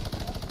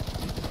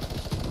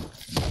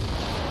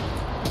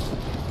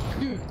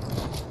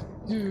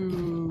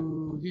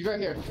 Dude, he's right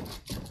here.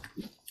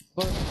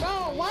 But,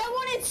 Bro, why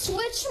won't it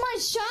switch my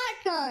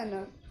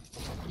shotgun?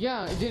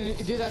 yeah, it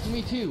did that to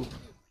me too.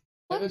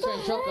 What I was the trying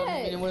to shotgun me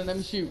heck? and it wouldn't let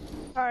me shoot.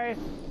 Sorry.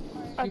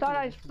 I thought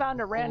I found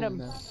a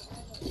random.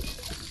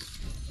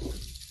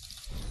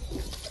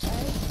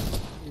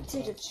 I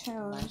did a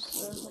challenge.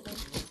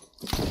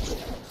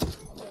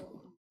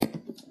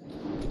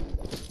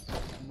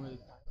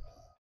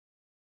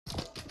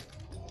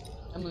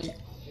 Emily,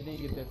 you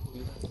didn't get that for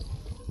either.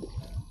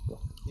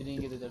 You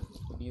didn't get it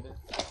for me either.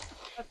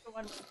 That's the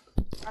one.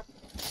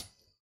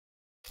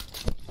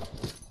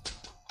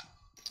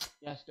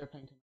 Yeah, they're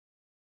playing too.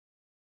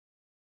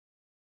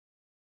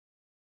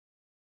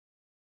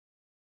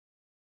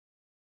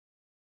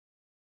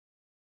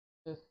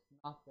 Just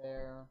not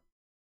there.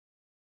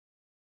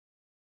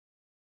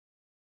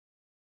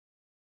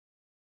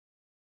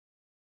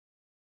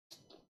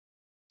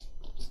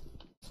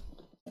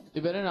 They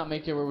better not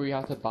make it where we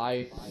have to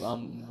buy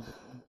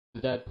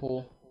the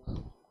Deadpool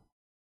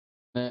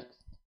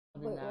next.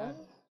 I'll be Wait, mad.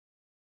 what?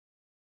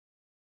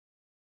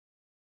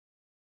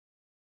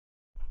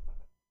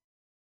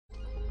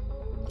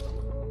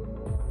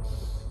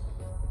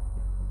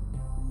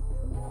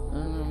 I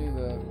don't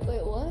know either.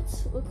 Wait,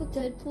 what? Look what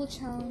Deadpool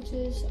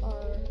challenges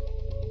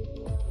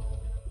are.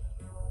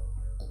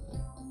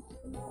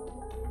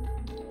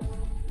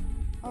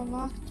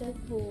 Unlock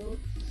Deadpool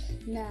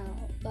now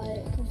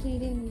by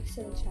completing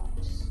 7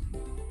 challenges.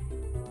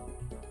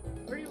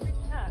 Where are you reading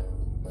that?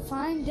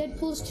 Find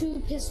Deadpool's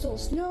 2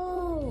 pistols.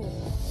 No!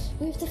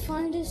 We have to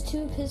find his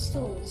 2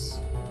 pistols.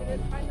 Did it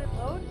finally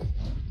load?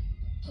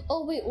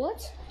 Oh, wait,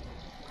 what?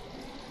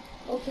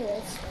 Okay,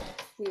 that's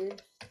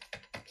weird.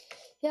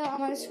 Yeah,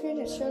 on my screen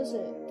it shows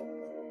it.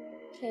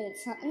 Okay,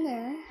 it's not in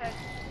there. Okay.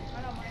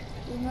 I don't mind.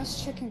 We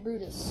must check in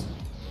Brutus.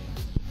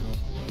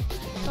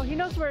 Oh, he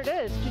knows where it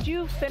is. Did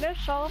you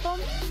finish all of them?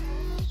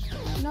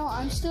 No,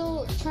 I'm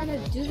still trying to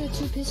do the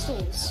 2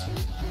 pistols.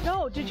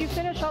 No, did you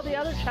finish all the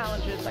other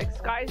challenges, like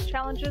Sky's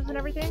challenges and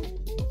everything?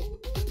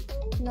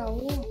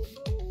 No.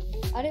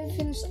 I didn't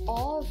finish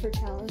all of her The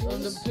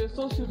challenges.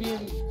 pistol should be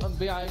in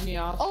behind me.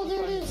 Oh,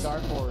 there it is.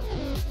 Dark Force.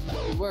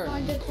 Where?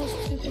 Find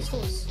Deadpool's 2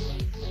 pistols.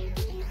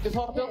 It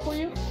popped up for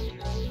you?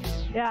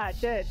 Yeah, it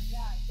did.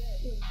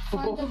 For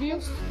Find both of you?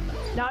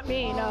 Deadpool's- Not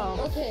me, no.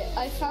 Okay,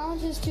 I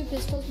found his 2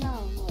 pistols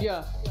now.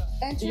 Yeah.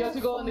 Enter You have to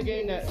go in the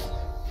game net.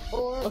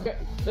 Or Okay,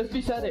 let's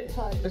reset it.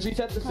 Let's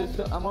reset the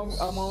system. I'm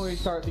gonna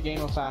restart the game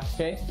real fast,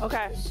 okay?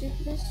 Okay.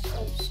 Superness.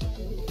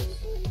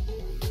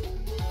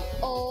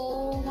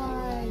 Oh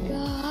my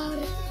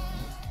god.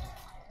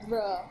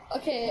 Bruh.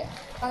 Okay,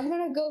 I'm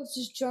gonna go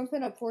just jump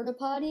in a porta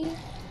potty.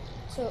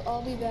 So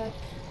I'll be back.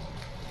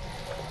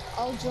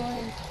 I'll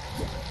join.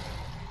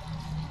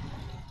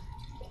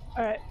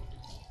 Alright.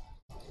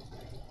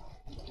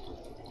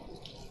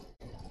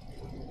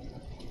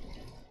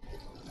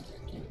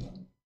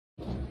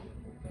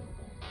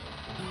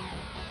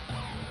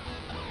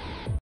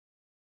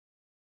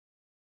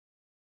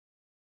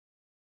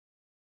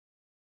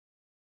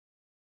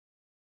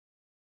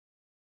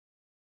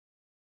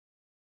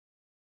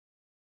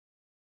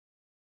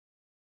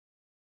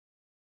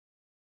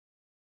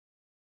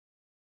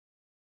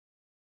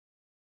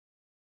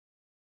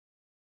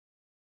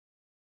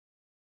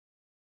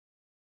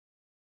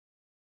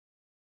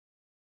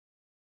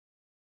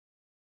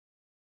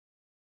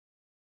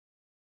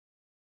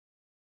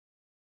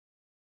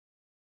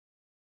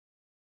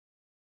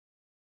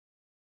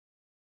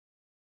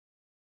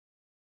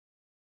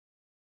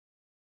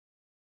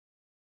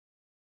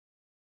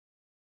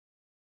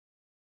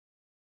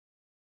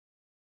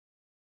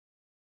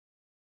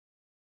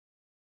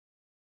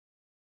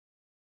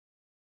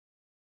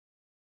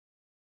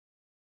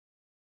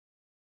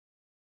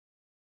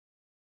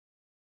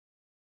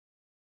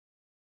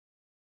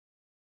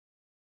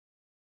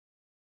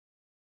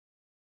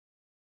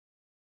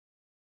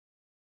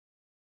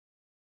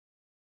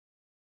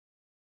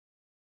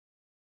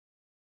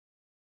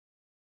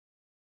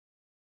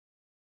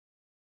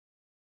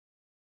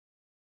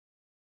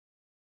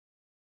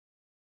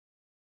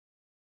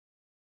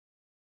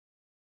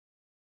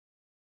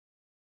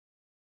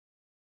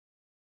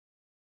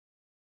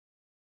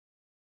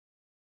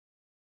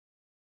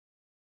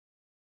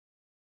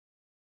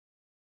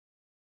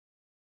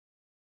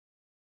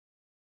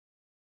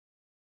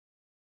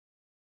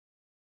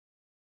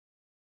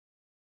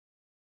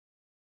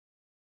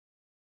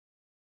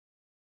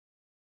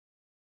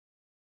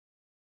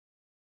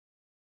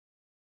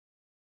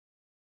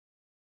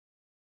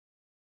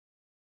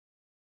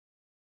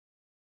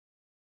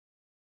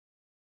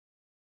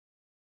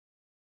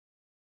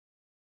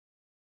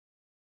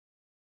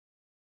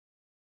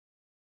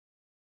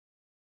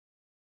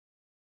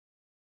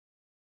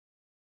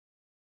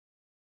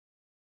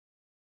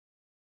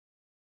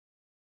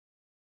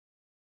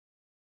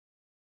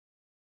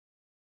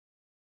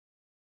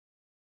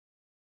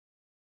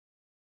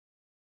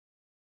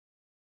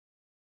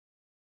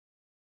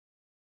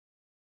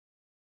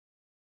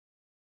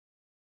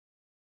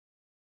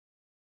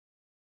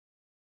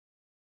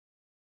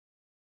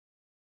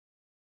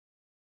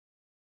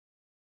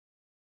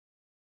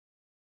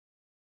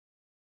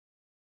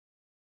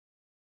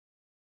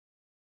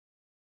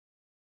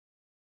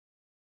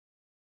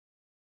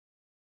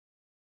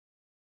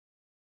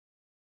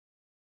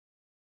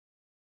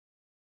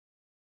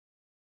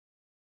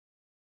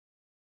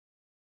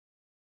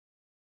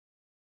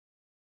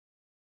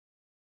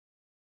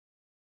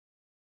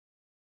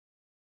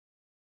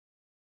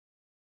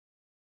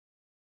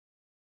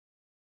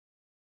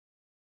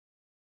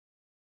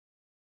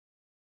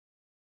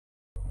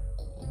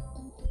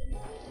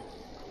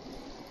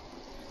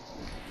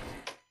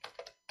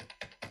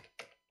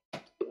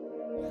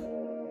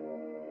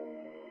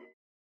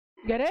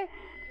 Get it?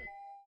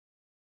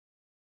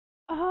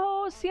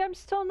 Oh, see, I'm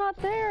still not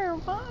there.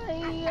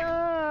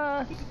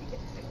 Why?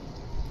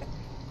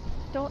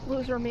 Don't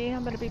loser me.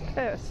 I'm gonna be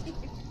pissed.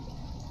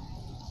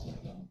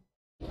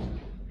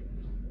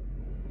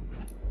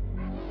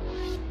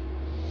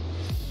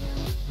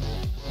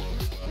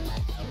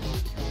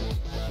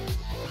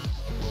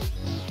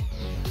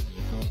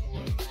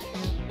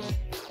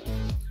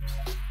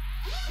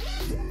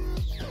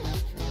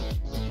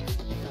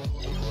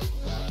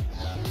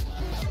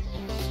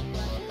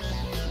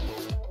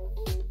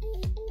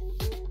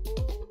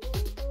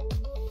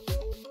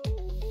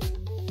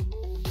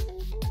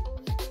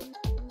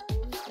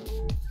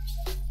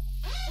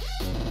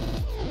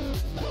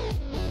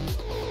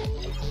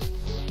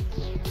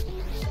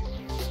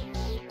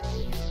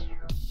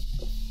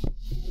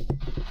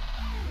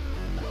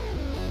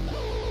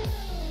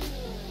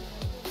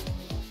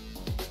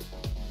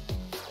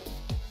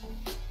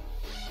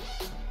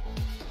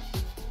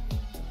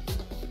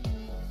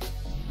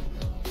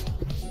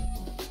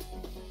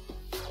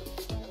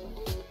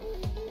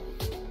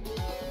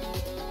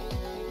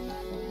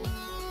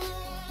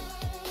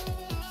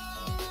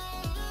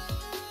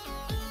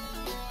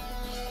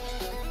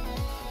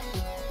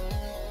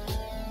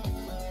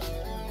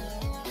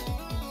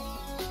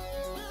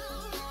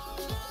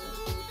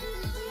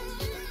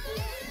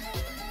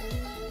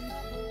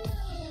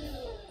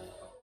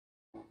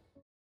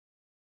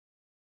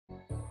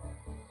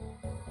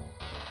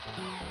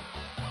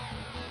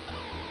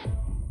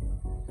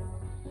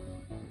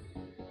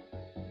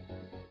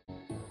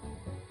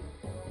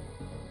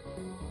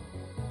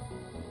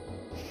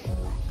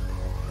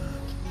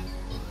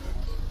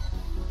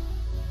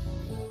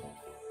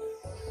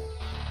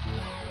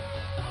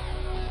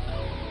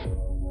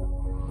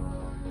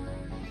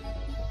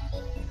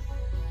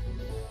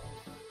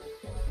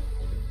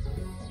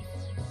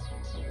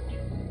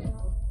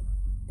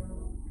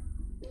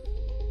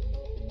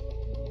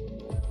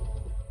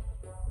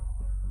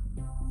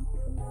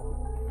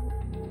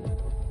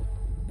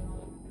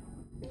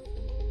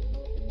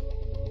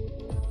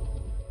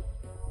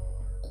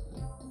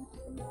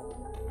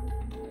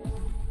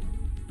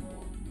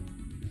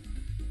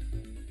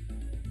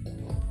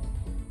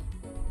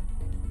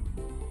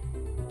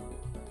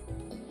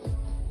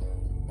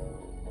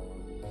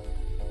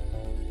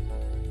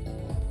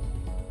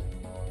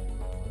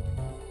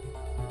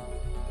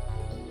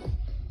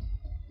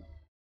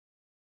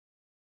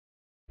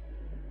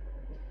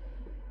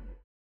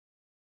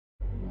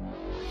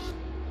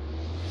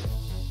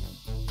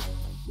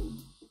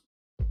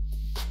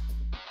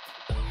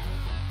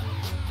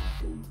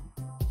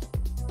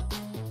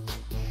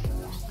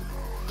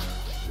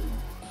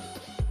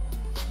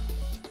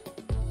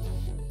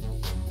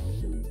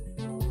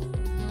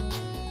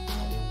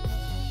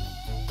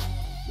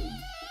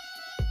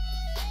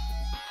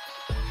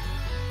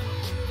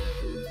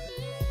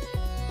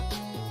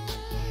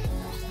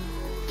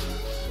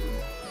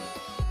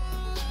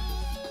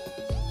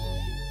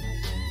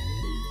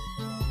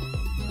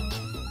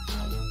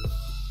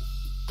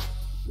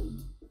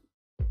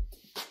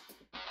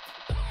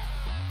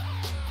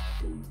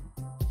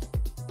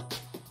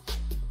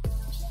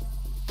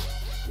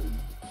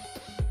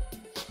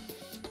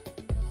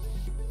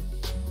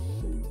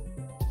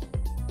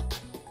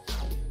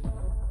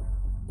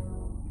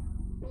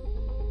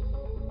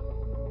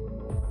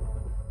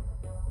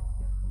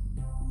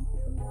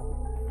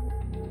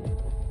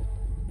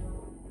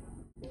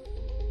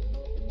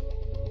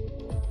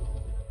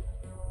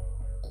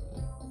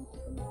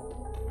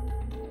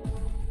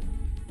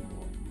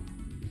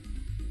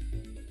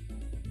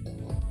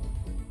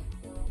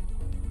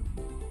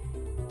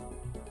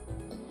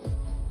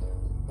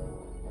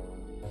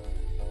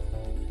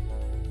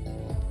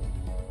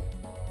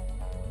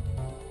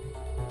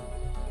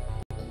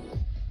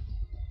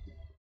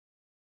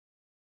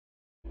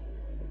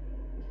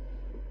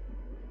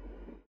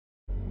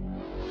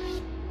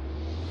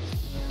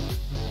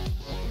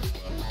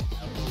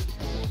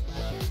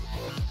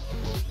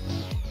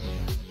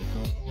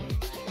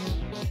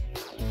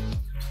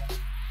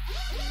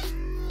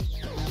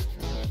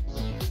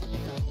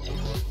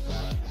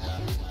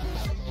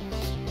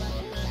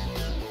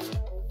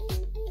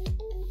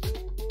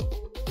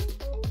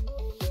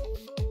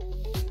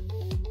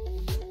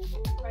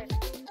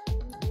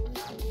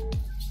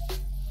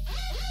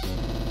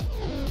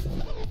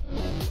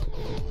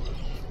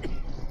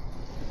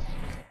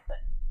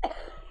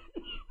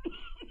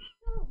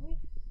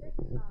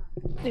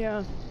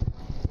 Yeah.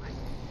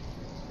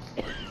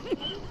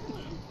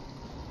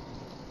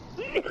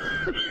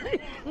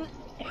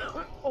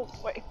 Oh,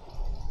 wait.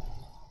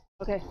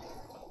 Okay.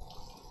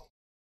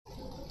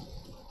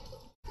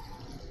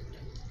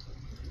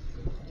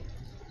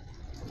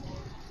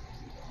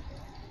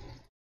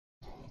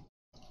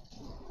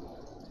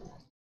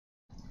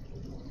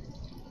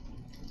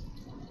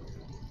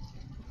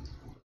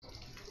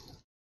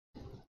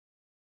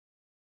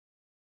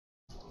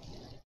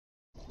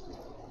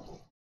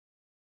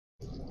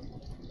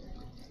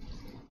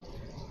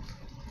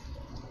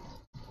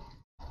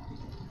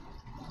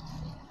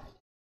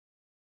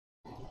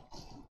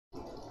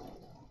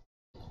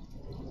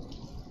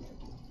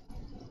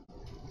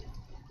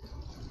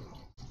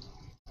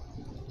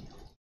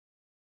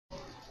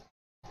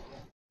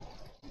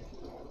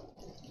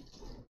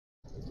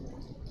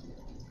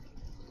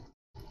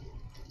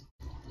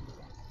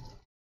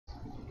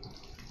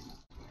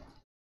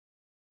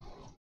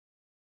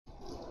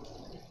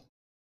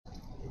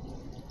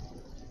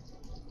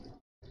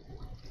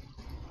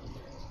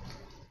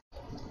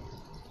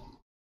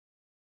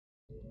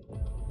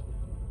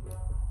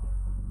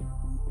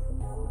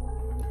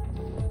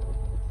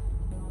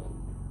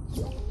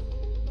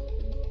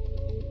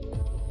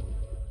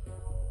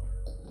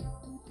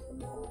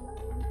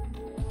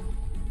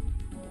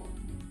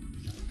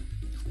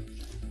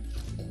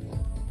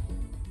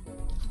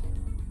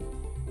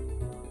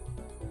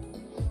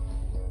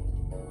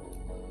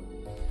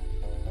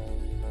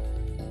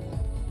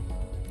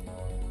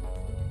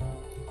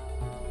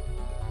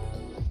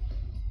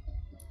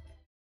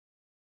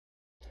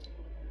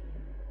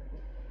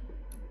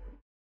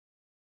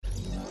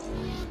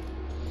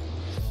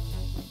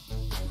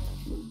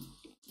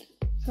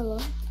 Hello?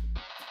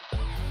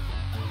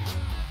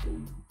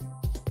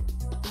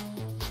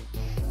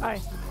 Hi.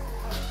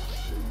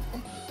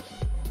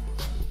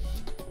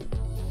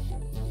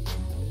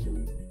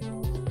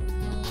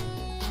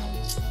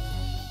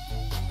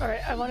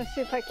 Alright, I want to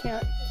see if I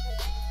can't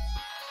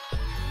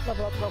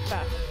level up real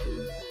fast.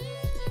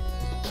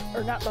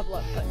 Or not level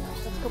up, but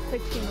let's go play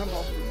Team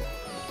Rumble.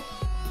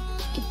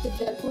 Get the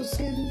Deadpool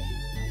skin.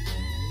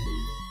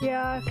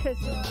 Yeah, because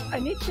I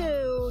need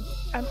to...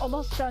 I'm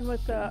almost done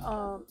with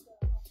the,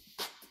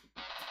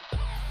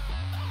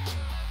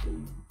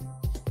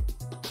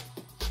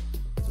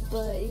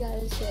 But you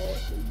gotta say,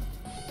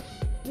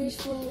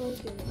 visual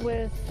looking.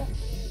 with...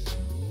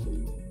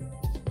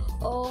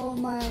 Oh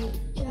my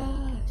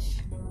gosh.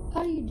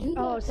 How do you do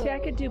that? Oh, see, I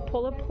though? could do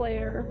pull a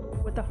player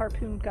with the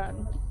harpoon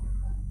gun.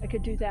 I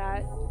could do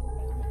that.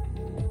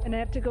 And I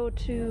have to go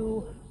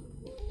to...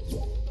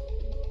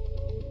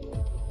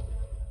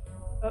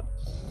 Oh.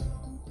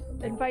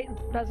 Invite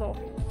Bezel.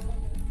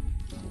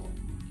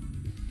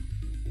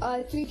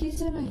 I think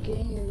he's in a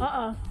game.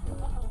 Uh-uh.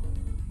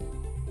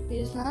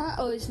 He's not?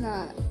 Oh, he's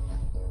not.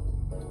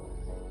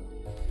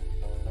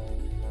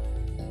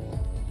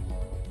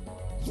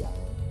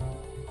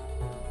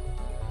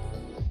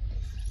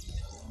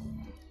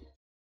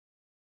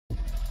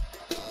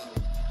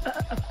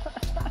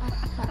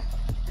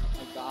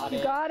 I got You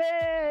it. got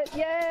it!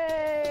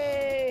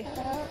 Yay!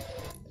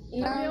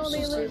 No, I'm the only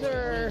it's just-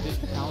 loser. I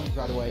did the challenge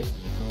right away.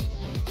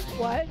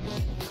 What?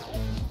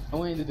 I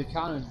went into the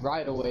challenge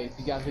right away.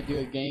 You guys could do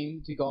a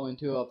game to go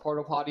into a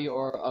porta potty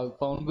or a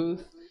phone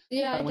booth.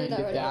 Yeah, I went did and that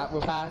did right that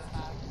real fast.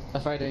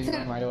 That's why I didn't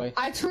run right away.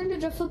 I turned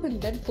into flipping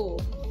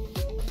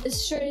Deadpool.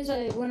 As straight as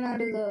I went out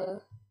of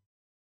the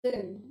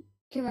thing.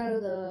 Came out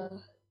of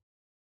the...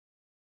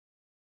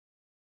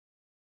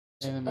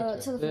 And then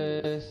telephone.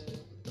 this.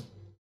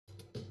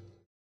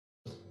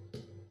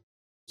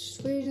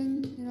 Just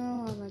waiting, you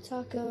know, on my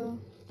taco.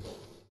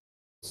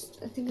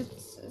 I think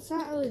it's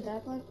not really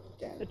that much.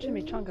 The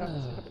chimichanga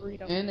is like a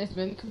burrito. And it's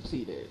been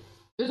completed.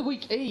 This is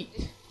week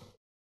 8.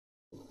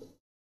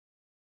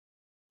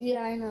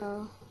 Yeah, I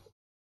know.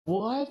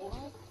 What?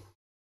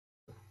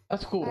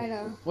 That's cool. I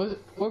know. What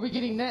are we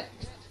getting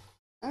next?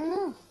 I don't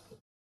know.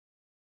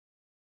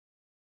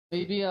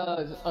 Maybe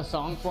a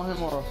song for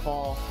him or a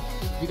fall.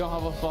 If you don't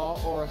have a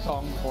fall or a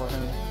song for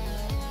him.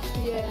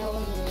 Yeah,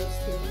 one of those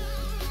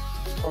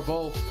two. Or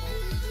both.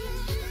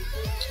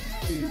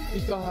 We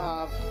still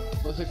have,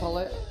 what's it called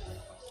it?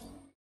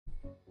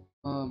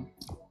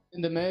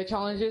 In the meta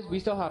challenges, we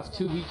still have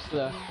 2 weeks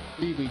left.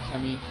 3 weeks, I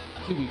mean.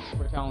 2 weeks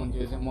for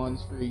challenges and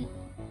 1's free.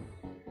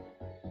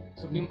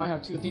 So we might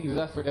have 2 things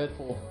left for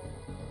Deadpool.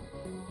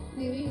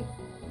 Maybe.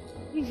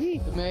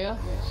 The Maya,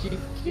 she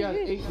has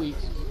 8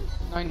 weeks.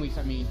 9 weeks,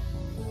 I mean.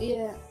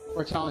 Yeah.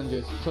 For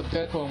challenges. So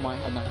Deadpool might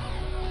have 9.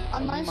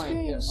 On my You might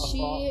screen, get a fall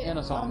she and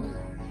a song.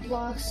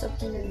 unlocks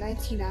something in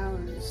 19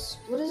 hours.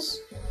 What is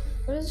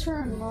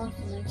her unlock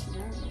in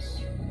 19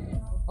 hours?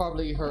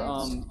 Probably her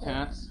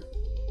pants.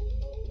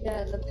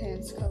 Yeah, the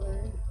pants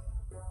color.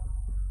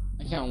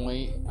 I can't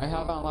wait. I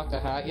haven't unlocked a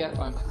hat yet,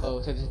 but I'm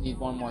close. I just need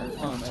one more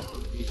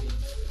SPG.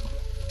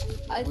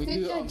 I We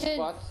think do I did.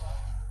 squats.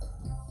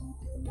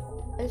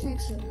 I think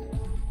so.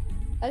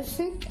 I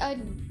think I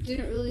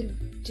didn't really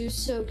do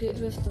so good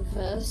with the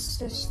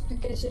vest. I just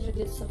think I should have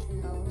did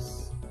something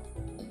else.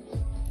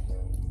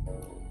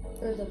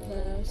 For the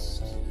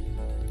vest.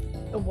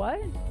 The what?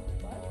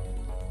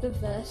 The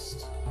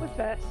vest. What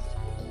vest?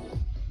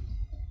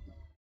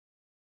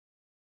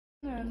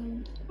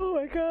 Oh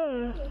my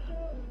god.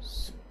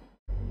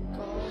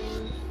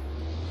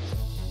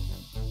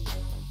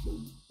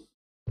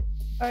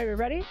 Alright, we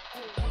ready?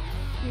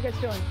 What you guys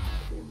doing?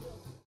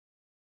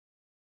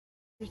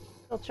 You're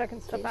still checking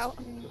stuff out?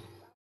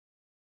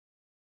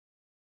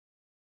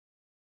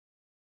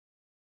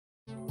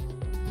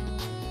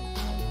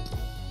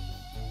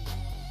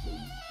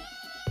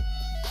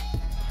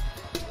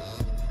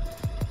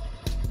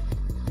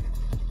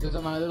 This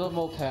is my little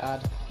moped.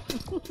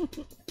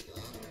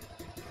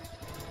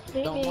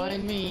 Don't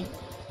mind me.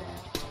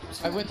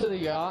 I went to the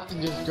yacht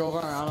and just drove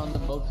around on the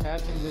moped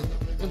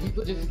and some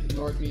people just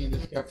ignored me and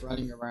just kept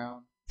running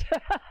around.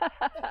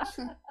 I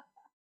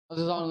was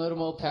just on a little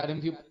moped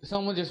and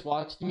someone just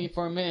watched me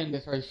for a minute and they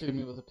started shooting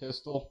me with a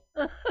pistol.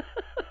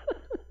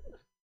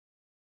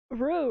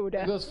 Rude.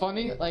 It was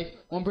funny, like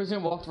one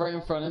person walked right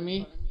in front of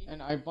me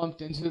and I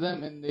bumped into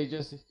them and they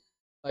just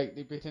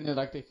they pretended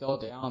like they fell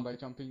down by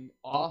jumping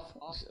off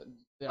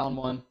down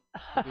one.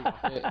 They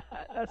got hit.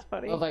 That's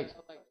funny. I was like,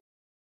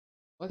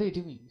 what are they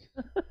doing?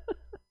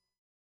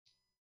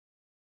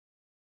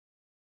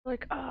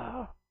 Like,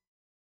 oh,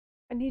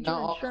 I need your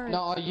Now insurance.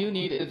 all you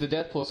need is the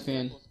Deadpool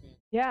skin.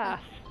 Yeah.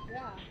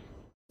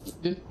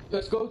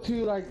 Let's go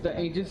to like the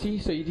agency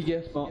so you can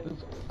get phone.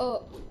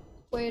 Oh,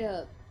 wait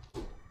up.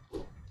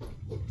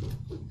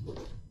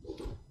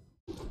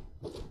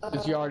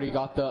 Since you already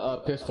got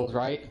the pistols,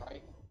 right?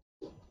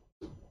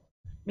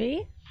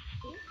 Me?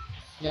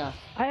 Yeah.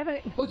 I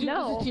haven't. Oh, dude,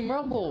 no. this is Team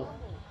Rumble.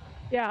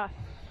 Yeah.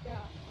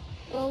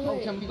 Oh, Oh,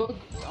 wait. can we go?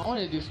 I want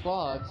to do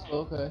squads.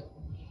 Okay.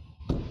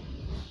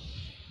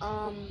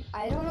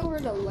 I don't know where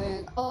to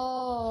land.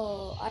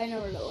 Oh, I know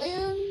where to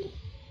land.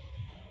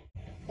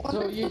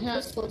 So you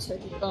can't,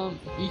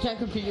 you can't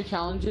complete your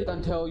challenges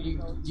until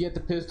you get the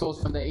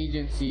pistols from the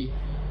agency.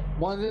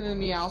 One's in the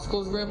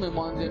Meowskull's room and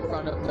one's in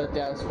front of the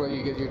desk where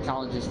you get your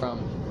challenges from.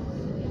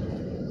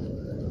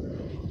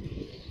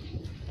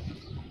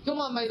 Come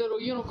on, my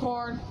little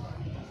unicorn.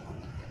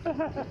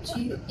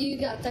 You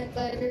got that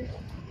glider?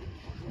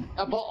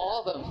 I bought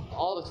all of them,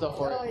 all the stuff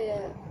for Oh it.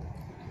 yeah.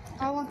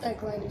 I want that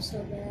glider so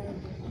bad.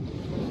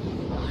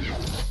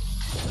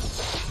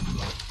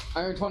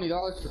 I earned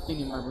 $20 for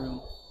cleaning my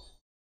room.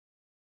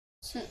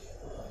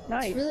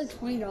 Nice. It's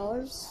really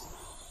 $20.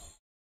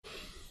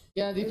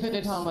 Yeah,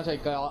 depending on how much I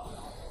got.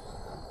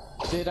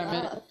 Did I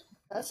mean?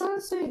 That's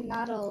honestly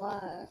not a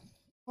lot.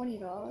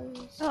 $20.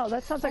 Oh,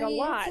 that sounds like a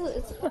lot.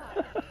 It's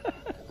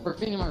For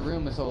cleaning my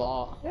room, it's a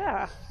lot.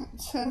 Yeah.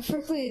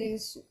 for cleaning.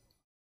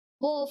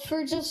 Well,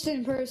 for just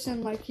in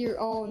person, like your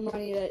own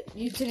money that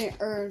you didn't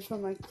earn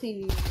from like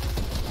cleaning.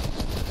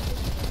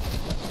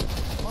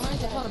 Oh,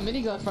 nice, I found a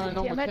minigun for a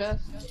normal Damn it.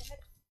 chest.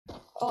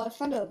 Oh, I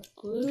found a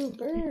blue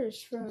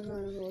burst from a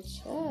normal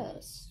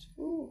chest.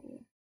 Ooh.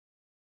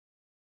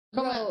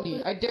 Come Bro. at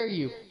me, I dare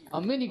you.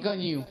 I'll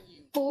minigun you.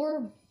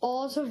 4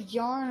 balls of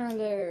yarn are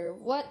there.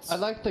 What? I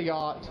like the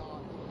yacht.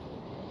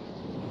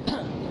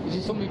 You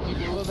see so many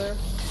people over there?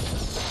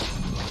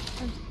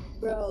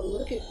 Bro,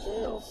 look at this.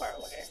 So far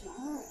away. This is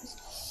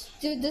nice.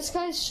 Dude, this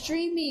guy's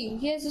streaming.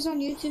 He has his own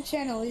YouTube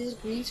channel. He has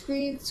green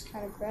screen. It's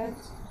kind of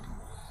cracked.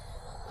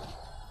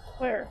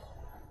 Where?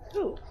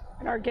 Who?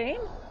 In our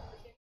game?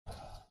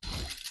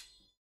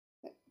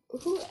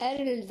 Who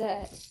edited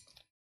that?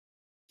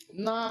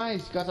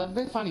 Nice, guys. I've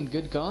been finding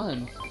good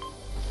guns.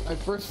 My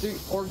first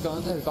 4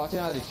 guns I've gotten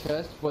out of the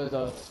chest was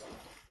a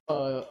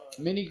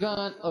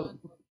minigun, a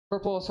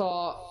purple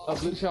assault, a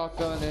blue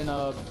shotgun,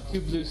 and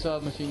 2 blue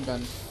submachine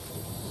guns.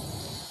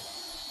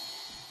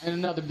 And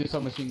another blue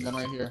submachine gun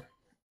right here.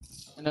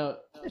 And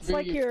It's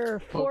like your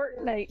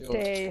Fortnite shield.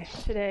 day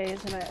today,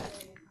 isn't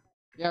it?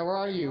 Yeah, where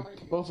are you?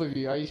 Both of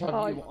you. I each have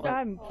Oh,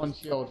 one, one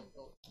shield.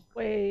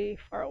 Way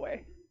far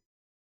away.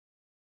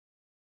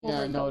 Yeah, I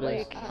Over the noticed.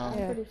 lake. I'm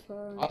Yeah. pretty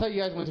far. I thought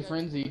you guys went to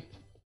Frenzy.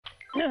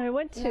 I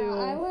went to. No,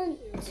 I went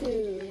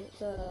to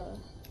the.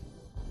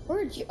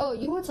 Where'd you? Oh,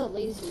 you went to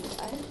Lazy.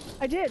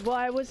 I did. Well,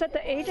 I was at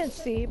the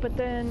agency, but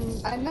then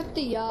I met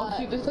the Oh, yacht.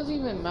 shoot, this doesn't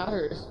even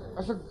matter.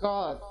 I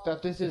forgot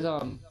that this is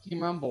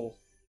Team Rumble.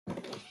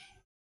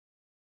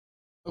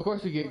 Of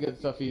course, we get good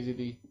stuff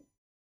easily.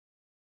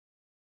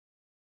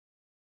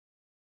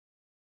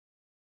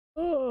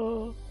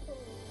 Oh.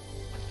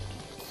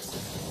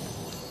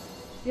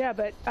 Yeah,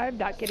 but I'm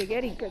not getting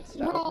any good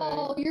stuff.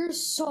 Bro, you're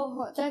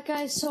so. That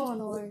guy's so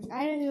annoying.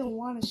 I didn't even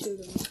want to shoot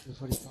him.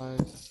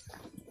 245.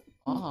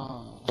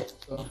 Ah,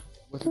 so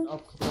with an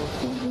up close.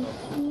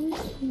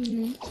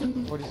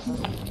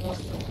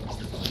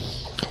 47.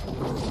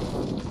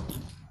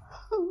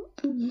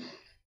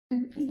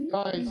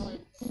 Guys,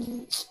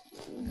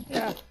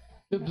 Yeah.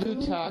 the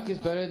blue tack is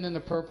better than the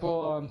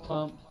purple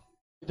pump.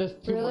 It does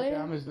 2 more Really?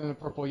 damage than the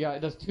purple. Yeah, it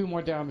does 2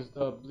 more damage.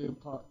 The blue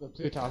pump, the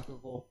blue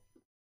tactical,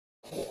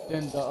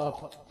 than the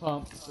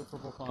pump, the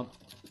purple pump.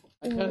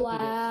 I tested it.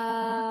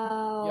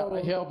 Wow. Yeah,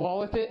 I hit a wall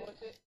with it,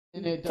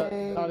 and it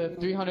out of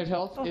 300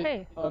 health, Oh, it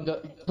hey.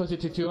 puts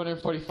it to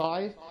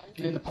 245,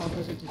 and then the pump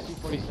puts it to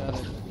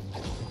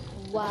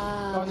 247.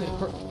 Wow. Gun is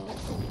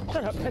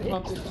Shut up, Eddie.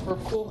 pump is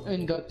purple,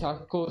 and the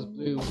tactical is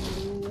blue.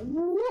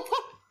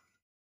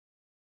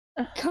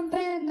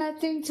 Comparing that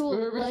thing to a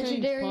Whoever saying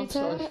legendary pumps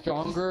are attack.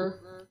 stronger.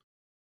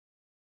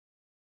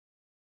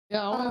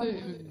 Yeah, I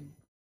wanted.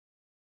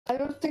 I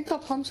don't think the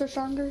pumps are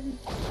stronger.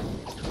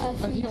 I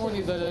think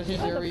only the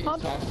legendary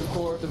pump-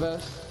 tactical are the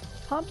best.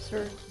 Pumps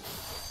are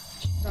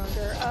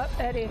stronger. Up,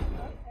 Eddie.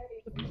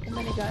 The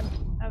minigun.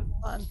 Have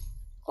fun.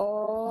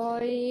 Oh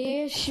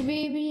yes,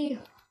 baby.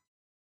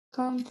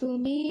 Come to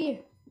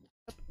me.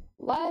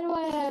 Why do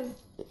I have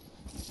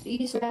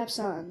these wraps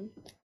on?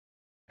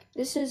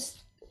 This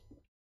is.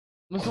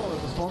 Let's not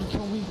let the storm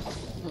kill me.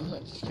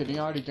 Just kidding,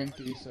 I already drank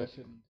these, so I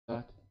shouldn't do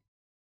that.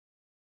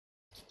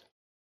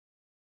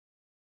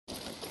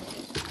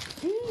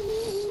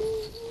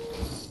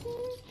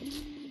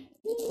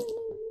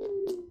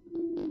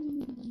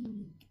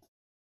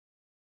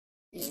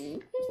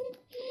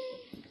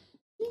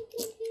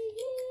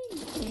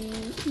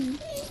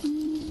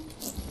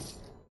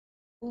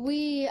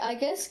 I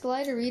guess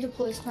glider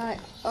redeploy's not.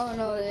 Oh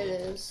no, it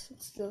is.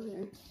 It's still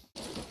here.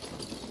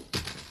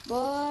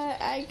 But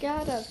I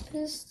got a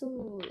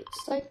pistol.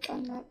 It's like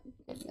I'm not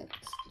getting it.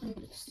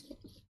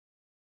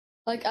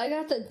 Like I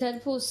got the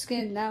Deadpool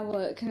skin. Now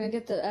what? Can I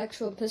get the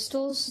actual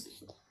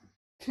pistols?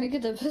 Can I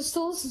get the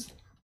pistols? It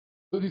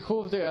would be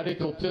cool if they added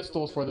no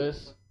pistols for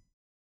this.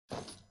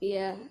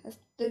 Yeah,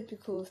 that'd be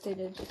cool if they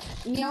did.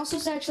 And he also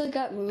actually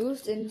got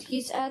moved, and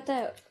he's at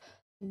that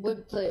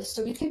wood place,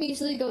 so we can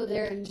easily go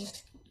there and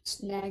just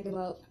snag him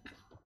up.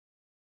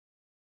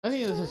 I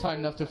think this is high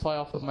enough to fly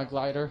off with my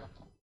glider.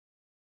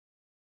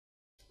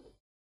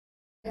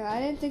 Yeah, I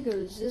didn't think it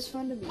was this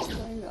fun to be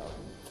playing though.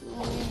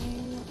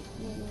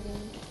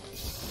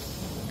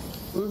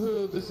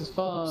 Woohoo! This is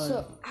fun.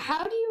 So,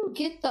 how do you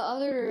get the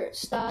other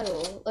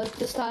style? Like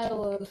the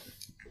style of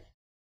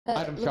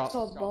Item what's shop.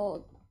 called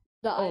bald?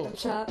 The item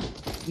shop.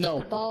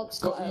 No. Bald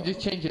Go, style. you just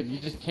change it. You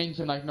just change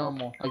them like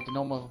normal, like the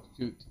normal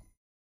suit.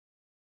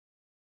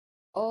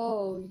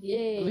 Oh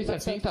yay! At least I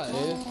It's think like, that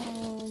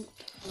is.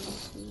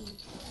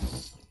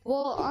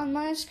 Well, on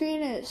my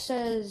screen it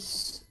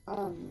says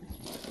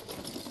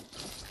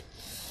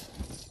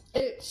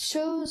it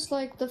shows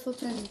like the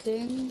flipping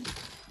thing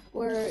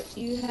where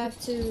you have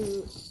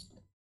to.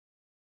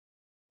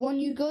 When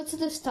you go to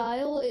the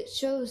style, it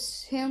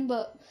shows him,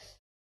 but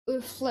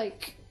with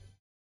like,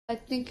 I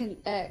think an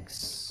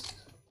X.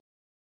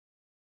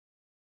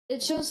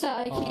 It shows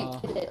that I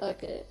can't get it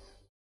like it.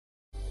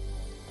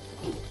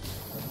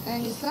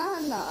 And it's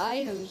not in the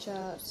item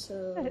shop,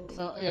 so.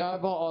 Yeah, I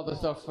bought all the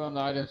stuff from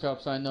the item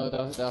shop, so I know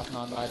that that's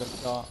not an item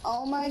shop.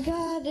 Oh my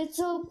god, it's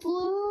a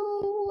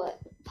blue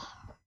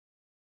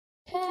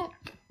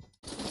pack.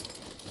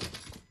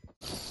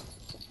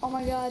 Oh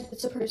my god,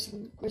 it's a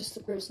person. Where's the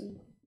person?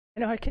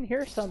 I know I can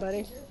hear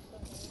somebody.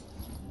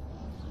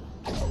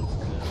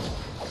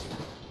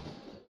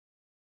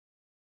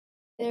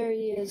 There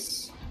he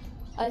is.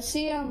 I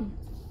see him.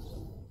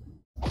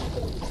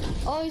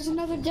 Oh, he's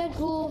another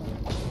Deadpool.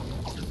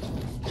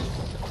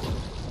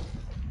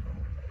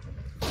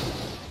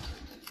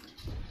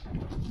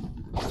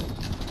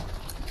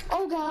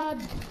 Oh god.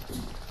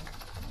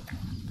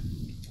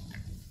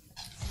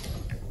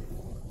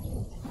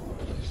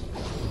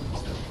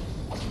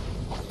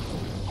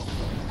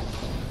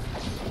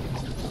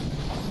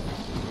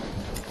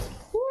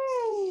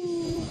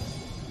 Woo.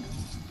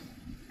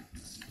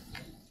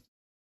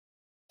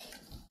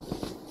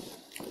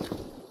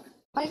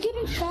 Am I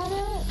getting shot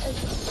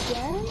at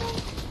again?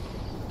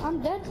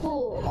 I'm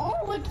Deadpool.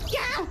 Oh my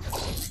god!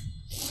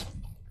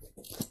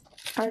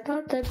 I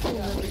thought Deadpool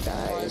never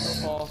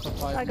dies.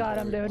 I got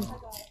him, dude.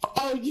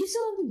 Oh, you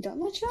still haven't done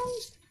that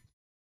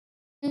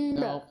challenge?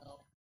 No.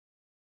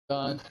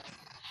 Done.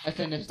 I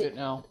finished it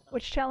now.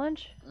 Which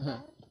challenge?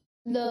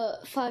 The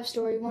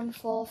 5-story one,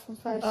 fall from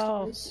 5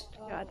 Oh, stories.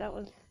 God, that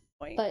was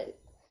point. But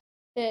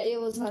yeah, it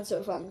was not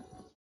so fun.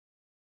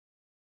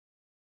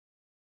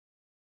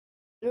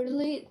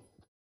 Literally,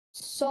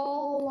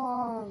 so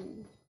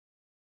long.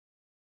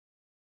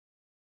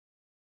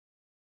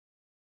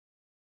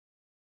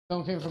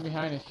 Someone came from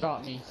behind and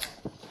shot me.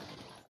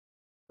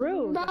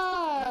 Rude.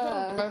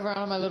 Bruh. Drive around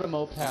on my little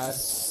moped.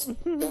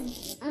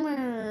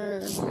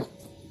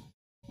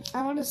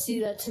 I want to see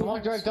that too. I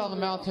want to drive down the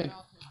mountain.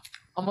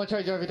 I'm gonna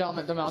try driving down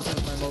the mountain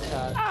with my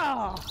moped.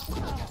 Oh!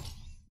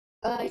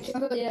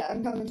 Yeah,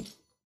 I'm coming.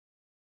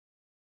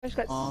 I just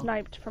got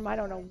sniped from I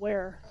don't know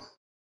where.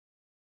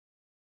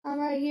 I'm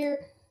right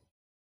here.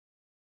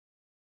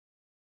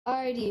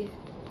 Alrighty.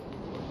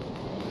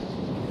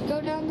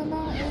 Go down the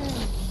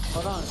mountain.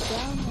 Hold on.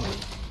 Down there.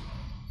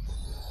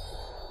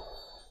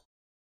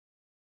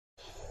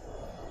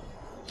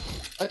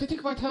 I can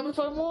take my time if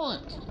I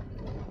want.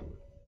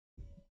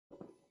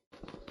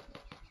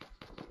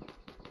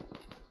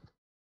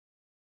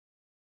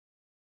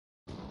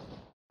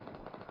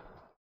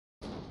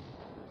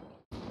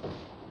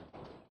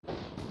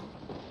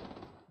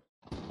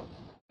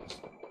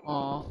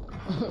 Aw.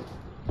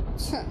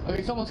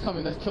 Okay, someone's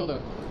coming. Let's kill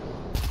them.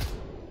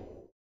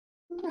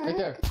 Right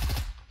there.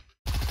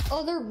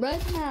 Oh, they're red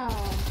now.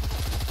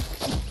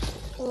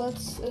 Well,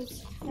 it's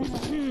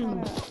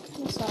kind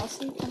of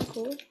saucy, kind of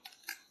cool.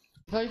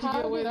 How did you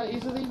get away that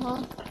easily,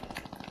 huh?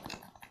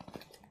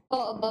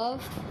 Oh,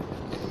 above.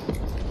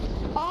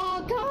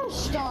 Oh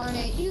gosh darn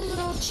it! You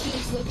little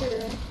cheese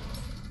licker.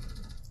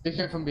 They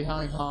came from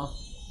behind, huh?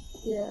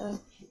 Yeah.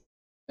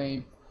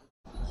 Same.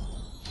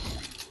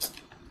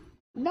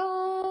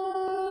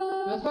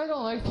 No. That's why I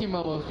don't like team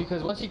rebels,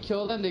 because once you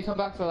kill them, they come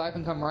back to life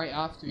and come right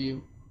after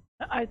you.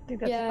 I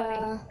think that's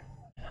Yeah.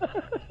 funny.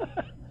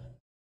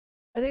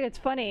 I think it's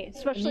funny,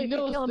 especially if you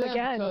kill him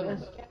again.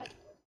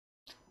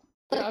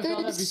 Yeah, I've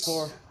done that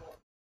before.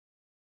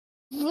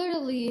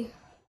 Literally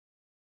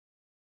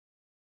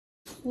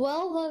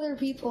 12 other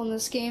people in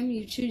this game.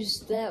 You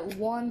choose that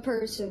one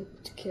person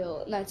to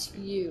kill, and that's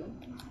you.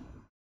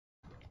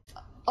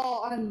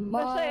 Oh, I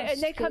must.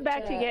 And they come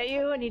back to that. get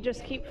you, and you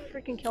just keep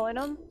freaking killing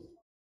them.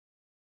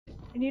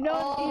 And you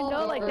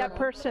know, like that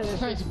person is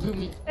Trying to boot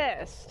me.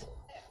 pissed.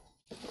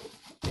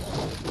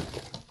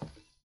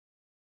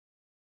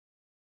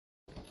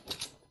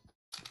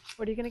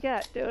 What are you gonna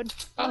get, dude?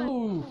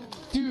 Oh,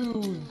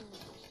 dude,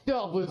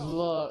 that was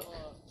luck.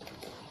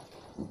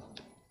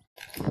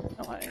 I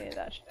don't want any of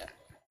that shit.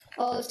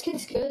 Oh, this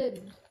kid's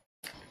good.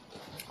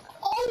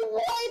 Oh,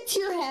 what?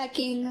 You're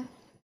hacking.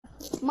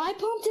 My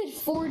pump did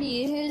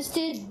 40, and his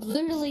did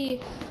literally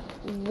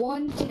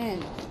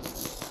 110.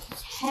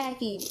 He's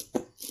hacking.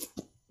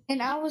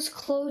 And I was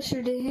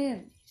closer to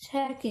him. He's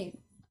hacking.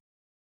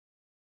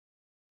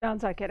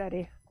 Sounds like it,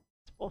 Eddie.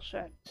 It's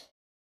bullshit.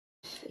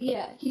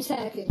 Yeah, he's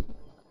hacking.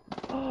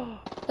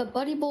 The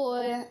buddy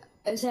boy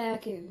is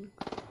hacking.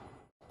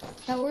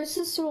 Now, where's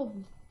this little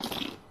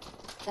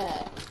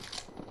at?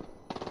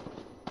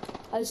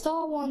 I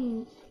saw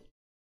one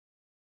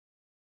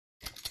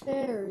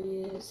There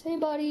he is. Hey,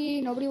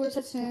 buddy. Nobody wears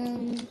a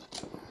tin.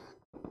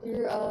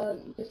 You're,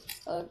 it's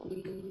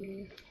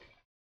ugly.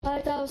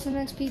 5,000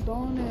 XP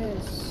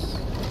bonus.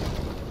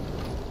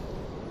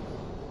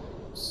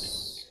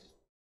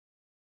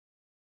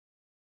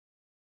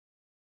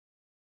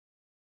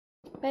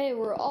 Hey,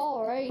 we're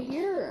all right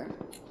here.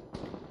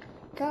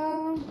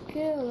 Come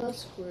kill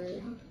us,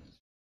 we're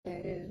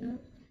dead.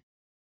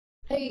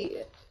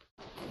 Hey.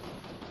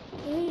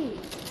 Hey.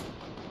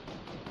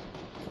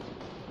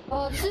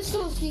 Oh, this is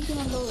still sneaking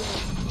on over.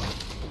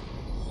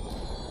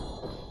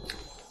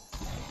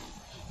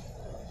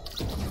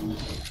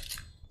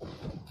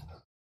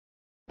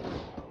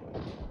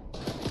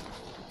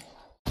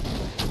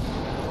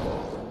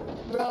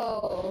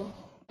 Bro.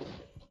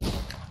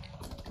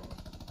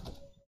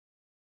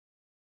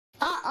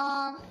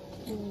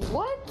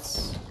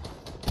 What?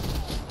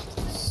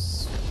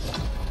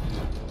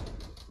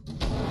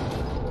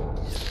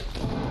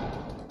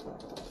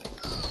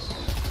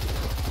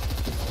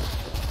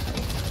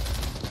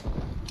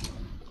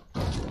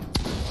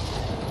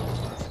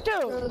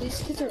 Bro,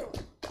 these kids are.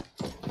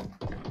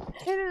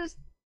 It is.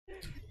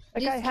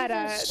 That guy had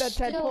a. That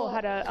Deadpool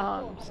had a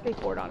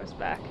skateboard on his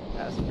back.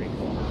 That was pretty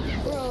cool.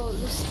 Bro,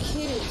 this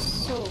kid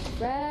is so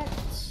wrecked.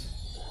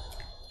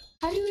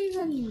 How do you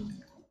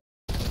even?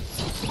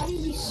 How do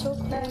you be so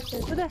cracked?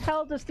 Who the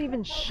hell just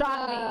even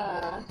shot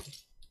me?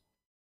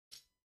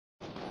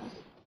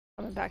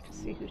 Coming back to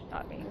see who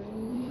shot me. I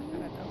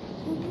don't know.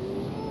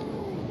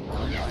 Oh, no,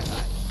 I'm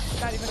not.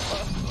 Not even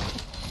close.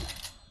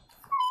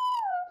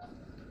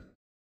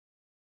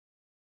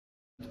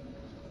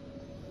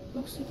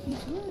 Looks like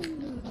he's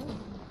running.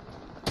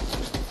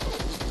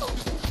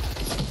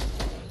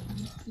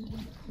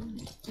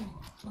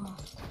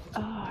 Oh,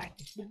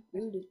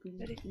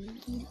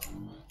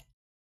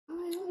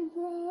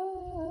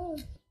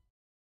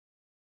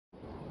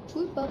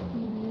 Swoop up,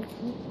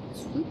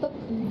 swoop up.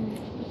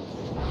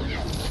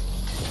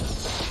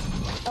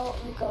 Oh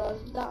my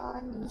god,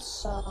 down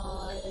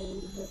inside.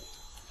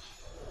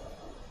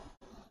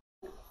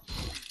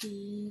 Do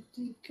you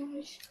think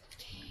I should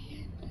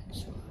be in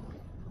this one?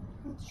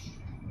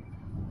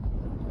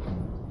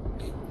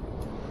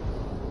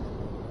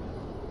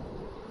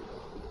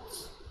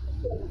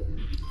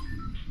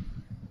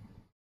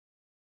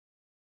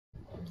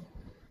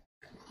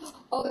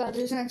 Oh god,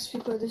 there's an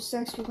XP coin, there's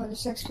an XP coin,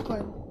 there's an XP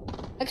coin.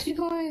 XP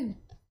coin!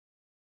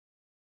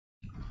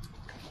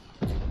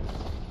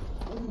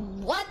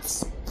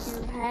 What?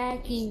 You're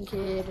hacking,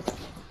 kid.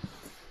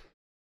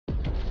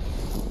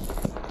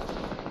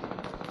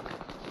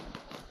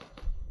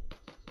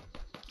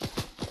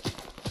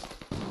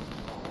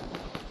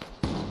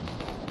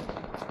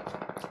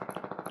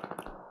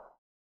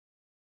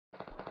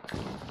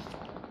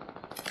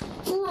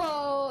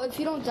 Bro, if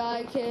you don't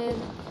die, kid.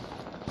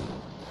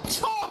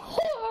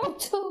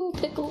 Oh,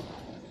 pickle.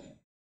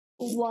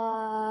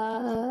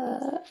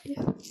 What?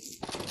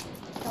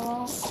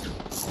 Hello?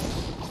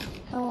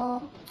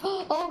 Hello?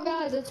 Oh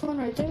god, that's one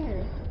right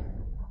there.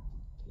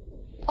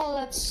 Oh,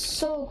 that's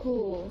so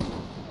cool.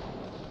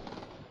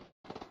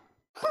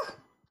 Huh.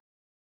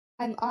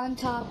 I'm on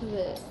top of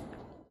it.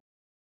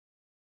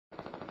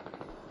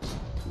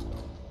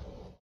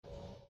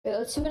 Wait,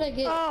 let's see what I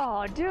get.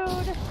 oh,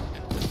 dude.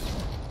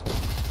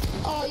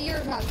 Oh,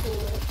 you're not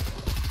cool.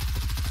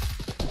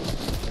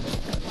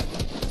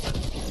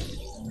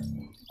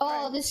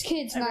 Oh, this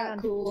kid's not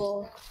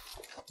cool.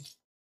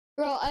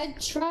 Bro, I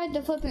tried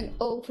to flip and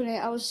open it.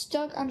 I was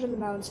stuck under the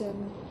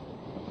mountain.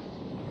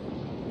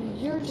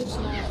 You're just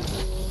not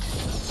cool.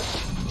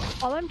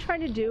 All I'm trying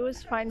to do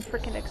is find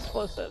frickin'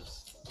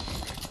 explosives.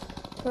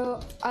 Bro,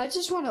 I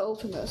just want to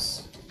open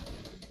this.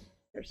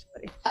 There's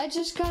somebody. I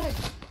just got a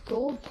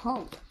gold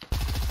pump.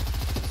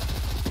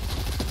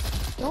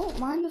 Don't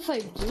mind if I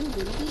do,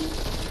 baby.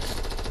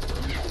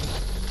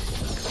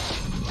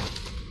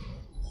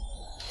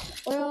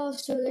 What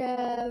else do we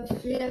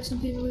have? We have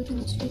some people who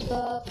can speak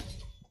up.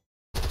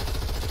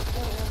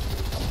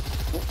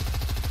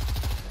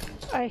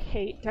 I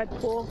hate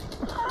Deadpool.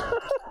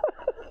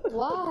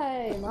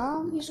 Why,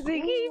 Mom? He's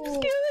He keeps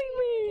cool. killing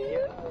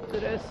me!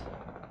 It is.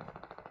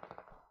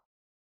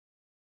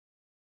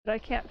 But I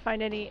can't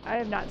find any. I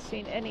have not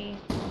seen any.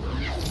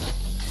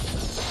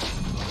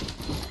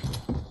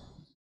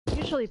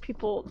 Usually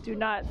people do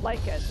not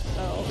like it,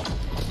 so.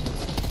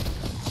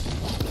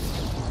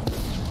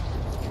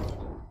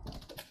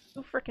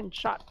 Who frickin'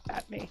 shot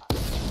at me?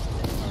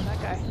 Oh,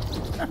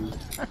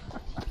 that guy.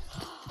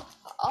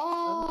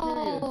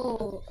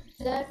 Oh,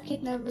 that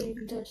kid never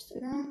even touched the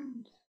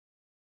ground.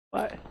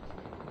 What?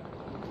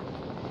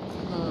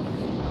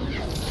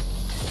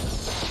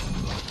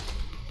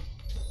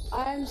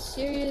 I'm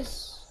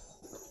serious.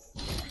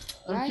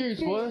 I'm curious,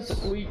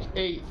 what's week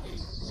 8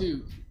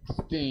 suit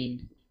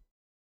stained?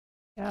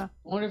 Yeah. I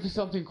wonder if it's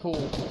something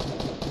cool.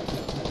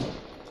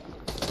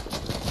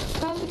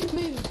 Probably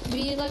could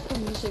be like a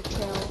music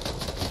trail.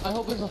 I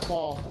hope it's a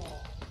fall.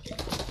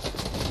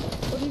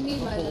 What do you mean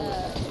by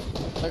that?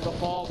 Like a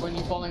fall when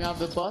you're falling out of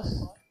the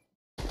bus?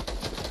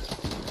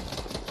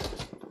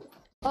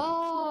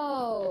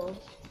 Oh!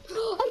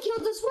 I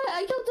killed this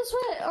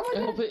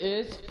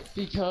it is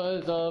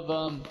because of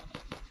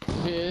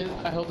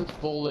I hope it's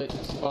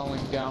bullets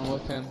falling down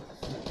with him.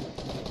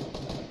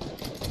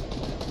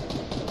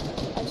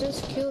 I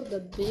just killed the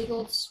big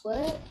old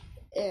sweat,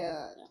 and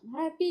I'm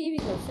happy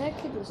because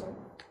that kid was like,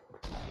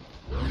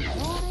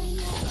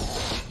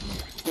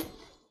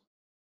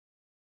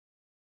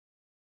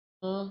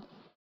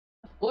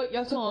 what? You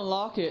have to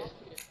unlock it.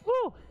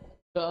 Woo!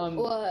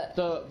 what?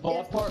 The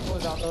ball part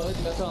was out there. You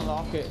have to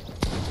unlock it.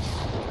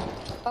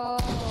 Oh,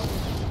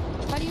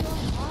 how do you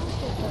unlock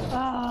it though? Oh,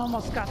 I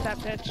almost got that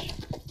bitch.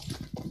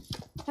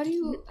 How do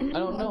you? I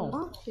don't know.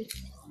 Unlock it?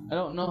 I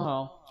don't know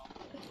how.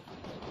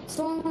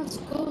 Someone wants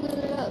to go look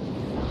it up.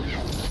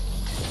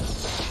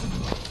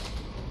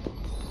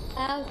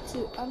 How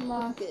to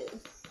unlock it?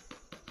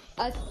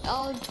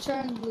 I'll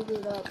try and look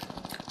it up.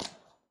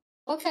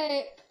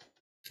 Okay.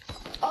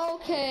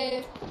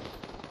 Okay.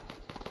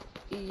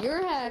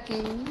 You're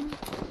hacking.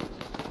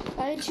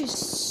 I hit you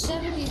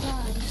 70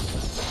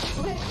 times.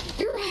 Okay,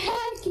 you're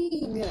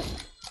hacking!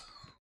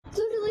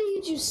 Literally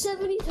hit you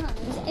 70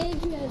 times,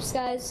 and you have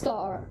Sky's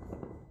Scar.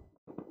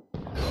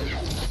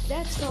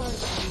 That scar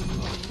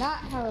is not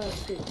how it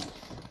shoots.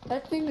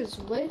 That thing is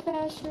way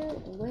faster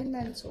and way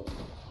mental.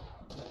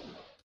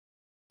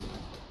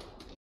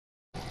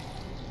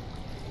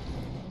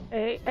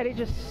 Hey, Eddie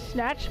just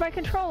snatched my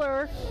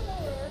controller.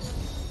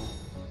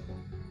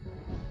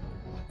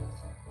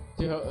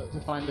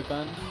 To find the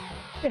gun.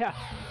 Yeah.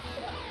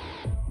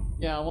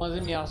 Yeah,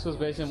 one's in Yasuo's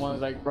base and one's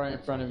like right in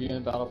front of you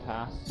in Battle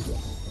Pass.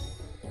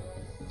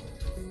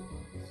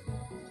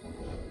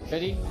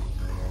 Ready?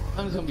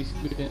 I'm just gonna be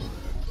scooting.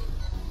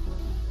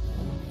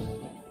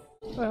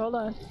 Wait, hold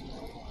on.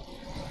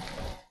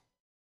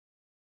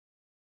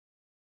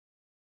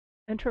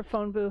 Enter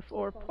phone booth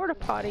or porta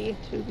potty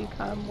to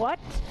become what?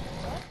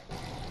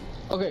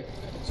 Okay,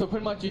 so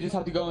pretty much you just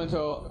have to go into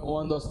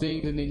one of those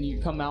things and then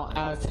you come out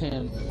as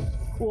him.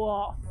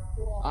 Whoa.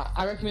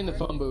 I recommend the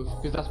phone booth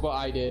because that's what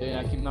I did and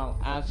I came out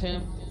as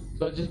him.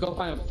 So just go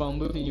find a phone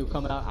booth and you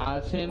come out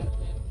as him.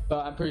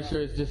 But I'm pretty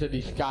sure it's just a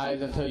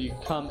disguise until you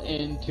come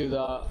into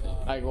the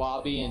like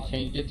lobby and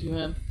change it to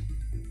him.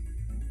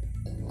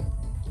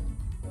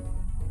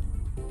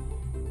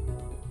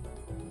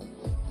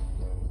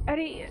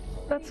 Eddie,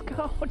 let's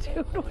go,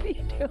 dude. What are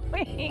you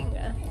doing?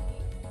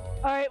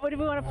 Alright, what do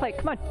we want to play?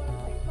 Come on.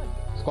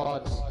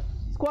 Squads.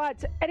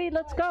 Squads. Eddie,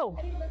 let's go.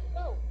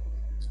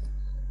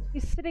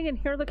 He's sitting in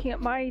here looking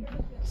at my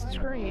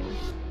screen.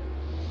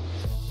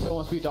 So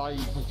once we die,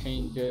 you can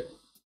change it.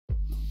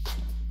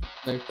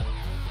 Like,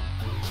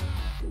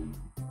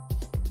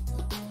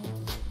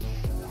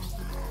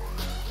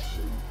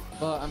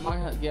 but I might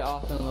have to get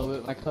off in a little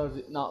bit. My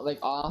cousin, not like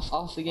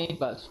off the game,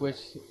 but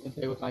switch and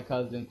play with my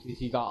cousin because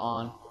he got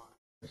on.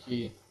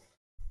 She.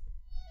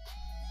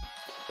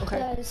 Okay.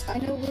 Guys, I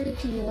know where you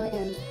can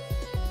land.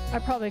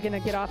 I'm probably gonna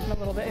get off in a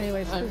little bit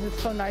anyways because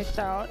it's so nice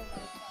out.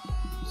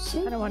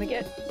 I don't want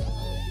to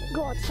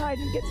go outside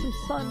and get some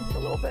sun for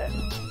a little bit.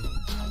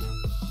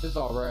 It's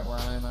alright where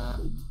I'm at.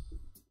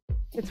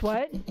 It's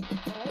what?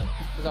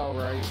 It's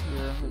alright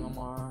here in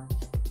Lamar.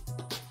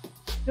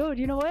 Dude,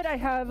 you know what? I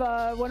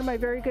have one of my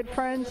very good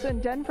friends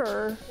in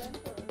Denver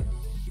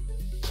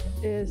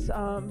is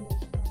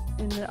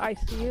in the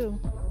ICU.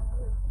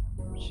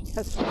 She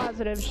tested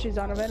positive. She's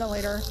on a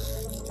ventilator.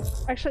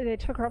 Actually, they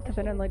took her off the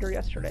ventilator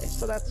yesterday,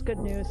 so that's good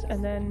news.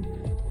 And then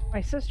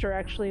my sister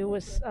actually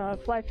was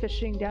fly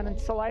fishing down in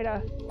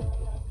Salida,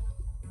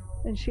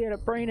 and she had a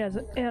brain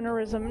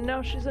aneurysm.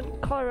 Now she's in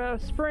Colorado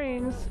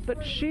Springs,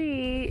 but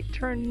she's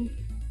doing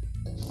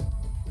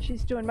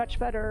much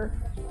better.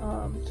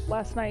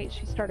 Last night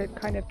she started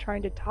kind of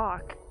trying to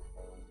talk.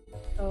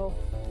 So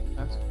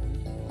That's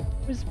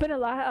it's been a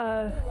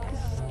lot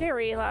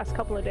scary last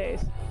couple of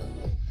days.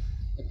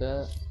 I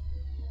bet.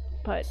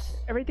 But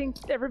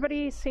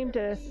everybody seemed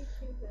to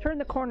turn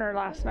the corner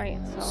last night.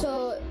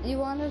 So, you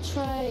want to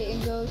try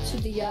and go to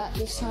the yacht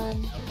this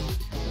time?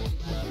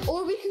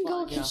 Or we can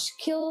go Yeah.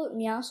 kill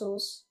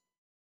Meowscles.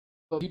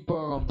 But people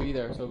are gonna be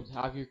there, so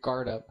have your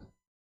guard up.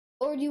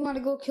 Or do you want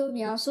to go kill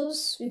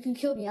Meowscles? We can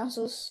kill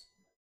Meowscles.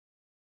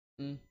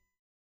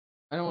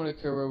 I don't want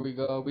to care where we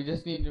go. We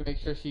just need to make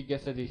sure she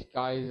gets a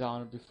disguise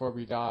on before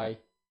we die.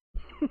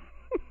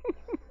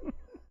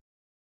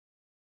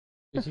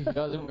 If she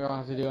doesn't, we're gonna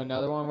have to do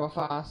another one real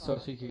fast so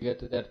she can get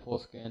the Deadpool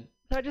skin.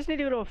 So I just need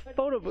to go to a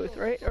photo booth,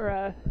 right? Or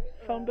a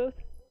phone booth?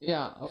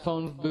 Yeah, a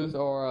phone booth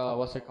or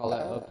what's it called?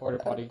 A porta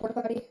potty.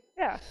 Porta potty.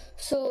 Yeah.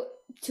 So,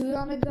 do we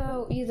want to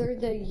go either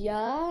the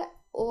yacht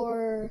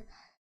or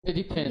It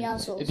depends.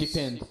 Meowscles. It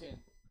depends.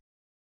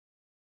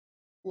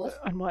 what?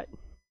 On what?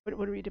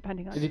 What are we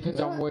depending It on? depends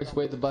on which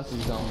way the bus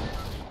is going.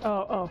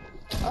 Oh.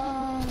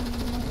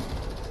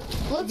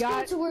 Let's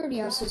Yacht. go to where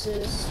Meowscles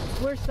is.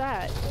 Where's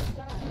that?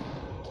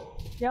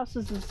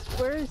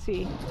 Where is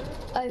he?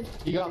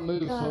 He got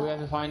moved, so we have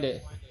to find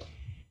it.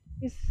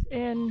 He's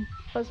in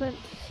Pleasant.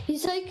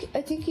 He's like,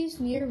 I think he's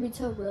near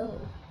Retail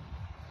Row.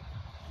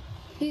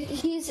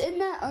 He's in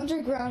that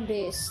underground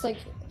base. Like,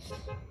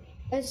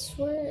 I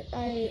swear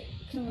I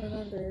can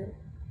remember.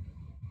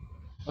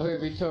 Okay,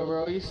 Retail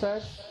Row, you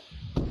said?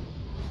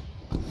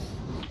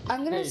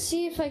 I'm gonna Hey.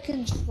 see if I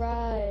can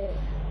try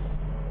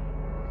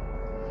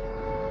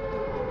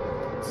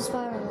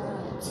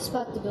to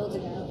spot the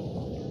building out.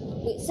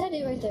 Wait, is that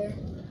it right there?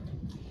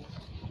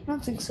 I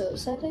don't think so.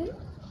 Is that it?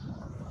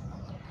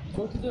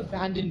 Go to the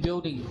abandoned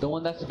building, the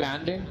one that's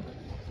abandoned.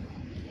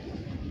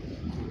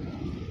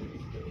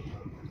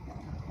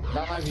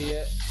 That might be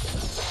it.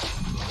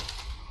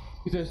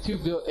 Because there's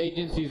two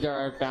agencies that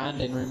are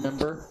abandoned,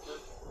 remember?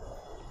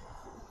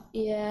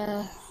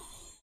 Yeah.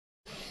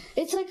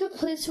 It's like a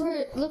place where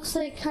it looks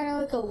like kind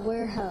of like a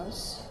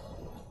warehouse.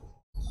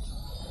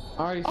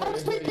 I already Oh, said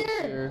it's it right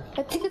there. here.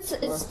 I think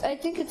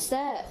it's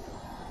that.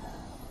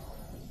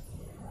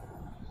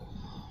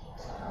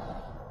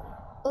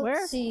 Let's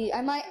Where? see.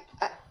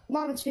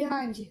 Mom, it's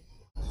behind you.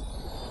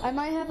 I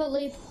might have a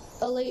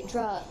late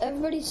drop.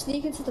 Everybody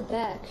sneak into the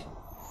back.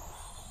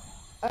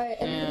 Alright,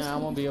 everybody I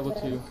sneak won't be into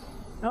able the to. back.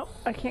 Nope,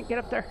 I can't get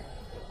up there.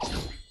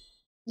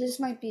 This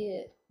might be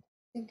it.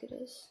 I think it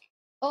is.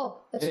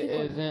 Oh, that's It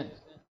the isn't.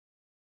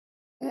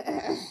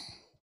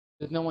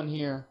 There's no one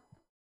here.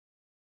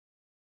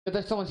 But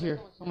there's someone's here.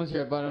 Someone's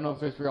here, but I don't know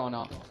if it's real or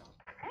not.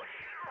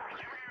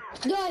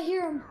 No, I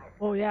hear him.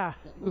 Oh yeah.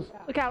 Oof,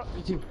 Look out.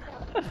 me too.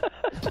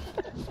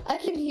 I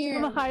can hear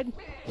I'm him. gonna hide.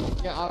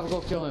 Yeah, I'll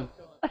go kill him.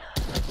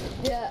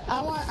 Yeah,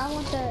 I want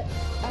that.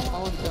 I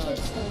want that.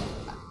 this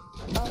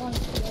thing. I want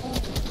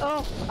that.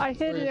 Oh, I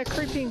hid in a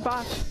creeping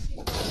box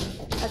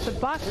at the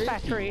box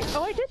factory.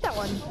 Oh, I did that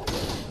one.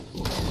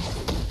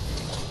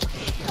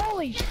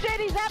 Holy shit,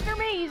 he's after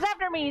me! He's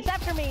after me! He's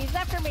after me! He's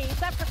after me!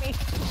 He's after me!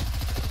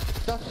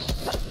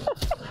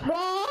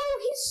 Bro,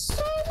 he's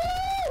so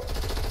good!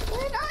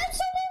 And I'm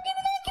so good! Give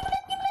me that! Give me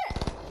that! Give me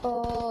that!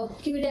 Oh,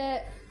 give me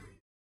that!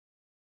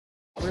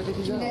 Where did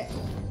he Give me go? that!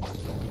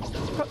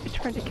 Probably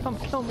trying to come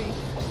kill me.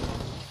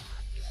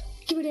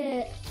 Give me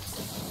that!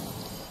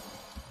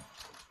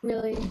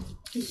 Really?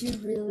 Did you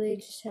really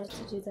just have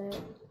to do that?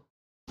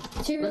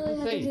 Did you really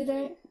have to do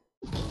that?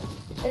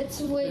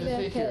 It's way It's back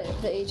safe here.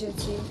 at the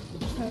agency.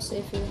 It's not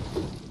safe here.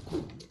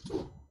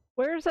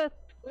 Where's that?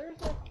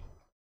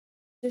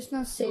 It's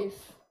not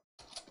safe.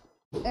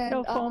 And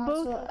No phone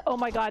booth? also, Oh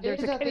my god, there's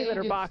It's a at the kitty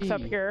litter box up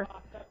agency. here.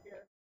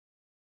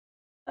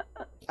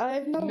 I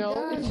have no No,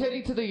 gun. it's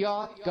heading to the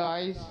yacht,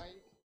 guys.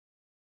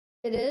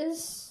 It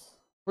is?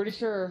 Pretty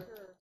sure.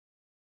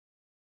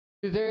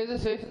 There is a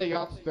safe at the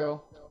yacht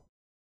still.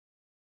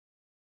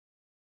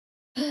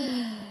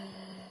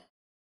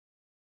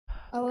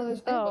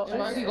 Oh, It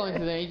might be going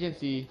to the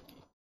agency.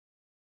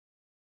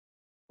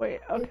 wait,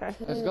 okay.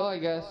 Let's go, I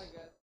guess.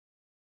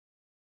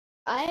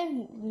 I have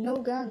no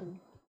gun.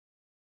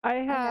 I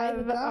have have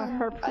a a gun. I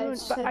harpoon,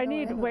 just but had I no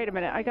need, ammo. wait a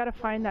minute, I gotta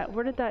find that.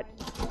 Where did that,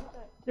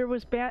 there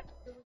was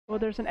well,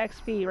 there's an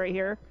XP right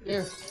here.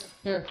 Here,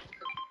 here.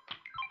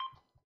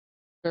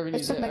 Whoever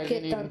needs took it, my I kit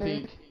didn't even down there.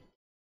 think.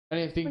 I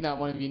didn't think that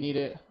one of you need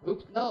it.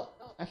 Oops, no,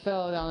 I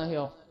fell down the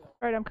hill.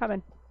 Alright, I'm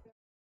coming.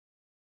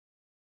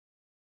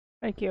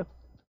 Thank you.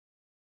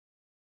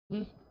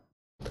 I'm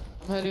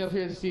heading up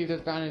here to see if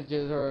there's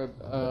bandages or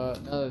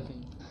another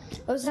thing.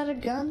 Oh, is that a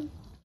gun?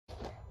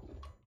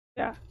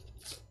 Yeah.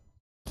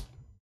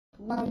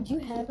 Mom, do you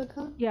have a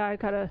gun? Yeah, I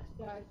gotta,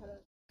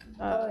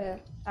 Oh,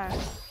 yeah.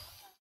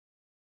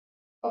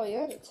 Oh,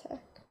 you're an attack.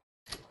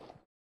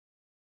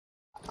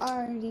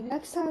 Alrighty,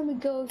 next time we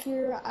go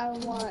here, I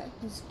want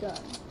his gun.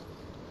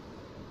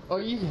 Oh,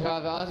 you can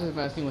have it. I was just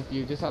messing with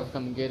you. Just have to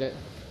come and get it.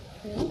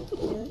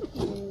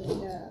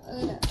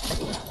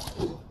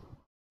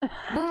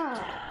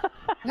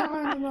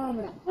 Not in the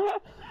moment.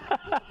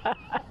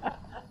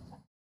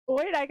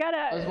 Wait, I I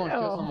gotta, just want to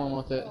kill someone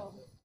with it.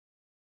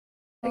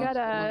 I If it's not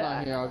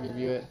gotta, here, I'll give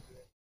you it.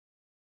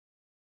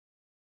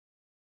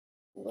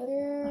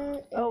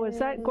 Where? oh, is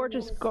that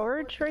Gorgeous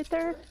Gorge right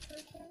there?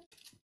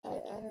 I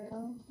don't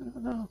know. I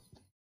don't know.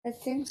 I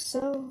think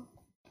so.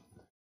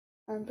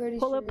 I'm pretty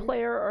Pull sure. a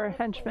player or a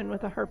henchman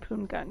with a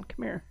harpoon gun.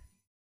 Come here.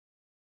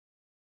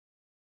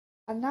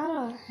 I'm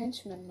not a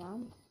henchman,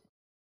 Mom.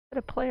 Get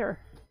a player.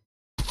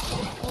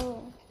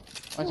 Oh.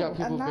 Watch out,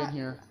 people I'm have not- been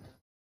here.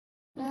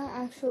 Not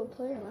an actual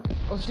player, Mom.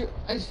 Oh shoot,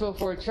 I just fell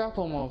for a trap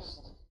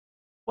almost.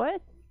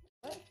 What?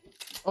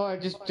 Oh, I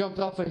just jumped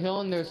off a hill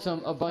and there's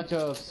a bunch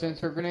of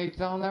sensor grenades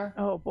down there.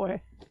 Oh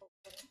boy.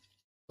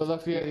 But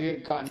luckily I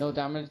got no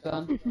damage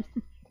done.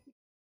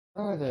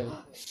 Where are they?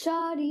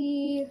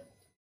 Shoddy.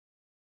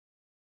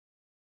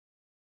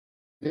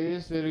 They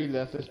just literally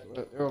left us.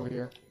 They're over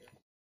here.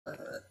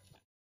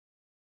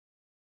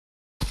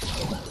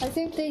 I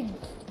think they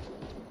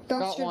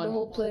dumpstered the one.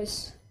 whole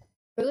place.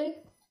 Really?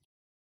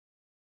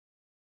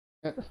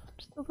 Yeah. I'm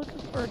still looking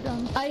for a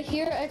gun. I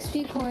hear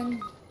XP coin.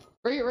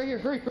 Right here,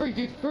 hurry,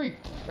 dude, hurry,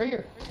 right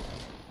here.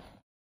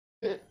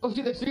 Oh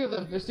shit, there's three of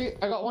them. There's three.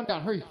 I got one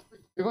down. Hurry.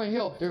 They're going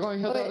hill. They're going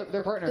hill. Wait,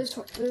 Their partner. There's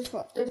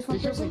one. They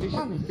shoot me.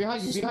 Mom,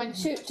 Behind you. Behind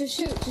you.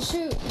 Just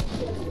shoot.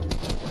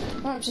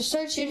 Mom, just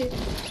start shooting.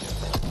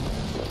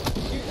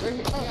 Shoot right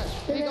here. Yeah.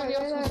 They got the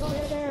obstacle.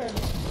 There.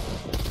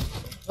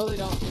 No, they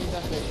don't.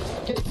 That's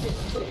it. Get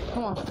it.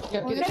 Come on.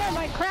 Yeah, get Get it. him!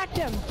 I cracked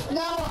him!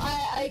 No,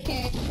 I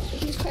can't.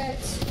 He's cracked.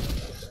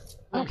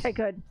 Nice. Okay,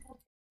 good.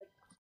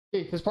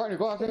 Hey, his partner,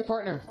 go after his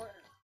partner.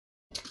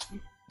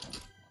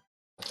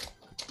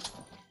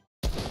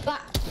 Bah,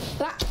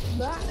 bah,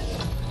 bah.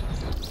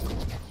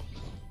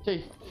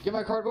 Okay, get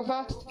my card, go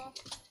fast.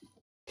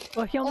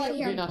 Well, he'll Oh, I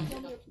hear him. Rena.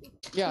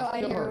 Yeah, Oh, I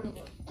kill hear her. him.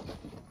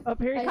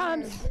 up here he I hear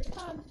comes.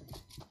 him.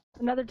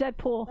 Another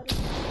Deadpool.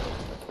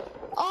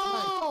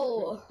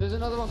 Oh! There's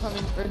another one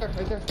coming. Right there,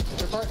 right there.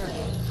 Your partner.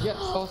 Yes,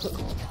 also.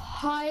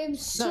 I am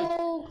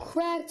so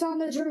cracked on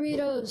the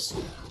Doritos.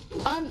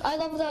 I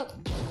leveled up.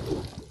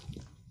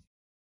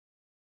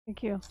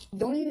 Thank you.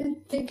 Don't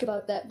even think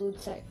about that blue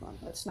tech one.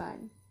 That's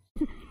mine.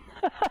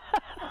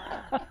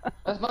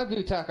 That's my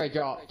blue tack I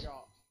dropped.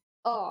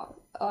 Oh,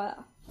 I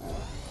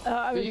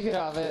So was, you could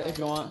have it if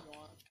you want.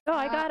 oh,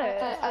 I got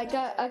it. I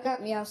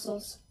got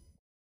Meowscles.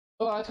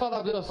 Oh, I saw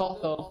that blue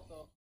assault though.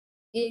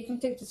 Yeah, you can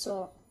take the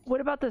salt. What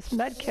about this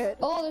med kit?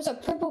 Oh, there's a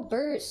purple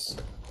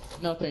burst.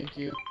 No, thank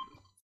you.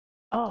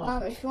 Oh,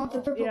 If you want the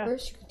purple Yeah.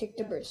 burst, you can take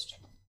the burst.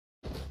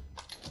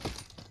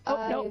 Oh,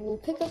 I no. will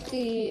pick up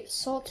the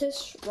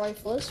saltish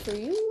rifles for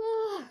you.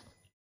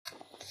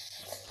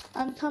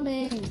 I'm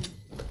coming.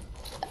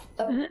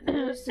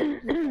 Where's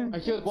the- I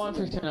killed one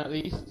person at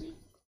least.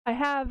 I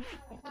have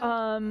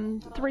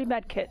 3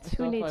 med kits.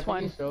 Who That's needs what I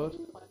one? think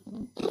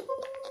you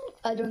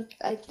showed.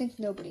 I think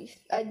nobody.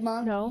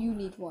 Mom, No. you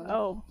need one.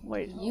 Oh,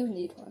 wait. You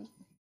need one.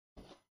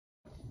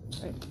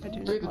 Wait, I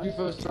do. Wait,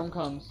 before the storm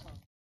comes.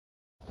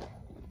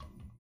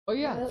 Oh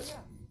yeah. Yep.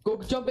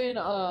 Go jump in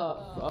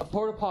a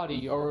porta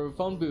potty or a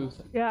phone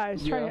booth. Yeah, I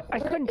was trying. Yeah. I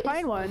couldn't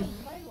find one.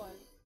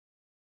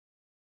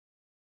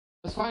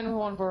 Let's find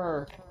one for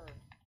her.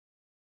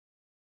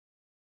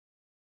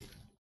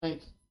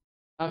 Thanks.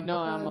 I have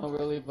no ammo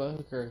really, but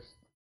who cares?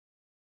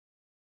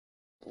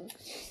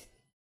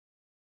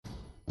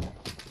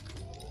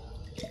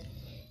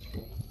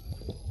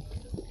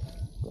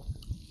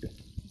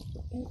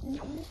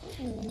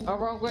 Oh,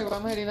 wrong way, but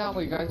I'm heading that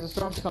way, guys. The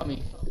storm's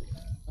coming.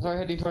 I started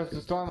heading towards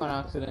the storm on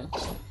accident.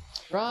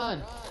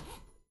 Run!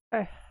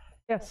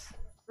 Yes,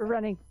 we're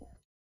running.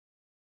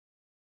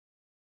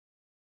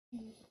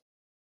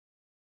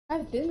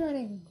 I've been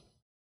running.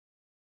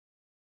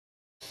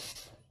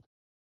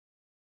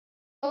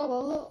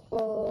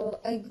 Oh,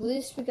 at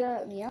least we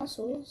got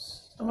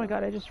Meowscles. Oh my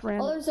god, I just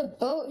ran. Oh, there's a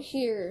boat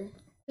here.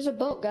 There's a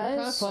boat, Kind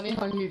of guys. funny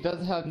how he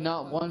does have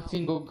not one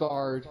single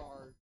guard.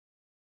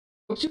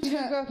 But you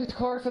can grab his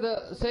card for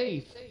the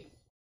safe.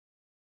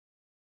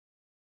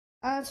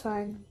 That's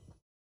fine.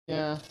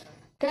 Yeah.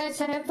 Guys,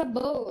 I have the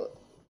boat.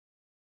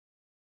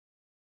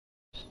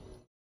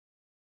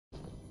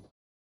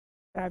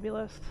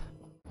 Fabulous.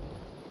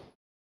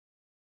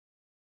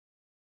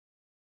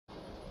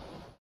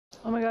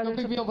 Oh my god, Don't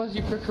pick me up as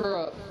you pick her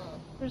up.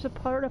 there's a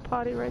porta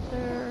potty right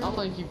there. I'm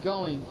gonna keep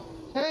going.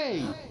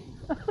 Hey!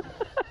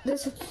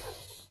 There's a...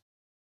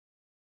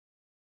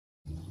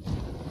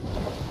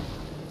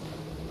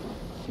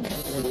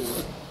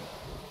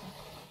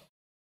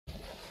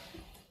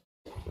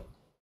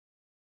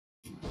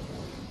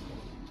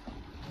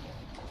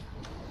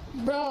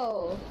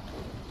 Bro.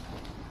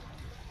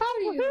 How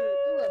do you do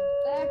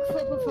a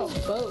backflip of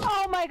a boat?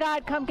 Oh my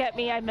god, come get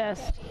me, I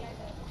missed.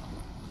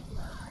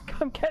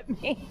 Come get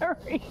me,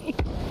 hurry.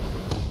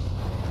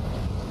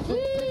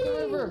 Take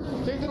the river!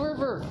 Take the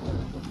river!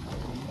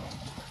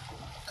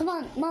 Come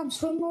on, Mom,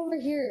 swim over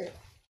here.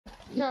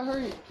 Yeah,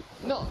 hurry!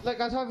 No, like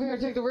I thought we were here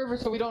to take the river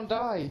so we don't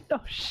die. Oh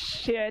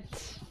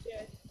shit.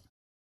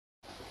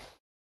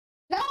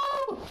 No!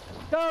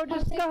 Go,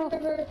 just Take go. the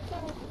river.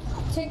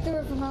 Take the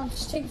river, Mom.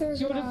 Just take the river,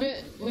 She would have Mom.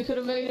 been. We could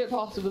have made it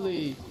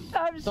possibly.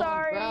 I'm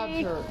Someone grabbed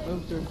sorry. her,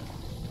 moved her.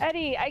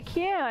 Eddie, I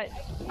can't.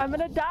 I'm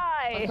gonna I'm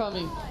die.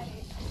 coming.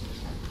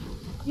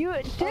 You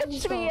ditched me,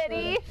 sorry.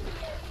 Eddie.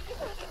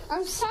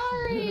 I'm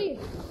sorry!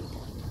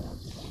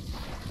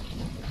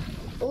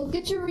 We'll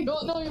get your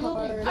No, no, you're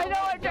moving. I know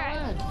I'm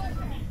trying.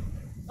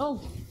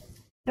 No.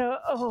 No,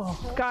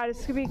 oh god,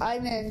 it's gonna be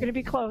I'm in. gonna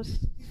be close.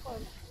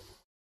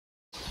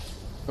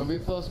 Gonna be a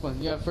close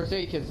one. You have first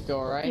aid kit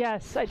still, right?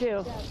 Yes, I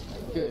do.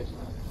 Good.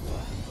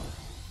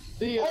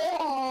 See ya.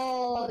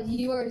 Oh,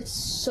 you are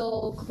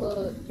so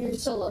close. You're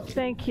so lucky.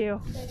 Thank you.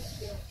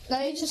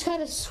 Now you just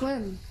gotta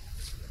swim.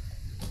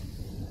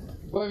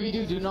 Whatever you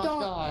do, do not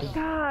Don't- die.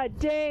 God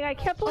dang, I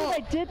can't believe I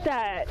did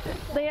that.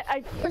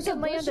 I There's a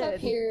freaking bush up landed.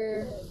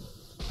 here.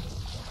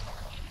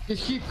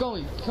 Just keep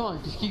going. Come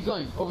on, just keep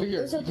going. Over here.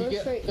 There's a You can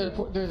bush right here.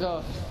 there's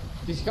a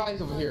these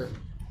guys over here.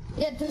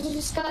 Yeah, there's a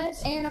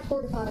disguise and a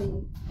porta potty.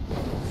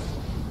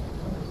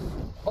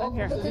 Oh,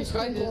 here. so these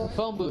guys is the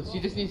phone booth. You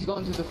just need to go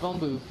into the phone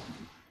booth.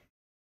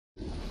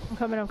 I'm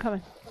coming, I'm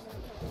coming.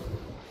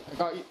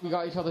 We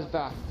got each other's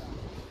back.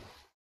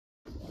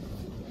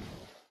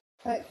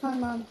 Alright, come on,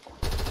 Mom.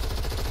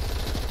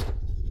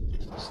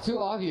 It's too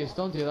obvious.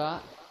 Don't do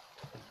that.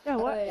 Yeah,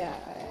 what? Oh, yeah.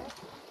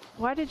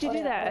 Why did you Oh, do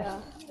yeah,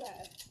 that? yeah.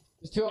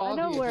 It's too I obvious.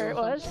 know where it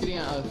Someone was. shooting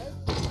at us.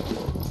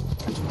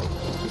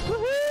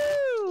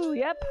 Woohoo!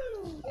 Yep.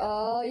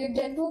 Oh, you're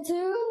Deadpool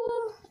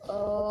too?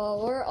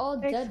 Oh, we're all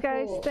Thanks, Deadpool.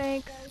 guys.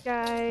 Thanks,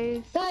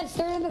 guys. Guys,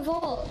 they're in the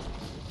vault.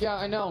 Yeah,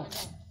 I know.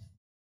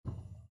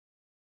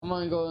 I'm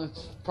gonna go and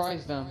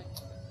surprise them.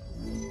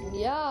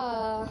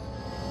 Yeah.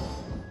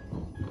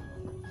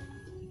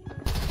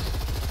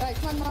 Alright,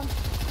 come on, Mom.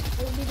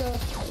 Where we go?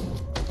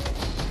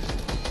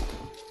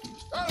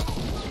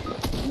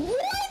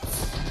 What?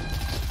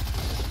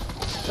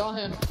 Got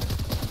him.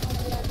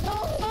 No,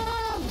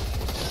 Mom!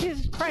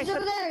 Jesus Christ. He's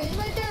over there. He's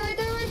right there, right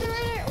there, right there,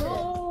 right there.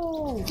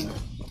 Oh!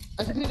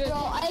 I succeeded. Bro,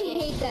 I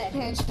hate that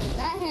henchman.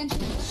 That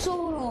henchman is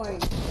so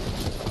annoying.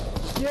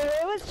 Yeah,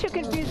 it was too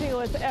confusing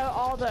with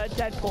all the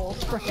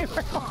Deadpools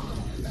right around.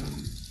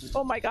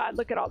 Oh my god,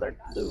 look at all their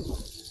loot.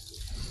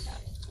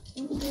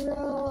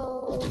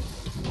 Bro.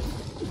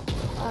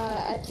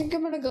 I think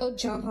I'm gonna go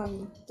jump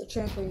on the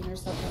trampoline or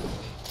something.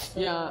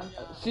 Yeah.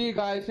 See you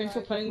guys. Thanks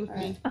for playing with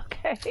me.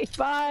 Okay,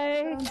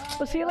 bye.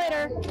 We'll see you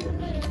later.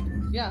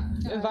 Yeah.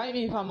 Invite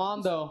me if I'm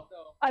on though.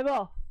 I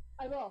will.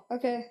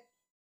 Okay.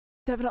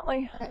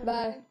 Definitely. Alright,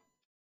 bye.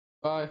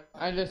 Bye.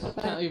 I just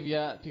can't leave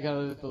yet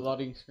because of the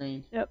loading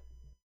screen. Yep.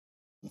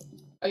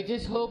 I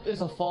just hope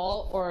it's a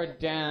fall or a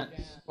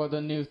dance for the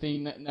new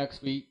thing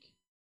next week.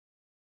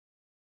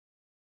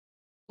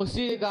 We'll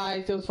see you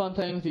guys. It was fun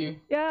playing with you.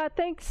 Yeah,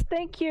 thanks.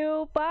 Thank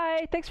you.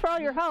 Bye. Thanks for all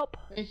your help.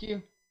 Thank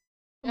you.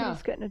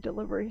 Somebody's getting a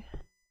delivery.